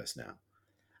universe now.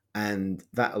 And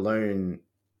that alone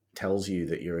tells you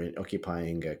that you're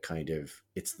occupying a kind of,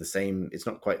 it's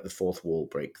not quite the fourth wall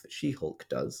break that She-Hulk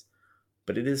does,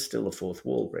 but it is still a fourth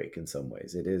wall break in some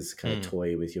ways. It is kind of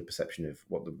toy with your perception of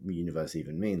what the universe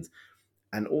even means.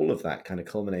 And all of that kind of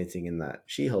culminating in that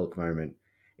She-Hulk moment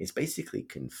is basically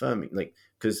confirming, like,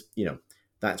 because,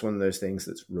 that's one of those things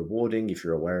that's rewarding if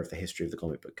you're aware of the history of the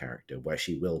comic book character, where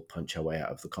she will punch her way out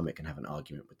of the comic and have an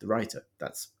argument with the writer.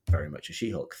 That's very much a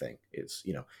She-Hulk thing. It's,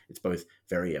 it's both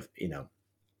very,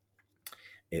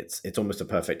 it's almost a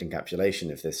perfect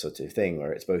encapsulation of this sort of thing,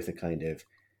 where it's both a kind of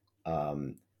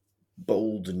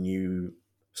bold new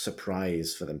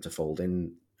surprise for them to fold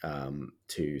in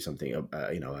to something,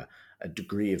 a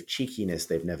degree of cheekiness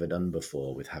they've never done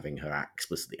before with having her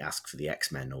explicitly ask for the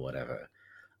X-Men or whatever.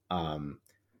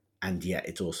 And yet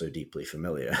it's also deeply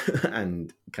familiar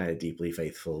and kind of deeply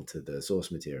faithful to the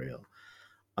source material.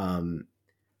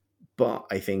 But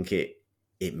I think it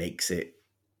makes it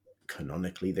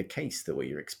canonically the case that what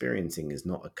you're experiencing is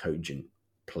not a cogent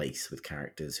place with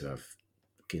characters who have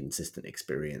consistent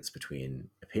experience between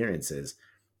appearances,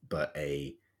 but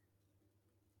a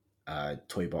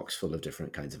toy box full of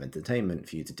different kinds of entertainment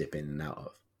for you to dip in and out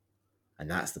of. And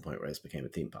that's the point where it became a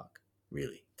theme park,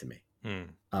 really, to me.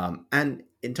 And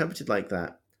interpreted like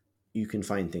that, you can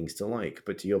find things to like.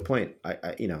 But to your point,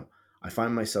 I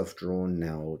find myself drawn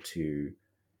now to.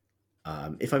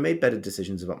 If I made better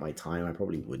decisions about my time, I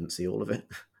probably wouldn't see all of it.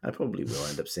 I probably will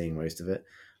end up seeing most of it.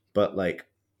 But like,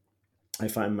 I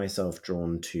find myself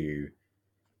drawn to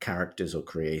characters or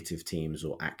creative teams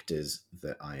or actors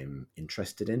that I'm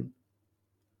interested in,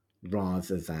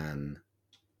 rather than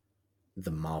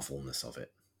the marvelness of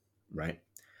it, right?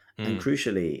 And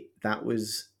crucially, that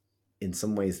was in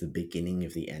some ways the beginning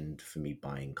of the end for me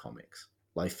buying comics.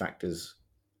 Life factors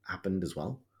happened as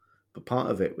well, but part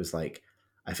of it was like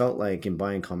I felt like in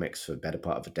buying comics for the better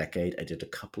part of a decade, I did a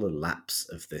couple of laps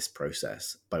of this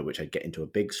process by which I'd get into a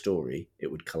big story, it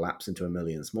would collapse into a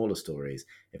million smaller stories,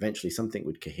 eventually something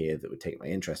would cohere that would take my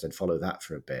interest, I'd follow that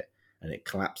for a bit, and it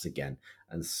collapsed again,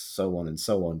 and so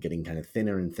on, getting kind of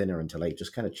thinner and thinner until I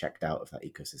just kind of checked out of that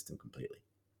ecosystem completely.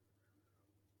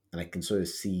 And I can sort of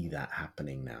see that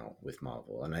happening now with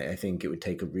Marvel. And I think it would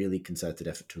take a really concerted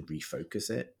effort to refocus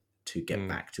it to get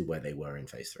back to where they were in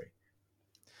phase 3.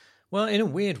 Well, in a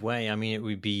weird way, I mean, it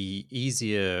would be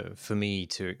easier for me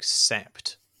to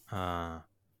accept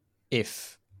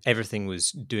if everything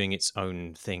was doing its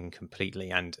own thing completely.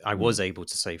 And I was able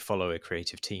to, say, follow a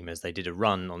creative team as they did a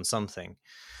run on something.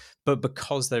 But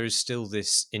because there is still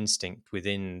this instinct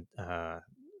within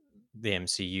the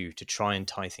MCU to try and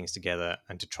tie things together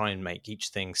and to try and make each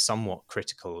thing somewhat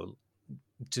critical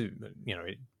to,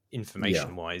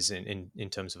 information wise in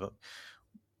terms of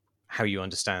how you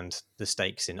understand the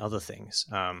stakes in other things.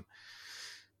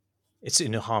 It's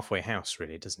in a halfway house,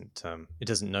 really. It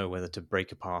doesn't know whether to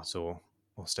break apart or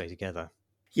stay together.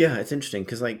 Yeah, it's interesting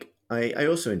because like I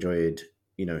also enjoyed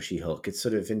She-Hulk. It's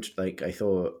sort of like I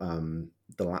thought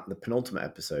the penultimate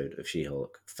episode of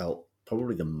She-Hulk felt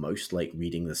probably the most like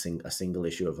reading a single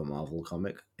issue of a Marvel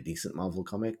comic, a decent Marvel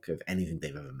comic of anything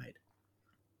they've ever made.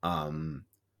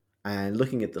 And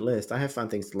looking at the list, I have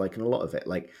found things to like in a lot of it.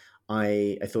 Like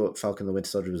I thought Falcon the Winter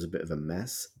Soldier was a bit of a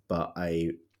mess, but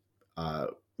I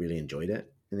really enjoyed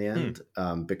it in the end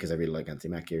because I really like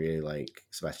Anthony Mackie, I really like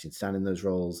Sebastian Stan in those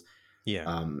roles. Yeah.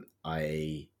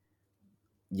 I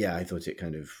thought it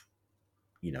kind of,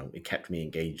 it kept me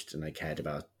engaged and I cared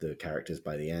about the characters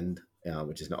by the end,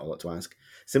 which is not a lot to ask.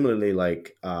 Similarly,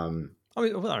 like,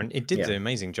 it did the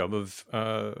amazing job of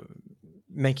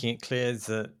making it clear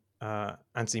that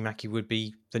Anthony Mackie would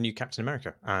be the new Captain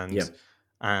America,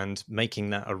 and making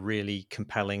that a really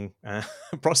compelling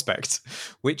prospect,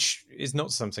 which is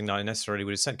not something that I necessarily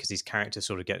would have said because his character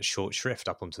sort of gets short shrift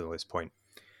up until this point.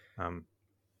 And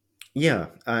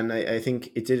I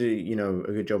think it did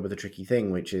a good job with the tricky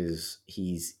thing, which is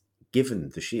he's given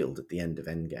the shield at the end of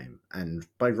Endgame, and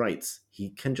by rights he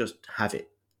can just have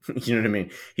it. You know what I mean?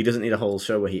 He doesn't need a whole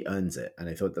show where he earns it, and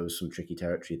I thought there was some tricky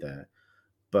territory there.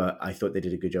 But I thought they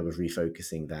did a good job of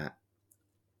refocusing that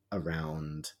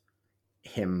around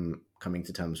him coming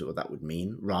to terms with what that would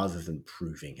mean, rather than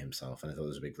proving himself. And I thought there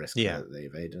was a big risk there that they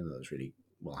evaded, and that was really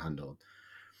well handled.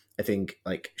 I think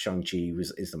like Shang-Chi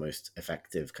is the most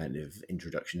effective kind of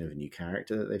introduction of a new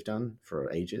character that they've done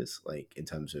for ages, like in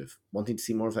terms of wanting to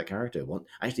see more of that character.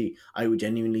 Actually, I would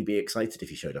genuinely be excited if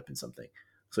he showed up in something.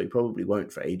 So he probably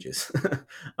won't for ages.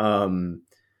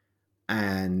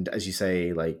 And as you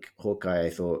say, like Hawkeye, I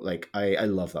thought like I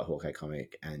love that Hawkeye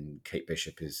comic, and Kate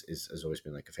Bishop has always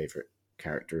been like a favorite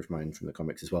character of mine from the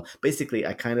comics as well. Basically,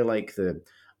 I kind of like the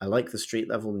street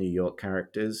level New York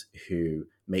characters who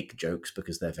make jokes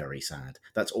because they're very sad.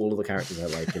 That's all of the characters I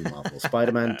like in Marvel.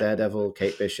 Spider-Man, Daredevil,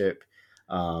 Kate Bishop.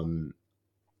 That's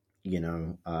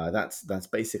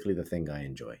basically the thing I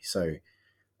enjoy. So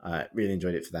I really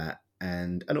enjoyed it for that,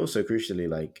 and also crucially,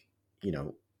 like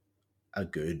a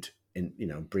good in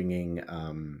bringing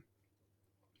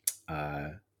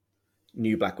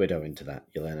new Black Widow into that,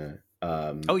 Yelena.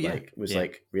 Was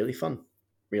like really fun,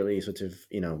 really sort of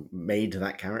made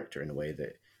that character in a way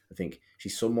that I think she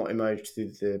somewhat emerged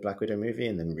through the Black Widow movie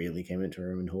and then really came into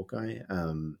her own in Hawkeye.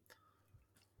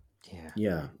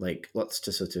 Like lots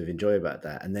to sort of enjoy about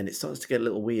that. And then it starts to get a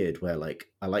little weird where like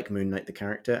I like Moon Knight the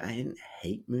character. I didn't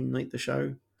hate Moon Knight the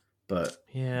show. But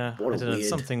Yeah, I don't know,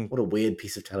 something. what a weird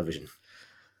piece of television.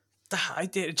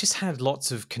 It just had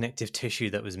lots of connective tissue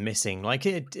that was missing, like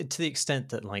to the extent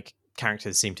that like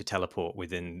characters seem to teleport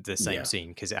within the same Yeah. scene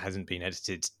because it hasn't been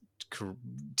edited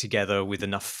together with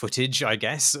enough footage, I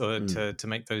guess, or to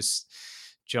make those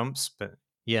jumps. But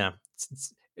yeah,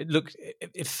 it looked,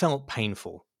 it felt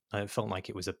painful. It felt like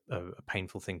it was a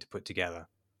painful thing to put together.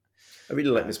 I really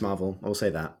like Uh, Miss Marvel. I'll say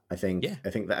that. yeah. I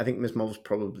think Miss Marvel's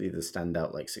probably the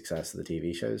standout like success of the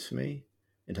TV shows for me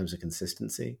in terms of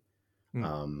consistency. Mm.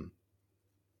 Um,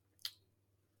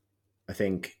 I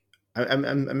think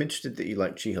I'm interested that you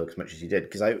liked She-Hulk as much as you did,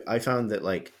 because I found that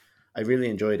like I really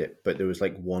enjoyed it, but there was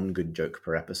like one good joke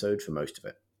per episode for most of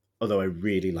it. Although I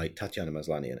really like Tatiana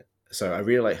Maslany in it, so I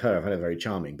really like her. I find her very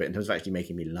charming, but in terms of actually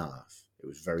making me laugh, it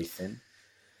was very thin.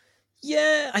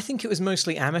 Yeah, I think it was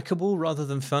mostly amicable rather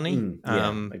than funny.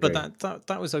 Yeah, But agree.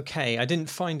 that was okay. I didn't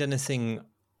find anything.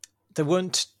 There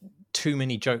weren't too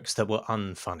many jokes that were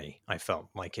unfunny. I felt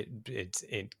like it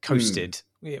Mm. coasted.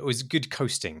 It was good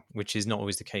coasting, which is not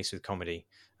always the case with comedy.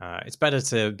 It's better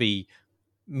to be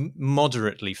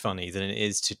moderately funny than it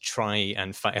is to try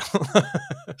and fail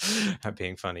at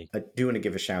being funny. I do want to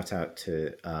give a shout out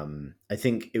to. I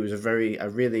think it was I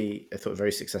thought a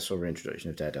very successful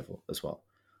reintroduction of Daredevil as well.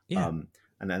 Yeah. Um,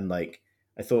 and then like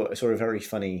I saw a very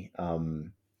funny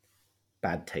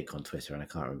bad take on Twitter, and I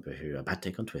can't remember who. A bad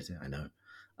take on Twitter, I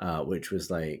know, which was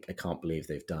like, I can't believe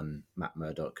they've done Matt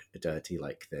Murdock dirty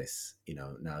like this. You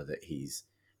know, now that he's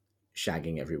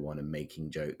shagging everyone and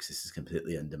making jokes, this is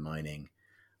completely undermining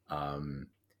um,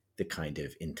 the kind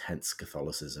of intense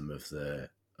Catholicism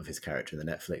of his character in the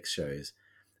Netflix shows,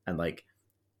 and like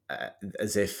uh,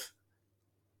 as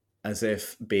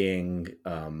if being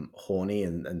horny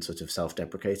and sort of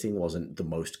self-deprecating wasn't the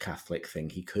most Catholic thing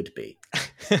he could be.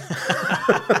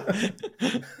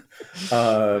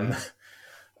 um,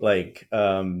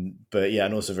 but yeah,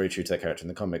 and also very true to that character in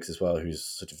the comics as well, who's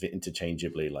sort of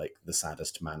interchangeably like the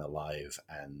saddest man alive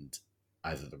and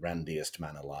either the randiest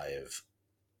man alive,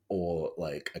 or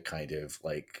like a kind of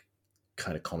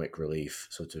comic relief,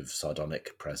 sort of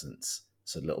sardonic presence.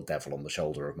 So little devil on the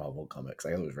shoulder of Marvel Comics. I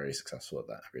thought it was very successful at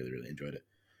that. I really, really enjoyed it.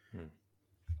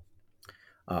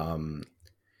 Hmm. Um,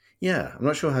 yeah, I'm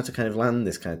not sure how to kind of land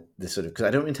this sort of, because I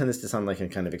don't intend this to sound like a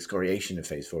kind of excoriation of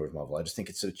Phase 4 of Marvel. I just think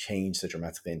it's sort of changed so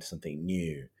dramatically into something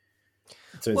new.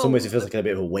 So in some ways, Well, it feels like a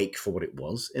bit of a wake for what it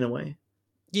was in a way.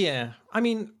 yeah. I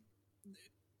mean,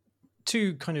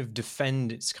 to kind of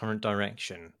defend its current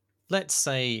direction, let's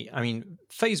say, I mean,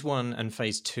 phase one and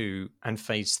phase two and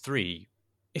phase three,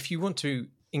 if you want to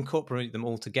incorporate them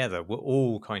all together, we're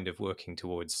all kind of working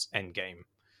towards Endgame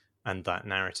and that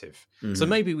narrative. So Mm-hmm.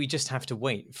 maybe we just have to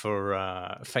wait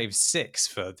for phase six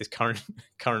for this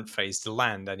current phase to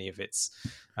land any of its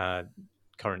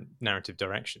current narrative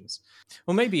directions.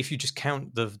 Or maybe if you just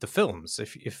count the films,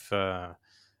 if I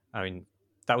mean,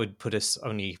 that would put us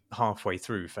only halfway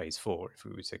through phase four if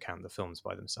we were to count the films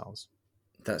by themselves.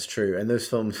 That's true. And those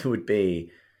films would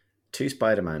be two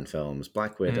Spider-Man films: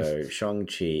 Black Mm. Widow,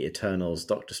 Shang-Chi, Eternals,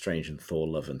 Doctor Strange, and Thor: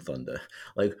 Love and Thunder.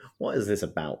 Like, what is this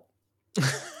about?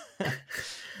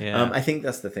 Yeah. I think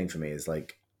that's the thing for me, is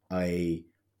like I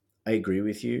agree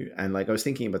with you, and like I was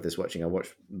thinking about this watching. I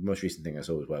watched, the most recent thing I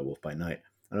saw was Werewolf by Night,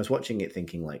 and I was watching it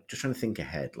thinking, like, just trying to think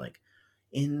ahead, like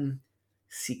in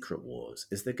Secret Wars,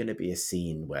 is there going to be a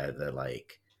scene where they're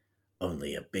like,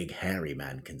 only a big hairy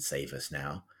man can save us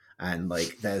now? And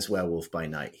like, there's Werewolf by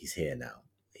Night. He's here now.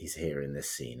 He's here in this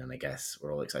scene, and I guess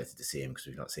we're all excited to see him because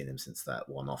we've not seen him since that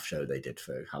one-off show they did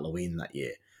for Halloween that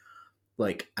year.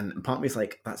 Like, and part of me is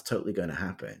like, that's totally going to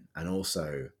happen. And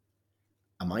also,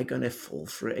 am I going to fall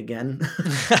for it again?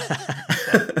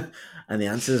 And the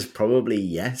answer is probably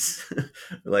yes.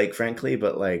 Like, frankly,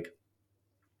 but like,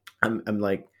 I'm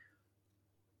like,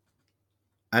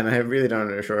 and I really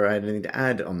don't sure I had anything to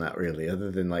add on that, really, other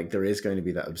than like there is going to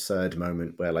be that absurd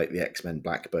moment where like the X-Men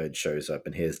Blackbird shows up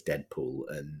and here's Deadpool,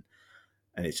 and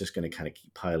it's just going to kind of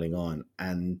keep piling on,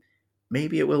 and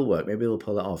maybe it will work, maybe they'll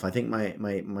pull it off. I think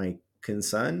my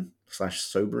concern slash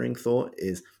sobering thought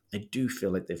is I do feel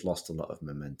like they've lost a lot of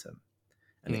momentum,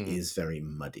 and it Mm. is very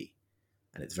muddy,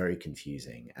 and it's very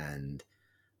confusing, and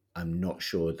I'm not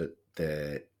sure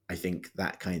that I think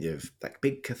that kind of that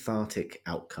big cathartic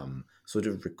outcome sort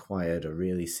of required a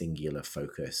really singular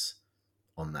focus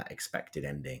on that expected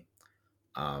ending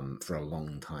for a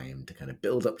long time to kind of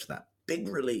build up to that big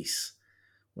release.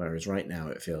 Whereas right now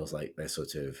it feels like they're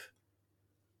sort of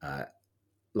uh,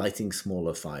 lighting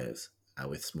smaller fires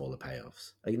with smaller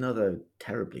payoffs. Another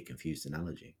terribly confused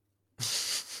analogy.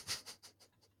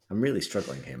 I'm really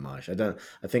struggling here, Marsh. I don't.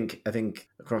 I think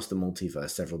across the multiverse,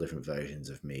 several different versions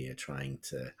of me are trying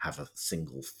to have a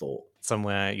single thought.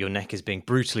 Somewhere your neck is being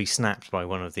brutally snapped by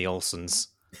one of the Olsons.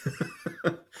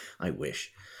 I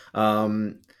wish.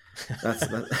 Um, that's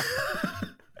that.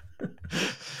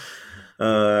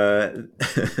 uh,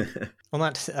 On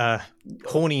that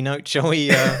horny note, shall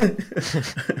we? I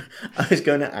was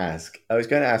going to ask.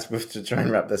 To try and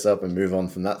wrap this up and move on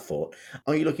from that thought.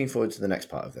 Are you looking forward to the next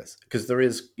part of this? Because there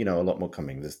is, a lot more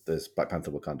coming. There's Black Panther: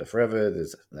 Wakanda Forever.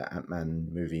 There's the Ant-Man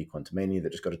movie, Quantumania,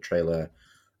 that just got a trailer,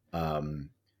 and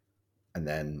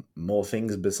then more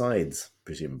things besides,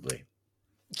 presumably.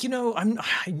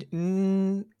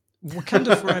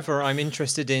 Wakanda Forever. I'm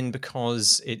interested in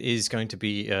because it is going to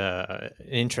be an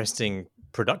interesting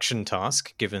production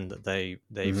task, given that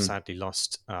they've sadly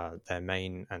lost their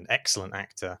main and excellent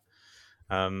actor.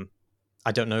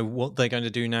 I don't know what they're going to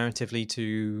do narratively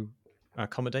to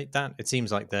accommodate that. It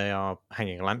seems like they are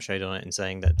hanging a lampshade on it and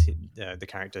saying that the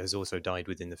character has also died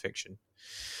within the fiction.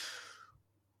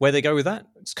 Where they go with that,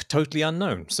 it's totally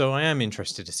unknown. So I am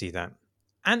interested to see that.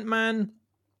 Ant-Man,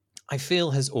 I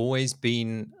feel, has always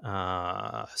been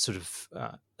sort of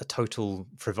a total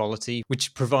frivolity,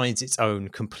 which provides its own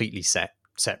completely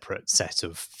separate set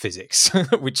of physics,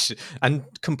 and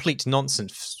complete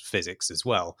nonsense physics as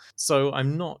well. So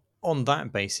I'm not, on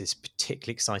that basis,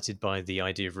 particularly excited by the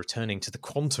idea of returning to the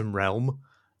quantum realm,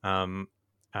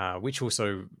 which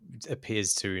also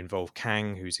appears to involve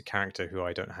Kang, who's a character who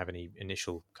I don't have any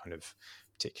initial kind of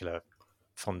particular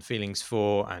fond feelings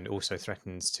for, and also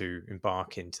threatens to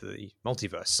embark into the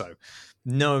multiverse. So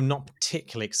no, I'm not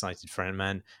particularly excited for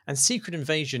Ant-Man. And Secret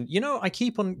Invasion, I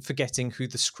keep on forgetting who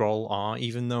the Skrull are,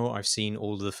 even though I've seen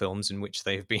all of the films in which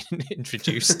they've been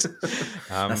introduced.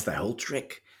 That's the whole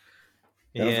trick.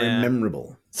 They're not Yeah. very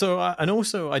memorable. So, and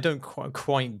also I don't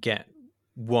quite get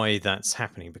why that's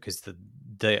happening, because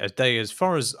they as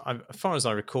far as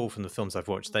I recall from the films I've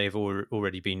watched, they have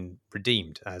already been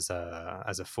redeemed as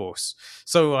a force.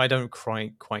 So I don't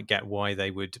quite get why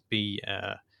they would be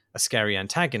a scary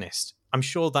antagonist. I'm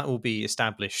sure that will be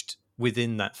established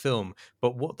within that film,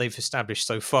 but what they've established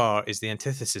so far is the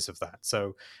antithesis of that.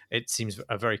 So it seems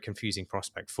a very confusing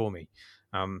prospect for me.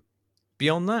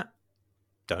 Beyond that,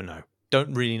 don't know.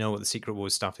 Don't really know what the Secret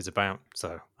Wars stuff is about.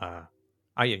 So,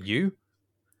 you?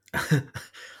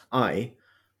 I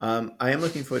am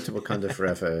looking forward to Wakanda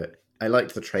Forever. I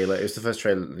liked the trailer. It was the first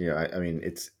trailer. I mean,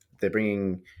 they're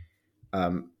bringing,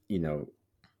 Black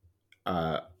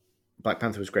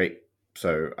Panther was great.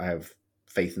 So I have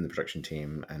faith in the production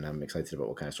team, and I'm excited about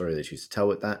what kind of story they choose to tell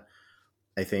with that.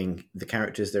 I think the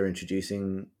characters they're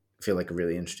introducing feel like a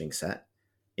really interesting set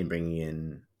in bringing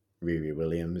in Riri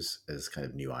Williams as kind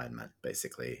of new Iron Man,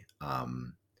 basically.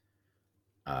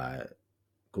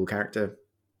 Cool character,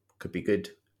 could be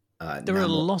good. There are a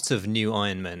lot of new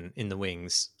Iron Men in the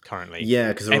wings currently.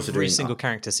 Yeah, because every single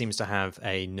character seems to have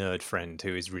a nerd friend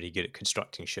who is really good at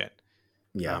constructing shit.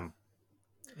 Yeah.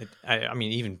 I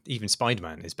mean, even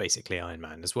Spider-Man is basically Iron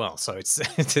Man as well. So it's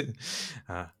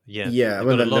yeah.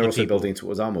 Well, they're also building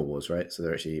towards Armor Wars, right? So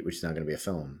they're actually, which is now going to be a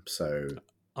film. So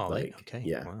okay,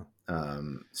 yeah. Wow.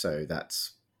 So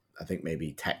that's, I think,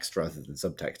 maybe text rather than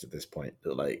subtext at this point.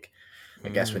 But I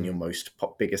guess when your most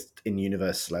biggest in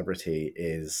universe celebrity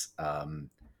is a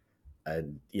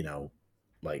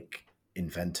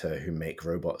inventor who make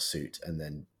robot suit and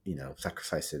then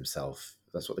sacrifice himself.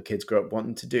 That's what the kids grow up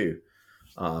wanting to do.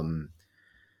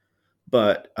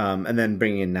 But and then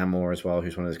bringing in Namor as well,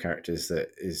 who's one of those characters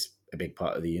that is a big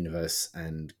part of the universe,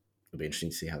 and it'll be interesting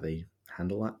to see how they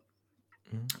handle that.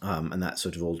 And that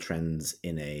sort of all trends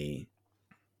in a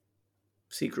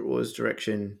Secret Wars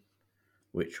direction,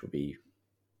 which will be,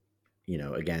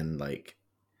 again,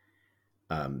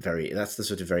 very, that's the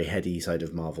sort of very heady side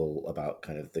of Marvel about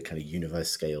the kind of universe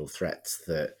scale threats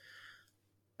that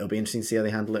it'll be interesting to see how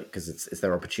they handle it, because it's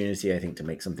their opportunity, I think, to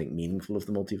make something meaningful of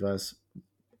the multiverse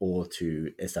or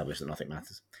to establish that nothing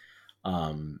matters.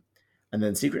 And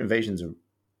then Secret Invasions are,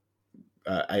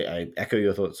 I echo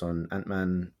your thoughts on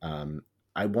Ant-Man.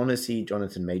 I want to see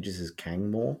Jonathan Majors as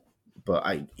Kang more, but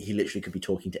he literally could be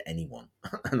talking to anyone,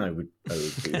 and I would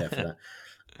be there for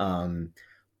that.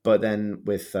 But then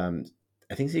with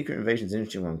I think Secret Invasion is an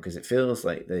interesting one, because it feels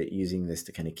like they're using this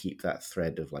to kind of keep that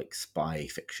thread of spy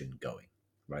fiction going,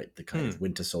 right? The kind of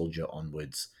Winter Soldier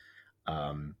onwards,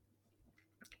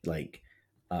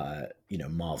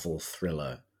 Marvel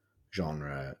thriller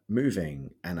genre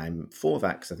moving, and I'm for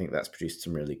that because I think that's produced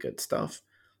some really good stuff.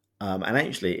 And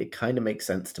actually, it kind of makes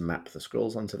sense to map the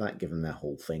Skrulls onto that, given their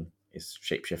whole thing is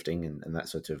shape-shifting and that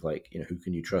sort of who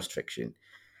can you trust fiction.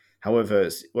 However,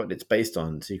 what it's based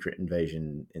on, Secret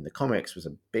Invasion in the comics, was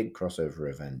a big crossover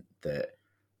event that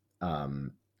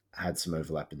had some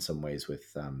overlap in some ways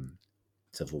with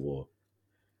Civil War,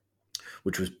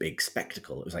 which was big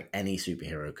spectacle. It was like any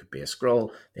superhero could be a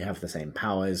Skrull. They have the same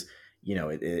powers.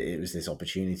 It was this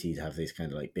opportunity to have these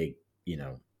kind of like big,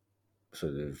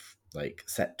 sort of like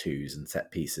set twos and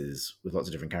set pieces with lots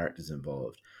of different characters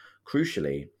involved.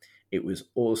 Crucially, it was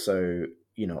also,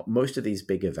 most of these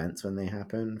big events when they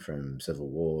happen, from Civil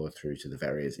War through to the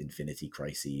various Infinity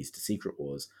Crises to Secret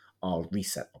Wars, are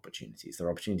reset opportunities.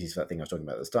 They're opportunities for that thing I was talking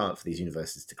about at the start, for these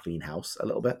universes to clean house a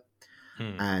little bit.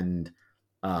 And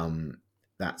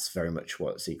that's very much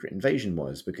what Secret Invasion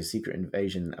was, because Secret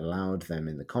Invasion allowed them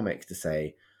in the comics to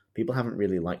say, people haven't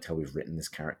really liked how we've written this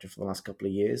character for the last couple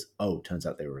of years. Oh, turns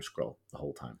out they were a Skrull the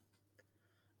whole time.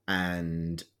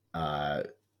 And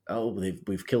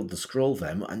we've killed the Skrull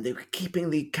then, and they were keeping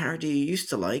the character you used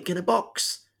to like in a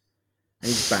box. And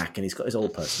he's back, and he's got his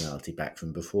old personality back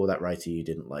from before that writer you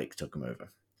didn't like took him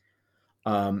over.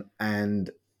 And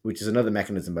which is another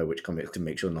mechanism by which comics can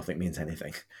make sure nothing means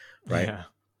anything, right? Yeah.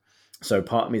 So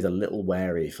part of me is a little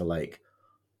wary for like,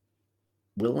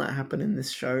 will that happen in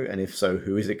this show? And if so,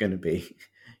 who is it going to be?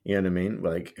 You know what I mean?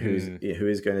 Like, who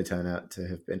is going to turn out to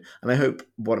have been? And I hope,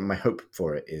 my hope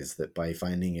for it is that by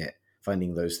finding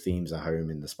those themes a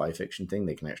home in the spy fiction thing,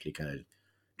 they can actually kind of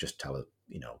just tell a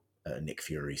Nick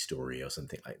Fury story or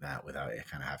something like that without it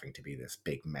kind of having to be this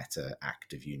big meta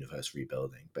act of universe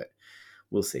rebuilding. But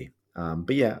we'll see.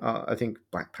 But yeah, I think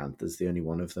Black Panther's the only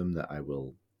one of them that I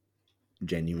will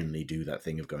genuinely do that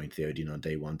thing of going to the Odeon on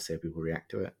day one to see how people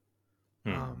react to it.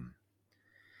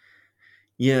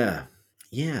 Yeah.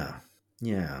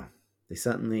 They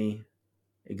certainly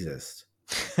exist.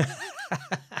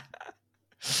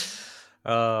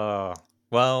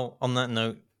 Well, on that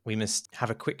note, we must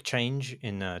have a quick change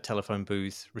in a telephone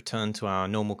booth, return to our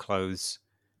normal clothes,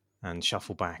 and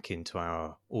shuffle back into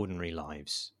our ordinary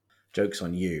lives. Joke's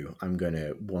on you. I'm going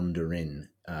to wander in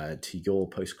to your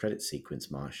post-credit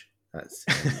sequence, Marsh. That's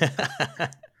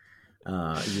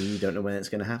you don't know when it's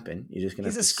going to happen. You're just going to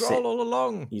have to scroll all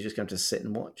along. You're just going to have to sit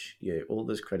and watch. All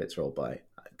those credits roll by,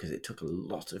 because it took a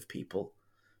lot of people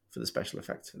for the special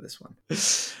effects for this one.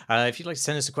 If you'd like to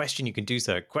send us a question, you can do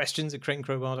so.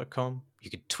 questions@crateandcrowbar.com.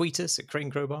 You can tweet us at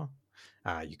crateandcrowbar.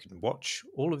 You can watch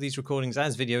all of these recordings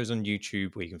as videos on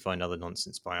YouTube, where you can find other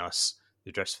nonsense by us. The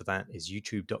address for that is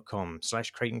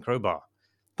youtube.com/crateandcrowbar.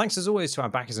 Thanks as always to our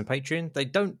backers and Patreon. They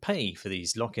don't pay for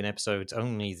these lock-in episodes,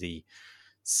 only the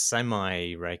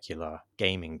semi-regular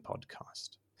gaming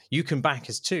podcast. You can back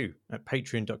us too at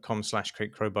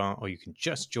patreon.com/crateandcrowbar, or you can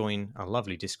just join our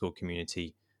lovely Discord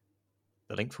community,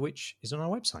 the link for which is on our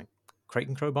website,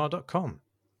 crateandcrowbar.com.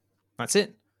 That's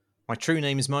it. My true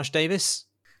name is Marsh Davis.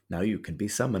 Now you can be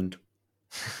summoned.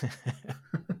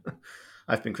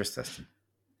 I've been Chris Teston.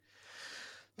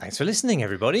 Thanks for listening,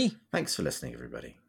 everybody. Thanks for listening, everybody.